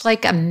much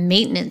like a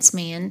maintenance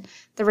man,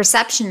 the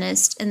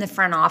receptionist in the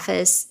front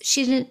office,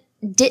 she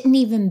didn't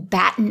even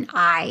bat an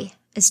eye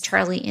as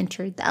Charlie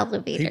entered the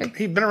elevator.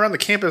 He'd been around the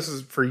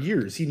campus for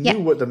years. He knew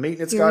what the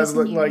maintenance guys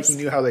looked like. He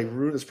knew how they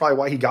rooted. That's probably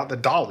why he got the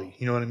dolly.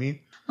 You know what I mean?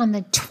 On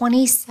the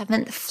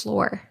 27th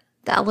floor,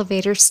 the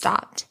elevator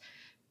stopped.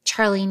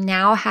 Charlie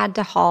now had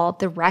to haul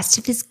the rest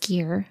of his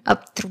gear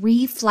up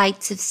 3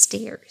 flights of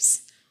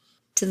stairs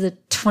to the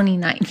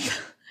 29th.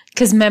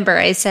 Because remember,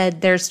 I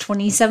said there's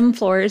 27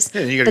 floors.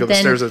 Yeah, you got to go the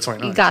stairs to the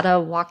 29th. You got to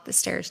walk the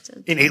stairs to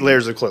the in 8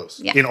 layers of clothes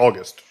in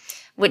August.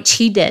 Which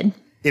he did.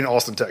 In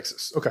Austin,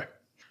 Texas. Okay.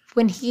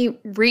 When he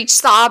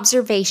reached the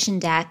observation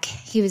deck,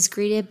 he was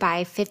greeted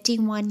by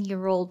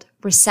 51-year-old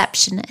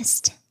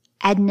receptionist,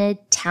 Edna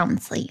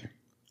Townsley.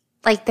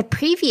 Like the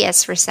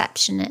previous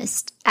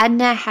receptionist,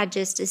 Edna had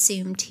just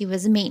assumed he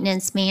was a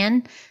maintenance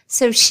man.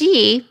 So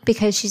she,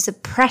 because she's a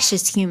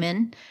precious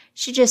human,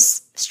 she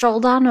just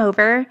strolled on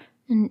over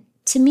and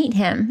to meet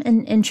him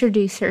and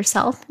introduce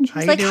herself. And she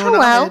was like,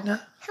 hello.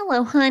 Edna?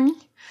 Hello, honey.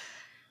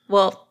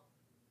 Well,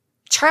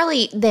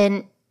 Charlie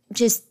then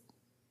just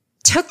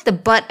took the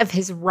butt of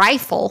his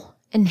rifle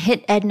and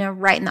hit Edna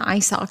right in the eye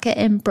socket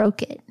and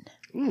broke it.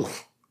 Ooh,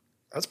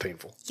 that's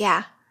painful.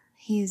 Yeah,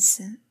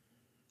 he's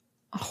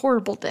a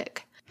horrible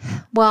dick.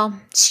 Well,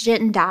 she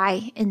didn't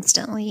die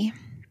instantly,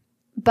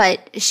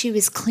 but she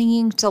was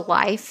clinging to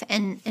life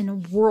and in a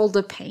world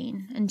of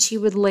pain. And she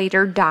would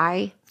later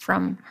die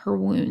from her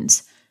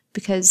wounds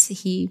because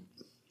he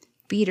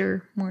beat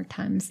her more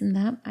times than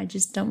that. I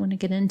just don't want to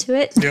get into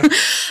it. Yeah.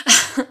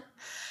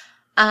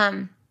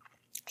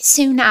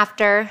 Soon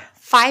after,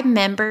 5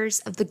 members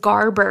of the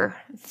Garber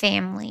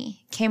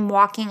family came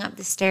walking up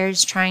the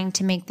stairs trying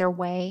to make their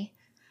way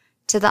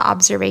to the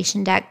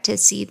observation deck to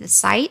see the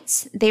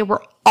sights. They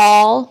were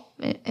all,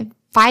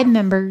 5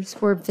 members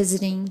were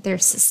visiting their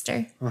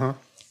sister,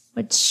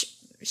 which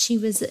she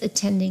was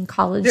attending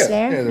college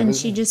there, and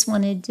she just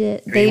wanted to,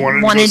 they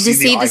wanted to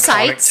see the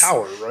sights.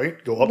 Tower,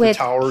 right? Go up with the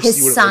tower, his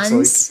see what sons it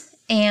looks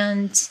like.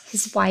 And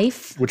his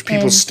wife. Which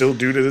people still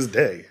do to this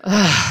day.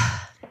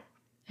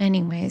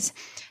 Anyways,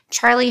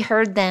 Charlie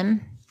heard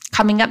them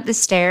coming up the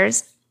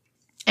stairs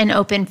and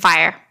opened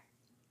fire.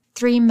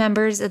 3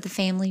 members of the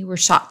family were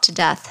shot to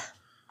death.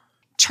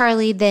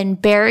 Charlie then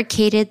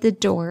barricaded the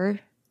door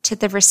to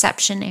the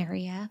reception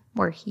area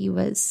where he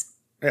was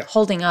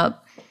holding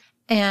up,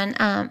 and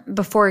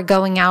before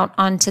going out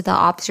onto the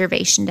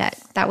observation deck.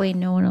 That way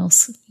no one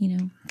else,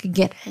 could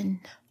get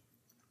in.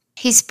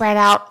 He spread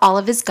out all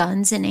of his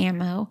guns and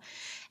ammo,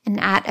 and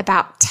at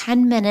about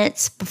 10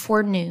 minutes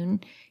before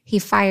noon, he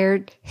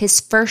fired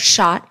his first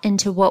shot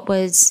into what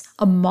was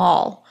a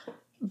mall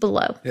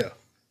below. Yeah.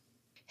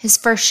 His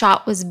first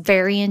shot was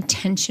very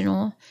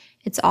intentional.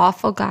 It's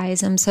awful,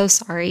 guys. I'm so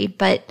sorry.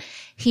 But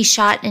he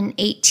shot an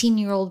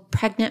 18-year-old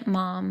pregnant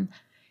mom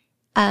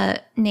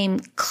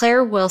named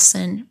Claire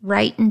Wilson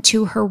right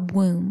into her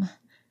womb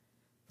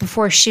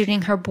before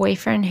shooting her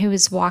boyfriend who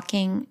was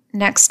walking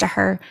next to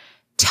her,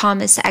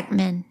 Thomas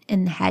Ekman,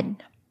 in the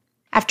head.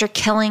 After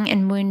killing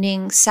and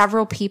wounding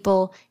several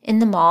people in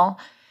the mall,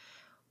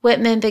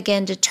 Whitman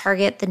began to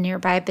target the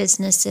nearby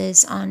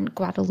businesses on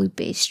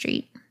Guadalupe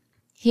Street.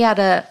 He had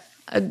a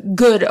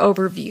good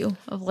overview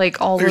of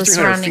all the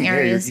surrounding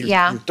areas.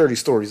 You're 30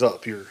 stories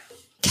up. You're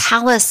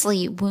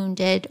callously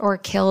wounded or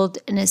killed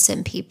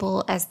innocent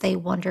people as they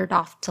wandered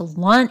off to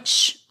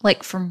lunch,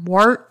 from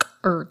work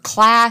or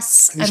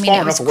class. And he's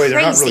far enough away.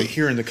 They're not really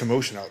hearing the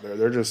commotion out there.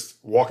 They're just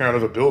walking out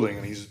of a building,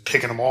 and he's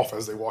picking them off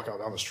as they walk out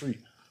down the street.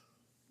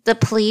 The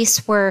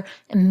police were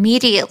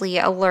immediately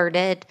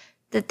alerted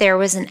that there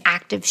was an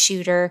active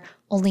shooter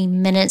only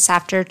minutes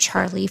after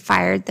Charlie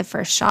fired the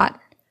first shot.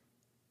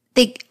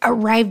 They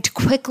arrived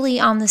quickly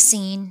on the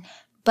scene,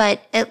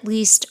 but at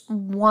least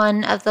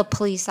one of the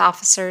police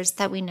officers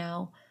that we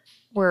know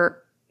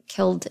were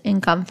killed in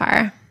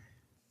gunfire.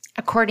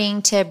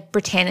 According to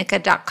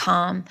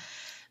Britannica.com,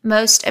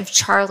 most of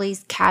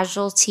Charlie's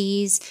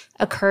casualties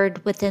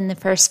occurred within the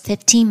first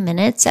 15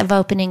 minutes of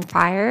opening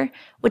fire,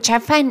 which I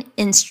find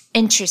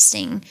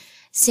interesting,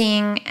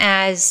 seeing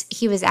as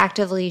he was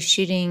actively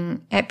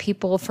shooting at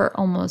people for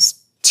almost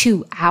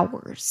 2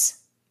 hours.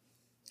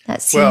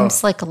 That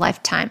seems like a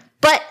lifetime.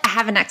 But I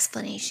have an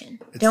explanation.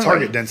 It's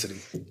target density.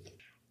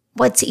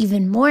 What's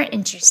even more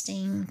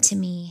interesting to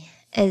me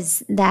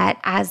is that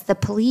as the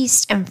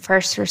police and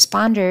first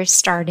responders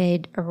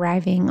started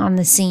arriving on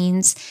the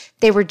scenes,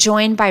 they were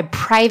joined by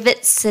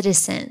private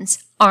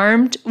citizens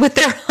armed with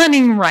their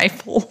hunting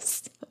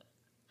rifles.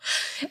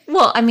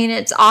 Well,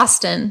 it's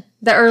Austin,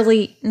 the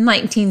early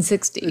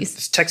 1960s.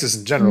 It's Texas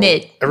in general.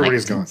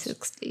 Everybody's guns.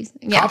 1960s.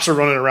 Yeah. Cops are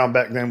running around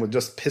back then with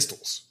just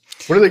pistols.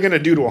 What are they going to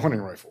do to a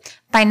hunting rifle?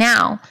 By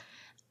now,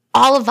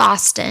 all of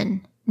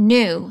Austin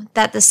knew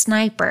that the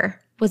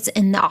sniper was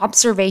in the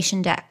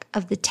observation deck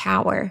of the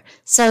tower.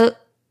 So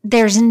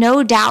there's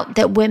no doubt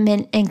that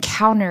Whitman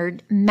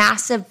encountered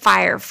massive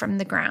fire from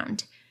the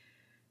ground.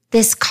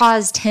 This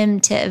caused him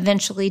to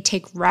eventually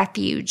take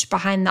refuge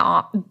behind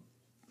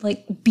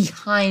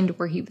behind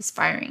where he was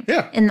firing.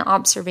 Yeah. In the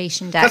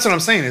observation deck. That's what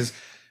I'm saying is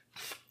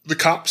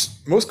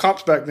most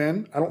cops back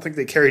then, I don't think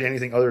they carried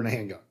anything other than a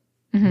handgun.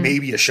 Mm-hmm.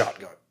 Maybe a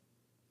shotgun.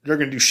 They're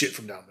going to do shit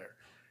from down there.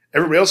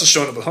 Everybody else is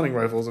showing up with hunting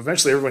rifles.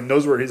 Eventually, everyone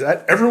knows where he's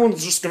at.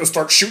 Everyone's just going to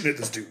start shooting at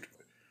this dude.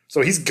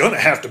 So he's going to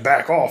have to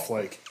back off.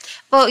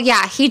 Well,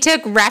 yeah, he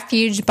took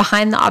refuge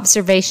behind the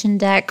observation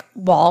deck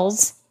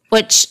walls,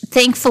 which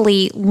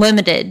thankfully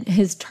limited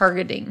his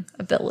targeting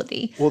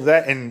ability. Well,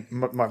 that and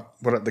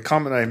the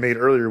comment I made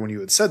earlier when you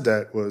had said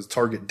that was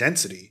target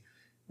density.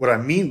 What I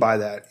mean by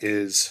that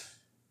is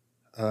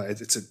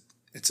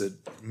it's a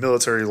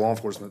military law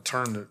enforcement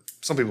term that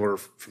some people are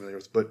familiar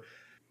with, but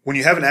when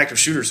you have an active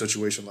shooter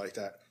situation like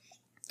that,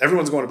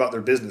 everyone's going about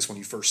their business when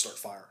you first start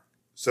firing.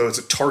 So it's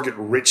a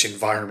target-rich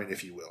environment,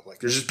 if you will.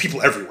 There's just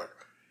people everywhere.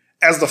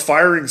 As the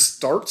firing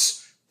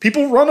starts,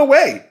 People run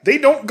away. They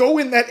don't go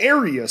in that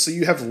area, so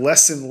you have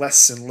less and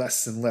less and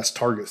less and less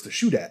targets to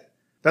shoot at.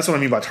 That's what I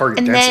mean by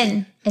target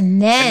density.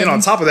 And then on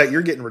top of that,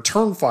 you're getting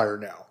return fire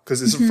now.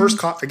 Because it's the first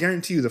cop, I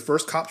guarantee you, the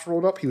first cops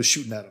rolled up, he was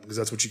shooting at them because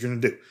that's what you're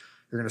going to do.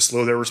 You're going to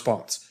slow their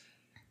response.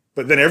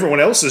 But then everyone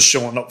else is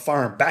showing up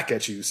firing back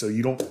at you, so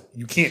you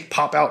can't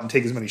pop out and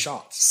take as many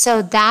shots.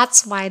 So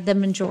that's why the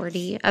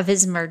majority of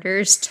his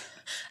murders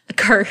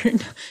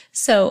occurred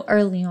so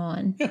early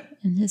on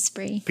in his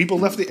spree. People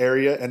left the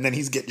area, and then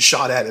he's getting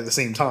shot at the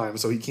same time,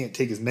 so he can't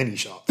take as many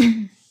shots.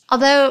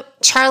 Although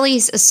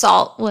Charlie's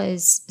assault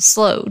was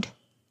slowed,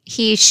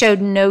 he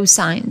showed no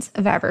signs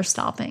of ever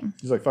stopping.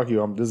 He's like, "Fuck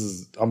you! I'm done. This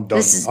is I'm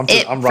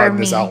riding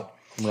this out.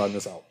 I'm riding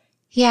this out."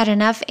 He had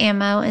enough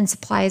ammo and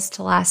supplies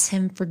to last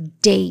him for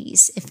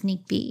days, if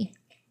need be.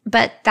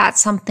 But that's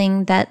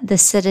something that the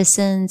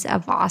citizens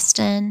of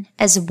Austin,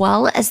 as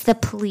well as the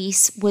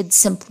police, would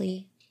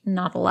simply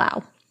not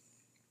allow.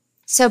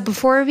 So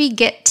before we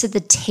get to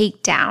the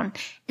takedown,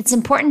 it's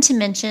important to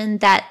mention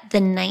that the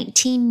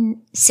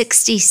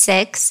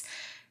 1966,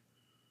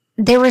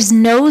 there was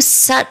no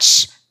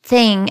such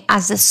thing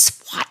as a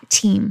SWAT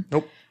team.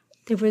 Nope.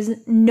 There was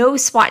no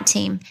SWAT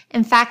team.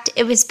 In fact,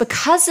 it was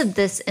because of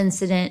this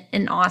incident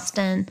in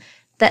Austin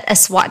that a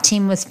SWAT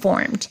team was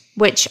formed,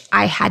 which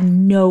I had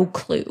no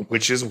clue.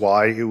 Which is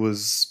why it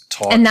was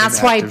taught. And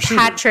that's why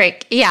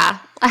Patrick, I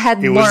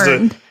had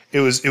learned. It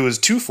was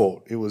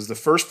twofold. It was the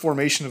first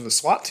formation of the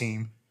SWAT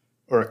team,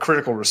 or a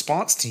critical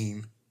response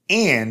team,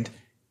 and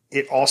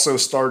it also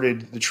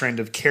started the trend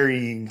of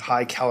carrying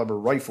high caliber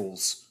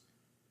rifles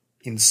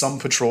in some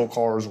patrol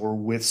cars or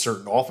with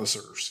certain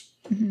officers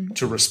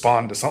to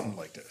respond to something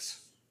like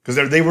this.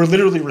 Because they were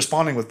literally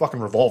responding with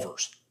fucking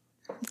revolvers.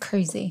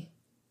 Crazy.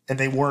 And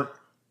they weren't.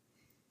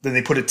 Then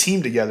they put a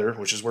team together,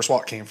 which is where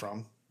SWAT came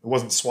from. It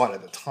wasn't SWAT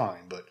at the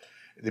time, but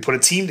they put a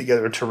team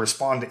together to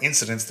respond to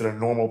incidents that a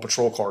normal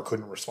patrol car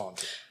couldn't respond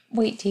to.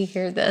 Wait till you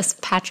hear this,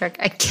 Patrick.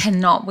 I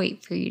cannot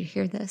wait for you to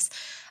hear this.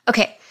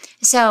 Okay,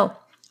 so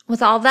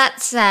with all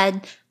that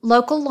said,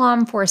 local law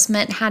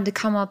enforcement had to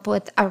come up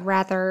with a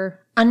rather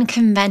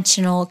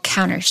unconventional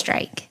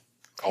counterstrike.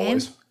 Okay?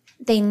 Always.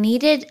 They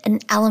needed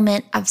an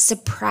element of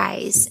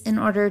surprise in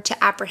order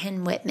to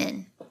apprehend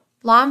Whitman.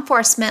 Law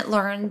enforcement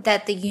learned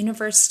that the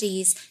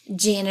university's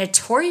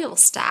janitorial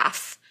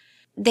staff,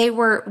 they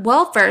were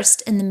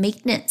well-versed in the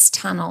maintenance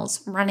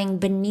tunnels running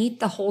beneath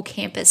the whole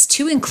campus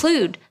to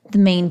include the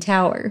main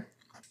tower.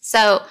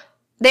 So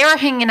they were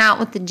hanging out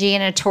with the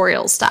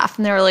janitorial staff,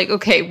 and they were like,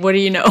 okay, what do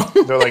you know?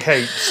 They're like,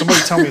 hey,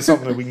 somebody tell me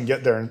something that we can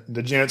get there. And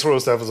the janitorial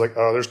staff was like,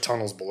 oh, there's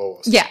tunnels below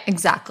us. Yeah,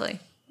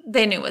 exactly.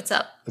 They knew what's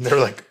up. And they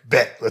were like,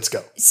 bet, let's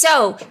go.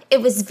 So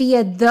it was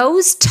via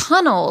those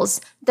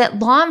tunnels that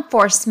law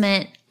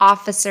enforcement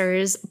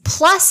officers,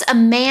 plus a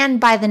man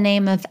by the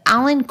name of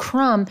Alan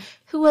Crum,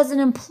 who was an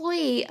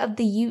employee of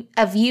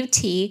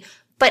UT,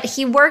 but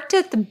he worked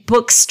at the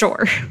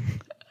bookstore.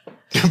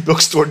 The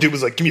bookstore dude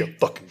was like, give me a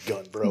fucking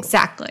gun, bro.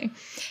 Exactly.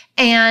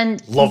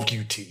 And love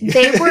UT.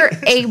 They were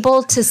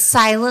able to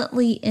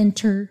silently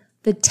enter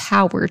the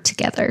tower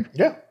together.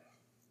 Yeah.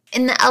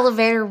 In the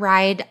elevator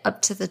ride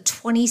up to the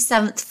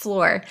 27th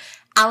floor,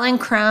 Alan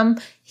Crum,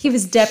 he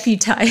was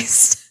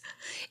deputized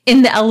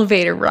in the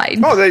elevator ride.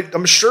 Oh,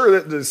 I'm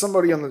sure that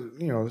somebody on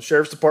the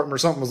sheriff's department or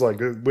something was like,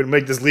 we'd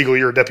make this legal,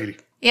 you're a deputy.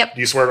 Yep.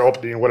 Do you swear to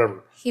open,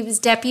 whatever. He was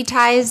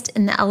deputized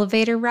in the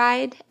elevator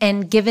ride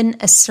and given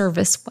a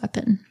service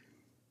weapon.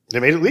 They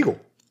made it legal.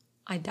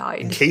 I died.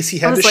 In case he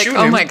had to shoot him.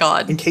 Oh my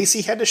God. In case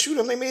he had to shoot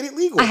him, they made it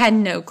legal. I had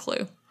no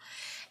clue.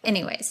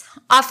 Anyways,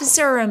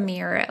 Officer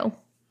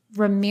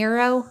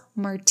Ramiro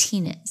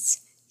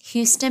Martinez,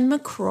 Houston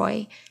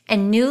McCroy,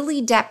 and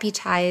newly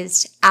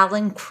deputized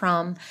Alan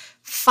Crum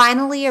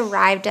finally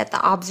arrived at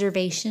the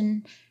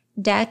observation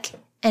deck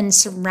and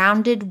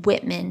surrounded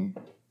Whitman,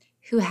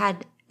 who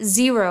had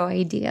zero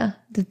idea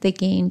that they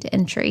gained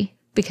entry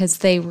because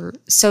they were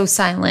so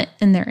silent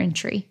in their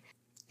entry.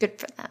 Good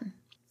for them.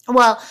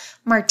 Well,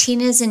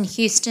 Martinez and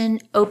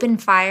Houston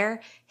opened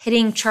fire,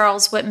 hitting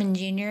Charles Whitman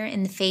Jr.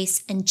 in the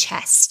face and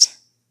chest.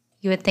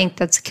 You would think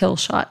that's a kill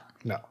shot.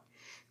 No.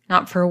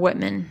 Not for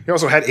Whitman. He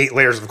also had 8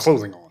 layers of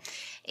clothing on.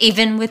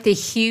 Even with a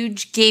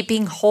huge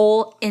gaping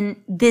hole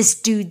in this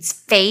dude's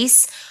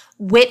face,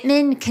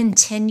 Whitman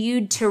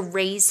continued to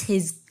raise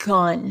his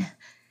gun.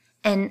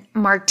 And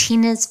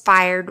Martinez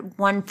fired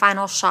one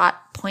final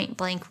shot point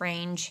blank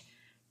range,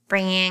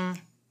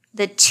 bringing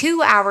the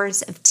 2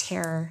 hours of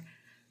terror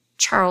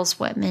Charles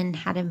Whitman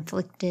had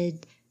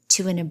inflicted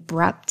to an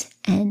abrupt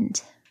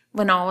end.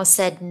 When all was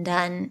said and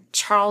done,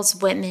 Charles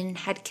Whitman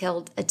had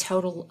killed a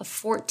total of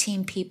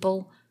 14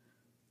 people.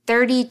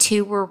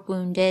 32 were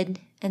wounded,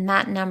 and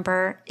that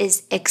number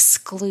is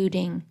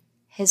excluding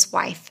his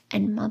wife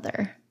and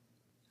mother.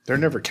 They're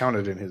never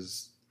counted in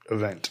his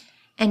event.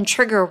 And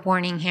trigger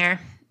warning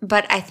here,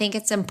 but I think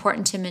it's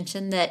important to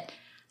mention that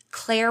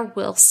Claire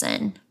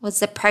Wilson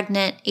was the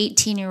pregnant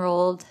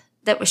 18-year-old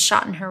that was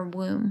shot in her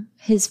womb.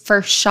 His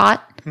first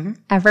shot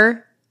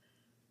ever.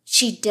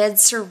 She did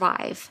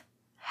survive.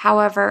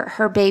 However,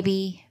 her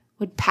baby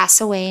would pass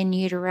away in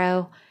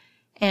utero,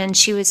 and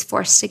she was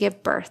forced to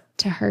give birth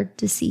to her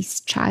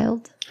deceased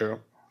child. Yeah.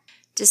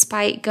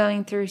 Despite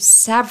going through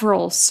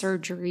several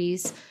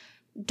surgeries,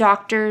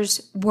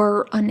 doctors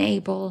were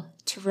unable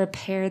to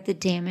repair the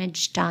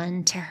damage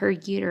done to her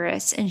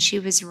uterus, and she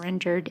was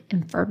rendered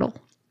infertile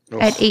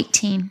at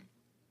 18.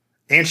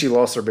 And she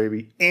lost her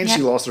baby, and Yep.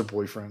 she lost her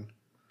boyfriend.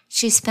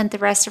 She spent the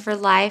rest of her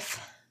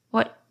life,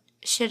 what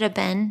should have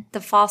been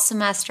the fall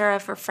semester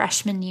of her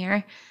freshman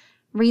year,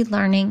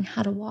 relearning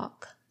how to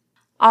walk.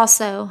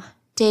 Also,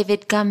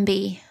 David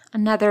Gumby,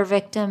 another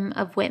victim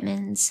of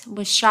Whitman's,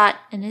 was shot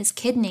in his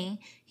kidney.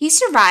 He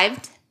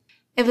survived.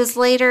 It was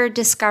later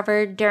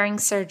discovered during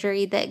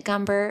surgery that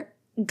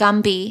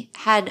Gumby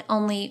had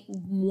only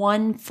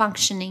one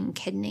functioning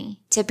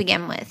kidney to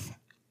begin with,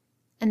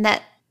 and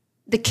that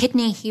the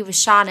kidney he was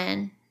shot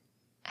in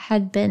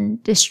had been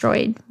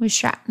destroyed with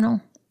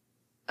shrapnel.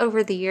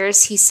 Over the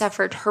years, he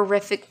suffered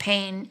horrific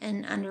pain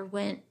and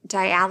underwent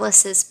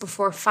dialysis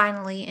before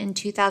finally, in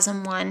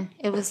 2001,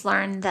 it was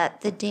learned that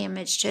the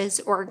damage to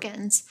his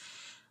organs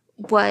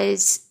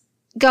was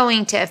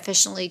going to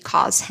officially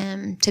cause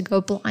him to go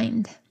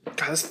blind.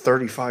 God, that's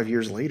 35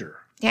 years later.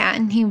 Yeah,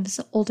 and he was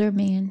an older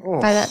man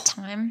by that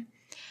time.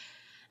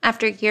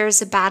 After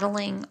years of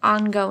battling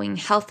ongoing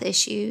health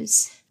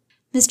issues,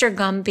 Mr.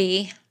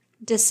 Gumby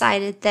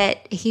decided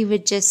that he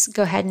would just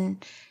go ahead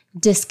and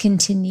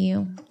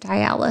discontinue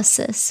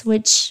dialysis,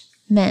 which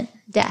meant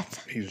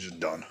death. He was just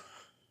done.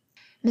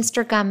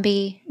 Mr.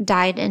 Gumby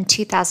died in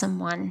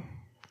 2001,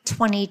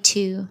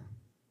 22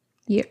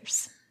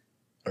 years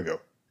ago.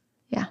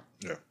 Yeah.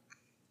 Yeah.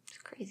 It's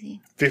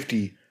crazy.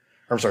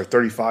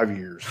 35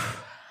 years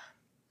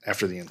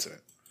after the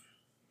incident.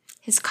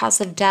 His cause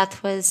of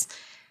death was,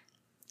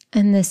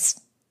 and this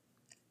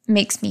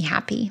makes me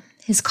happy,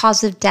 his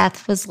cause of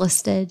death was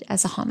listed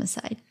as a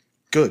homicide.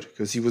 Good,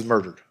 because he was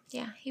murdered.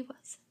 Yeah, he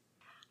was.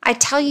 I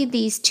tell you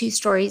these two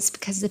stories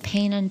because the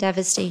pain and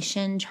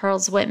devastation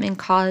Charles Whitman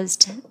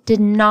caused did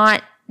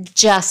not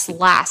just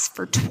last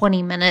for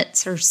 20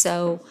 minutes or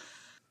so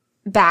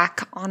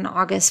back on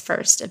August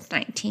 1st of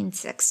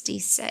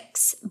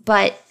 1966,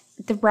 but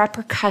the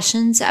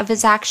repercussions of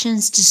his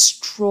actions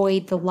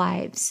destroyed the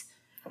lives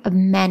of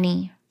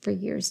many for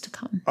years to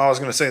come. I was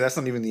going to say that's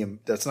not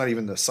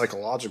even the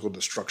psychological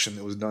destruction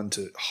that was done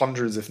to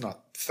hundreds, if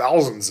not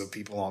thousands, of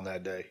people on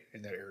that day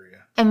in that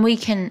area. And we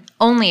can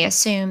only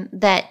assume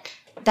that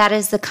that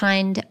is the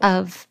kind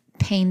of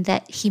pain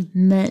that he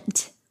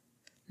meant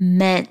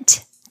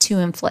to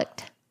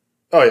inflict.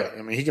 Oh yeah,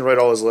 I mean he can write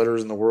all his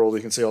letters in the world.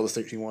 He can say all the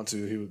things he wants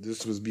to.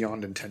 This was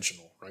beyond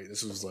intentional, right?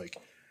 This was like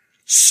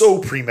so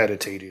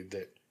premeditated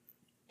that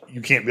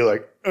you can't be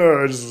like,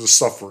 oh, this was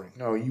suffering.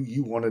 No,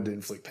 you wanted to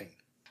inflict pain.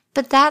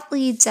 But that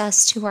leads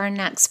us to our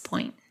next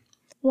point.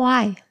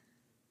 Why?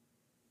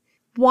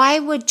 Why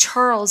would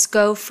Charles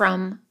go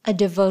from a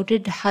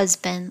devoted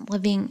husband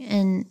living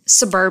in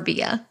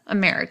suburbia,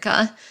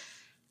 America,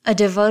 a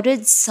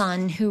devoted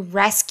son who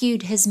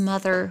rescued his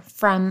mother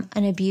from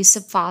an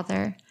abusive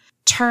father,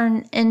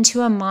 turn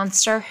into a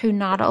monster who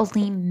not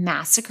only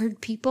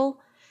massacred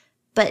people,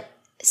 but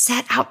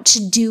set out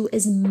to do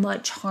as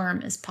much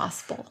harm as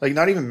possible? Like,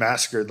 not even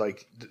massacred.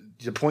 Like,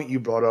 the point you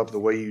brought up, the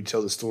way you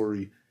tell the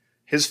story,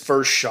 his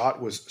first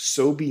shot was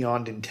so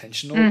beyond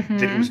intentional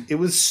that it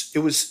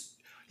was.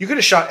 You could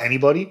have shot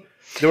anybody.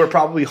 There were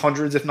probably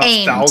hundreds, if not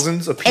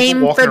thousands, of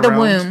people walking around. For the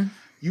womb.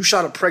 You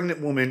shot a pregnant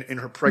woman in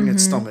her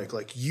pregnant stomach.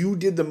 Like, you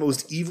did the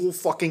most evil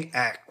fucking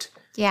act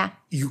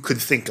you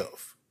could think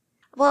of.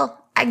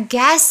 Well, I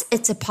guess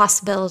it's a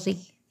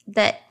possibility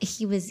that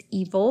he was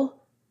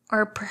evil,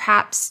 or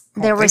perhaps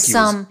there was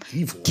some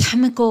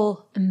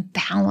chemical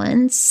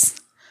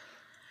imbalance.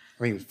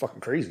 I mean, he was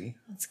fucking crazy.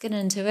 Let's get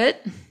into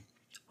it.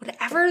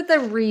 Whatever the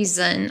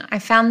reason, I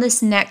found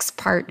this next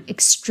part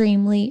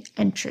extremely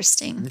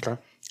interesting.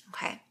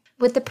 Okay.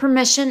 With the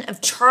permission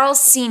of Charles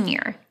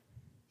Sr.,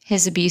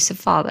 his abusive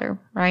father,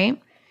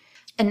 right?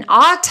 An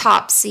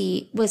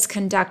autopsy was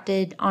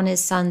conducted on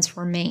his son's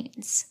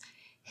remains.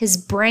 His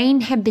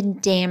brain had been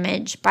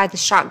damaged by the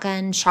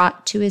shotgun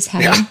shot to his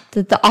head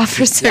that the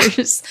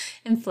officers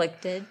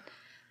inflicted.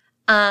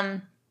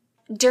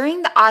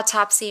 During the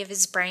autopsy of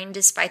his brain,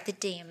 despite the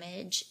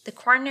damage, the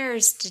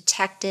coroners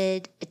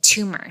detected a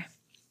tumor.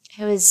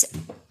 It was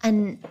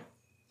an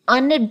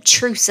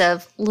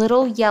unobtrusive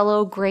little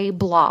yellow-gray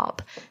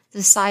blob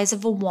the size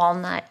of a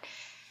walnut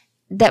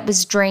that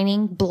was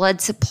draining blood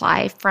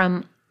supply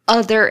from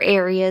other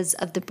areas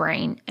of the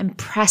brain and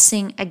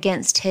pressing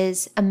against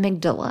his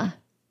amygdala.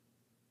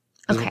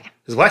 Okay.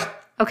 His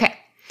what? Okay.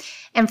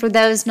 And for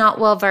those not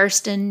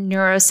well-versed in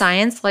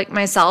neuroscience like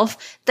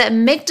myself, the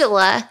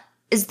amygdala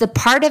is the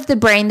part of the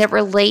brain that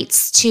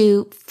relates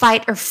to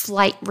fight or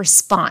flight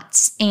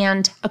response.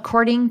 And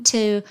according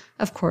to,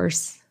 of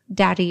course,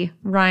 Daddy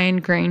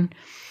Ryan Green,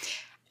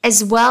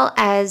 as well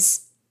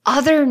as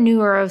other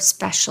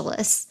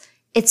neurospecialists,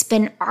 it's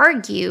been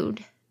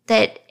argued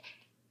that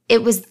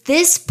it was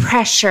this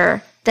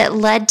pressure that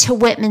led to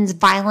Whitman's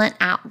violent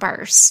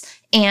outbursts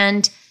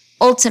and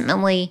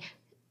ultimately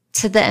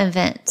to the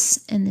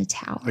events in the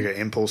tower. Like an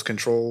impulse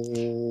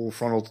control,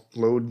 frontal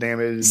lobe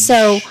damage.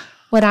 So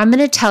what I'm going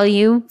to tell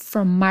you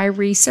from my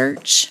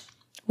research,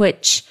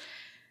 which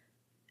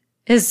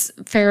is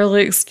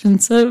fairly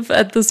extensive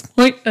at this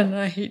point, and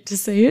I hate to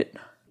say it.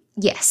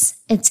 Yes,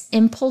 it's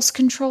impulse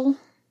control.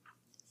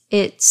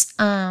 It's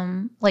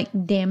like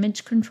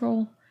damage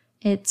control.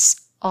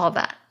 It's all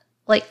that.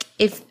 Like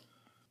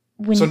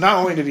So not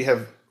only did he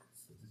have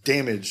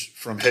damage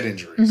from head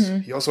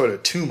injuries, he also had a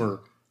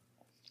tumor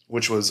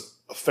which was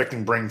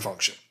affecting brain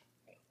function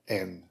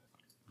and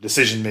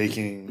decision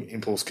making,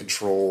 impulse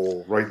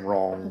control, right and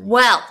wrong.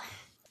 Well,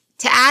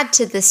 to add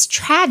to this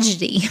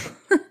tragedy,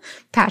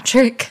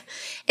 Patrick,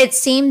 it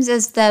seems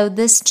as though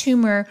this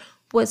tumor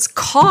was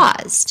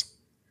caused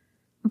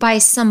by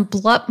some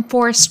blunt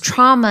force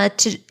trauma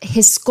to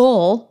his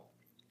skull,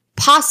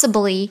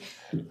 possibly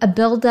a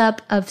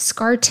buildup of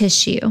scar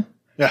tissue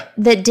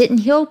that didn't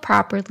heal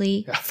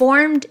properly,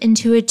 formed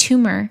into a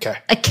tumor,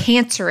 a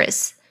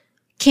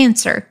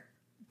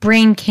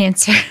brain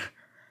cancer.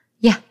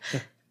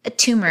 A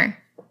tumor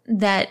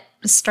that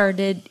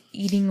started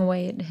eating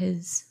away at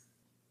his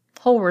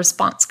whole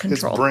response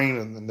control. His brain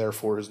and then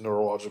therefore his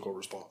neurological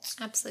response.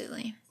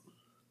 Absolutely.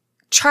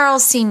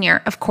 Charles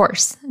Sr., of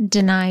course,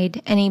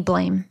 denied any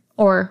blame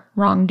or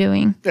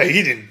wrongdoing. Yeah,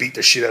 he didn't beat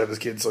the shit out of his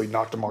kid, so he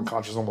knocked him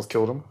unconscious, almost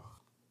killed him.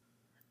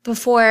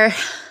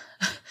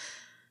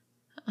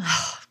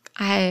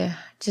 I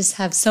just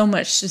have so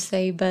much to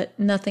say, but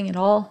nothing at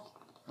all.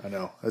 I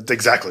know.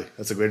 Exactly.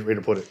 That's a great way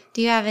to put it.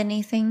 Do you have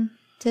anything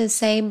to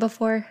say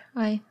before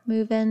I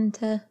move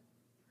into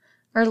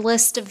our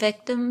list of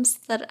victims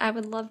that I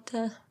would love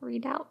to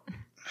read out?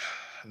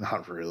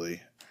 Not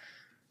really.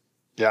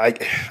 Yeah, I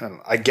don't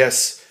know. I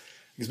guess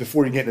because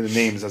before you get into the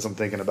names, as I'm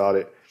thinking about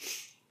it,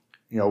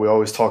 we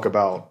always talk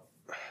about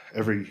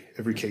every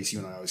case. You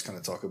and I always kind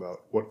of talk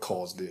about what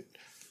caused it,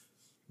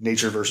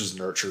 nature versus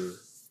nurture,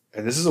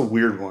 and this is a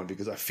weird one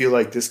because I feel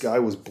like this guy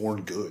was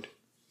born good.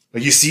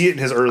 Like you see it in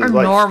his early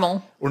life.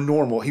 Or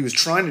normal. He was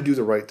trying to do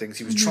the right things.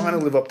 He was trying to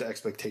live up to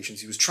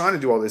expectations. He was trying to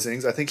do all these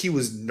things. I think he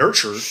was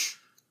nurtured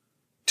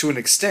to an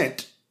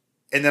extent.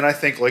 And then I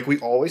think, like we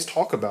always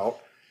talk about,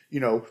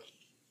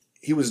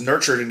 he was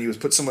nurtured and he was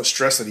put so much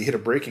stress that he hit a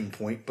breaking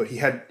point, but he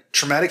had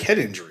traumatic head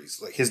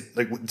injuries. Like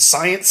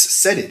science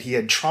said it. He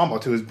had trauma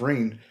to his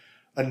brain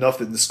enough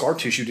that the scar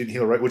tissue didn't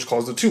heal right, which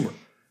caused a tumor.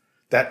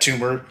 That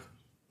tumor,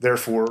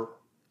 therefore,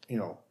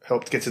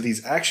 helped get to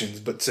these actions.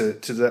 But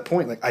to that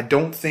point, like, I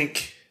don't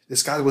think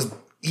this guy was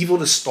evil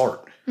to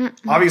start.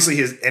 Obviously,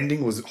 his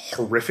ending was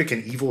horrific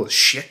and evil as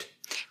shit.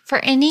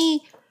 I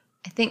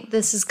think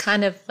this is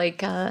kind of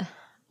like a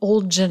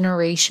old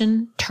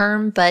generation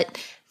term, but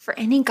for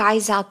any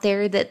guys out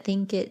there that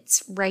think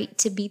it's right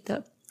to beat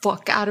the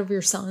fuck out of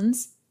your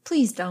sons,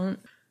 please don't.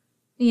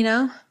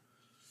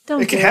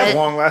 Don't It can have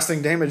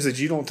long-lasting damage that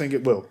you don't think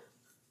it will.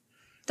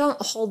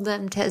 Don't hold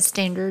them to a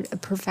standard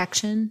of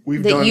perfection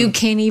you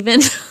can't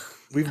even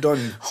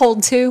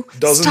hold to.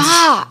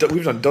 Stop!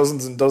 We've done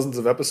dozens and dozens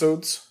of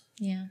episodes.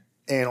 Yeah.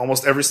 And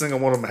almost every single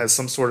one of them has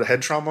some sort of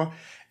head trauma.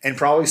 And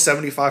probably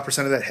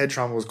 75% of that head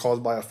trauma was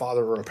caused by a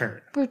father or a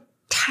parent. We're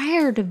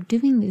tired of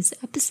doing these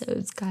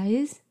episodes,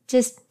 guys.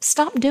 Just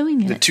stop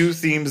doing it. The two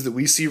themes that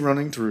we see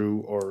running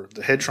through are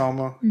the head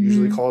trauma,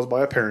 usually caused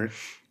by a parent,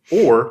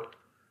 or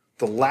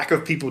the lack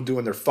of people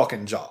doing their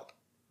fucking job.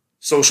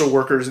 Social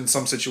workers in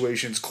some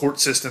situations, court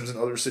systems in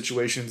other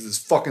situations, this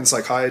fucking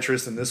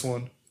psychiatrist in this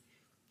one.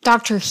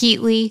 Dr.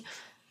 Heatley.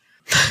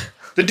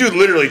 The dude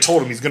literally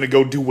told him he's going to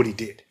go do what he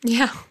did.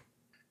 Yeah.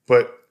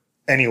 But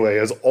anyway,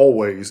 as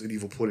always in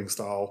Evil Pudding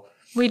style,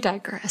 we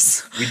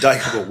digress.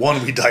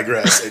 One, we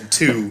digress. And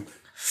two,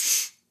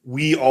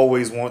 we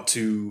always want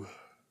to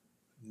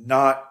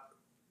not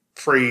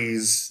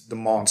praise the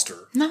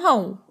monster.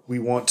 No. We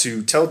want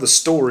to tell the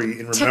story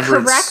in remembrance. To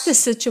correct the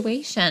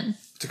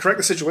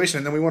situation.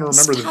 And then we want to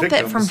remember the victims.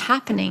 Stop it from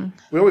happening.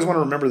 We always want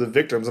to remember the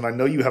victims, and I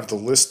know you have the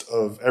list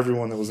of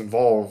everyone that was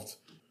involved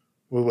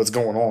with what's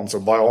going on. So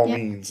by all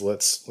means,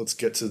 let's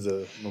get to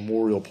the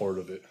memorial part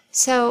of it.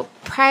 So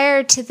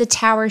prior to the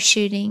tower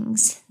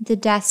shootings, the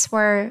deaths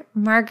were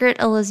Margaret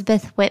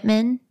Elizabeth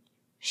Whitman.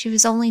 She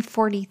was only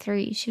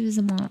 43. She was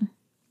a mom.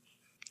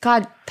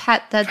 God,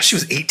 Pat, she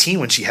was 18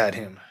 when she had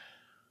him.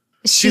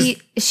 She's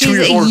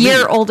a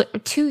year older,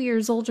 2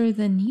 years older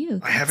than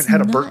you. I haven't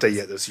had a birthday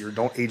yet this year.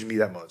 Don't age me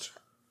that much.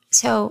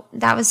 So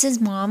that was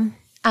his mom.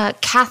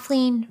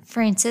 Kathleen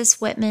Frances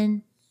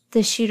Whitman,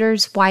 the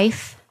shooter's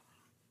wife.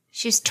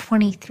 She was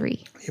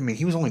 23. I mean,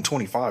 he was only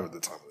 25 at the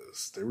time of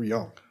this. They were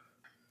young.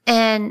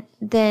 And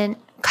then,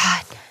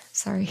 God,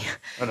 sorry.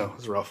 I know,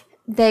 it's rough.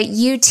 The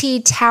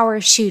UT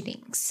Tower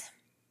shootings.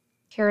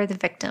 Here are the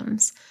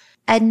victims.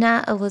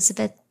 Edna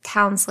Elizabeth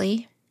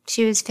Townsley.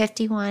 She was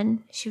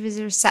 51. She was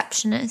a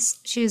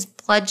receptionist. She was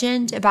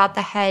bludgeoned about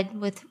the head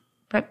with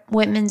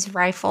Whitman's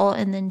rifle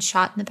and then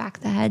shot in the back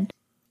of the head.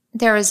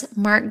 There was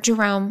Mark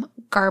Jerome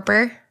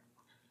Garber,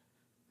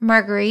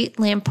 Marguerite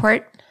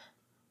Lamport,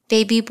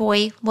 baby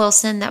boy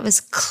Wilson. That was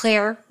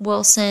Claire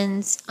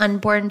Wilson's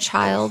unborn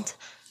child.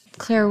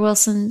 Claire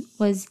Wilson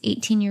was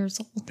 18 years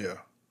old. Yeah.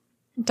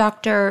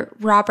 Dr.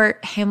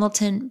 Robert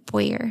Hamilton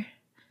Boyer.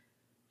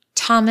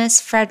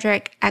 Thomas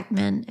Frederick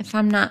Ekman. If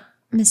I'm not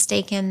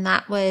mistaken,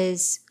 that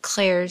was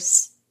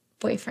Claire's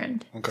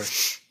boyfriend. Okay.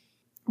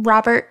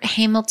 Robert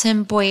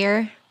Hamilton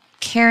Boyer.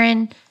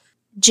 Karen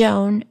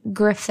Joan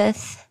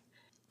Griffith.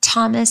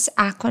 Thomas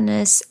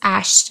Aquinas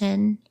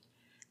Ashton.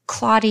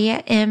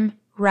 Claudia M.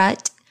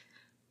 Rutt.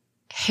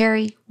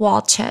 Harry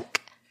Walchuk.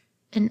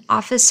 And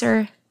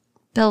Officer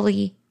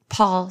Billy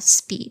Paul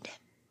Speed.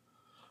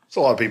 It's a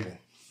lot of people.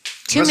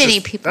 Too many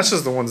people. That's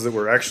just the ones that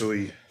were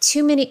actually...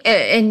 Too many.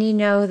 And you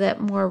know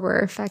that more were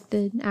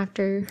affected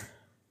after,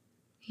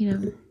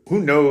 Who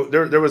knows?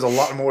 There was a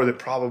lot more that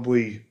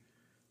probably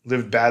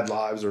lived bad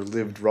lives or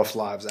lived rough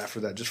lives after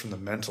that, just from the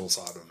mental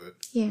side of it.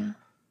 Yeah.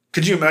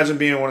 Could you imagine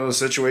being in one of those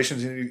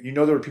situations? You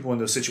know there were people in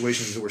those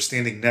situations that were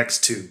standing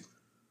next to...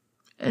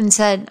 And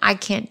said, I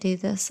can't do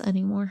this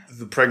anymore.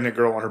 The pregnant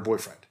girl and her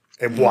boyfriend.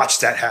 And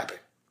watched that happen.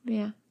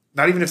 Yeah.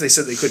 Not even if they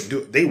said they couldn't do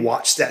it. They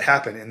watched that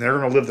happen, and they're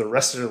going to live the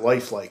rest of their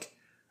life like...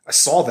 I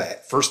saw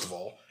that, first of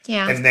all.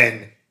 Yeah. And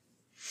then,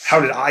 how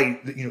did I,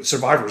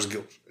 survivor's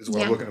guilt is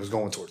what I was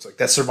going towards. Like,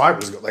 that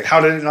survivor's guilt. Like,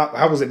 how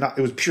was it not,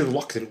 it was pure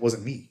luck that it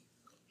wasn't me.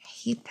 I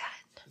hate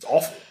that. It's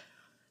awful.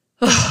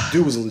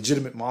 Dude was a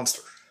legitimate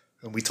monster.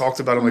 And we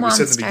talked about him, like we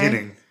said in the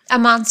beginning. A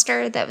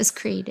monster that was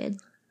created.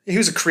 He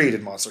was a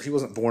created monster. He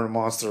wasn't born a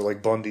monster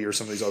like Bundy or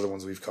some of these other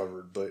ones we've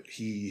covered. But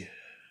he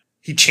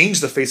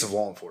changed the face of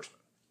law enforcement.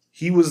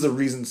 He was the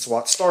reason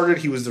SWAT started.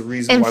 He was the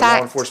reason law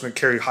enforcement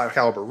carried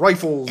high-caliber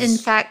rifles. In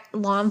fact,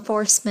 law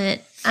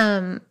enforcement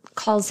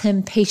calls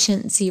him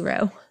Patient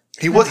Zero.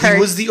 He was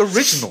the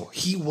original.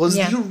 He was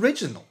the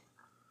original.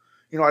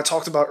 I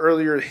talked about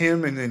earlier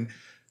him and then,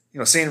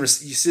 San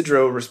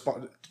Ysidro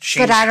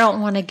changed. But I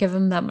don't want to give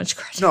him that much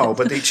credit. No,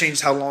 but they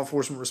changed how law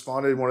enforcement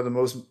responded. One of the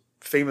most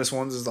famous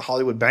ones is the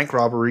Hollywood bank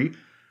robbery,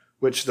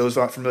 which those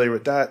not familiar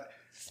with that,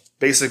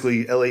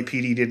 basically,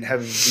 LAPD didn't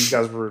have... These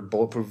guys were in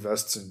bulletproof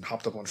vests and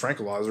hopped up on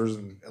tranquilizers,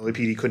 and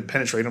LAPD couldn't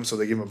penetrate them, so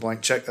they gave them a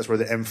blank check. That's where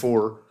the M4,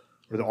 or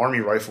the Army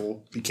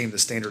rifle, became the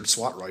standard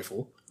SWAT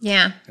rifle.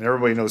 Yeah. And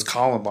everybody knows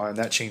Columbine.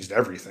 That changed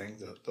everything.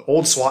 The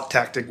old SWAT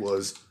tactic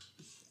was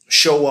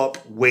show up,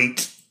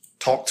 wait,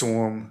 talk to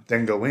them,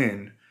 then go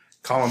in.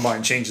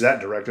 Columbine changed that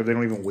directive. They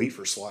don't even wait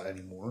for SWAT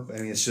anymore. I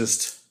mean, it's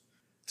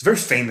a very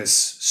famous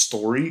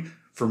story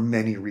for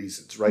many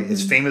reasons, right? Mm-hmm.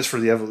 It's famous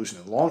for the evolution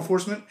of law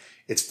enforcement.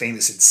 It's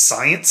famous in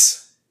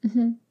science.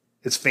 Mm-hmm.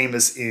 It's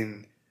famous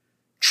in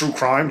true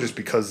crime just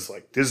because,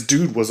 this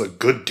dude was a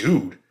good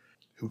dude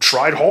who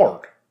tried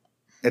hard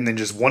and then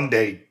just one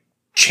day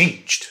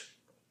changed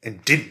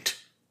and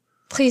didn't.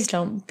 Please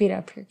don't beat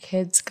up your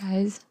kids,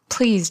 guys.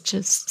 Please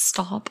just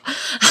stop.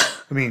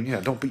 I mean,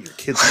 don't beat your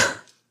kids up.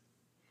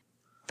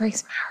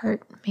 Breaks my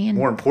heart, man.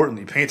 More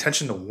importantly, pay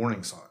attention to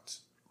warning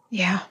signs.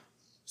 Yeah.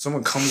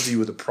 Someone comes to you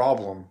with a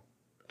problem,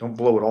 don't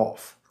blow it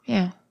off.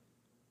 Yeah.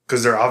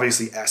 Because they're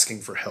obviously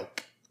asking for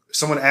help.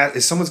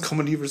 If someone's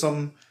coming to you for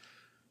something,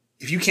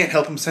 if you can't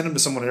help them, send them to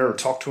someone there or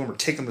talk to them or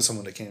take them to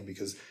someone that can,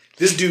 because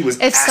this dude was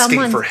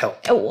asking for help.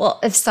 Well,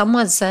 if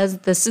someone says,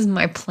 this is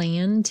my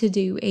plan to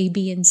do A,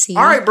 B, and C.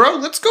 All right, bro,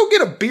 let's go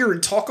get a beer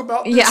and talk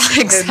about this.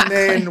 Yeah, exactly.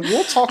 And then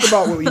we'll talk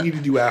about what we need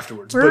to do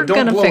afterwards. We're but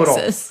don't blow fix it off.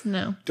 This.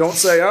 No. Don't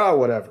say,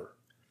 whatever.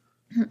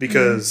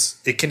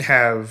 Because it can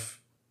have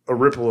a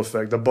ripple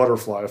effect, a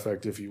butterfly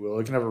effect, if you will.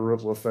 It can have a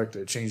ripple effect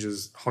that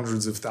changes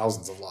hundreds of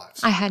thousands of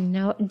lives.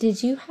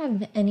 Did you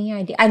have any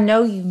idea? I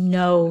know you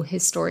know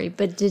his story,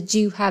 but did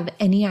you have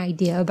any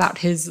idea about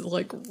his,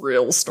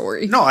 real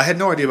story? No, I had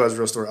no idea about his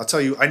real story. I'll tell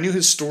you, I knew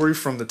his story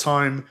from the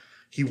time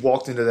he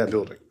walked into that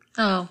building.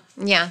 Oh,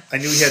 yeah. I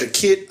knew he had a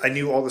kit. I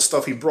knew all the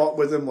stuff he brought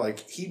with him.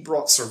 He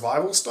brought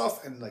survival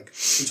stuff and, we're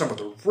talking about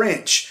the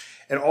wrench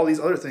and all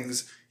these other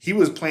things. He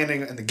was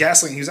planning, and the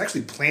gasoline, he was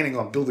actually planning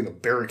on building a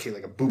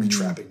barricade, a booby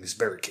trapping this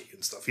barricade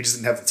and stuff. He just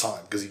didn't have the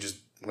time because he just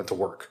went to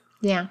work.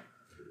 Yeah.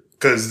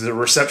 Because the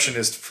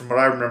receptionist, from what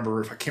I remember,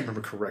 if I can't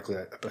remember correctly,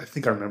 but I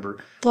think I remember.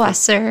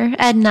 Bless her,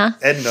 Edna.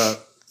 Edna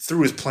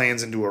threw his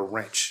plans into a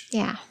wrench.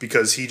 Yeah.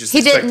 Because he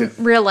didn't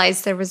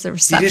realize there was a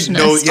receptionist he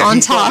didn't know, on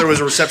he top. thought there was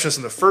a receptionist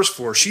on the first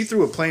floor. She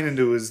threw a plan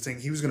into his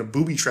thing. He was going to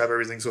booby trap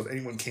everything, so if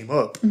anyone came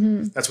up,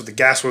 that's what the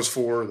gas was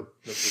for,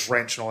 the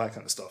wrench and all that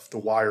kind of stuff, the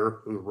wire,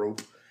 the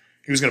rope.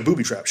 He was going to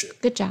booby trap shit.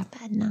 Good job,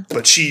 Edna.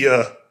 But she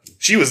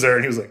was there,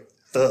 and he was like,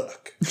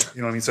 fuck.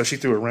 You know what I mean? So she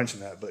threw a wrench in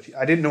that. But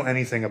I didn't know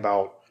anything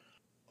about,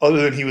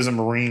 other than he was a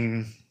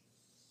Marine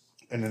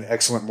and an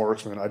excellent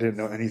marksman, I didn't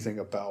know anything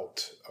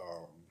about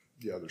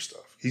the other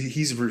stuff.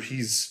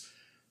 He's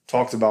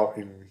talked about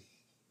in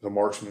the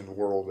marksman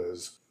world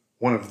as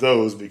one of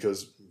those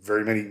because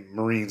very many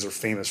Marines are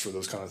famous for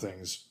those kind of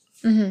things.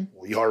 Mm-hmm.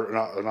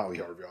 Not Lee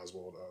Harvey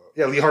Oswald.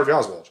 Lee Harvey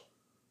Oswald.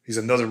 He's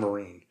another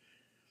Marine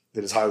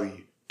that is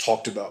highly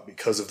talked about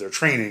because of their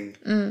training.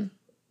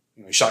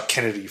 He shot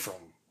Kennedy from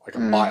a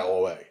mile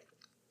away.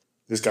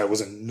 This guy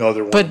was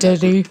another one. But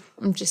did he?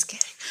 I'm just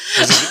kidding.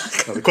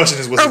 The question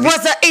is, was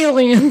it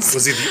aliens?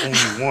 Was he the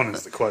only one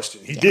is the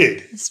question. He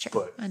did. That's true.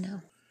 But I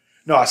know.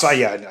 No, so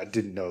I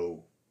didn't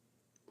know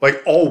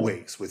Like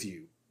always with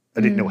you. I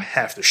didn't know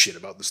half the shit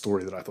about the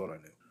story that I thought I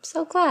knew.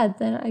 So glad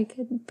that I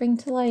could bring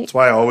to light. That's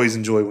why I always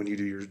enjoy when you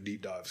do your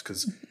deep dives,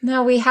 because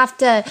No, we have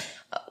to.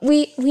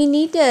 We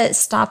need to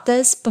stop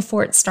this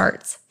before it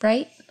starts,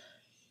 right?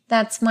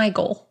 That's my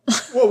goal.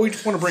 well, we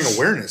just want to bring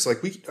awareness.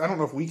 Like I don't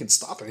know if we can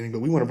stop anything, but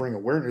we want to bring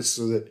awareness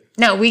so that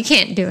No, we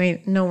can't do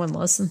it. No one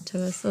listens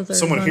to us.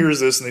 someone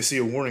hears this and they see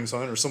a warning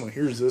sign, or someone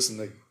hears this and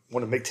they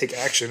want to take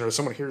action, or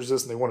someone hears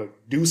this and they want to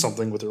do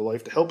something with their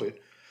life to help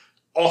it.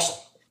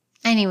 Awesome.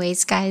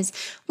 Anyways, guys,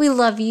 we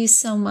love you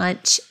so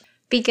much.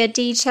 Be good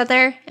to each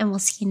other, and we'll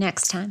see you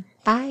next time.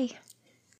 Bye.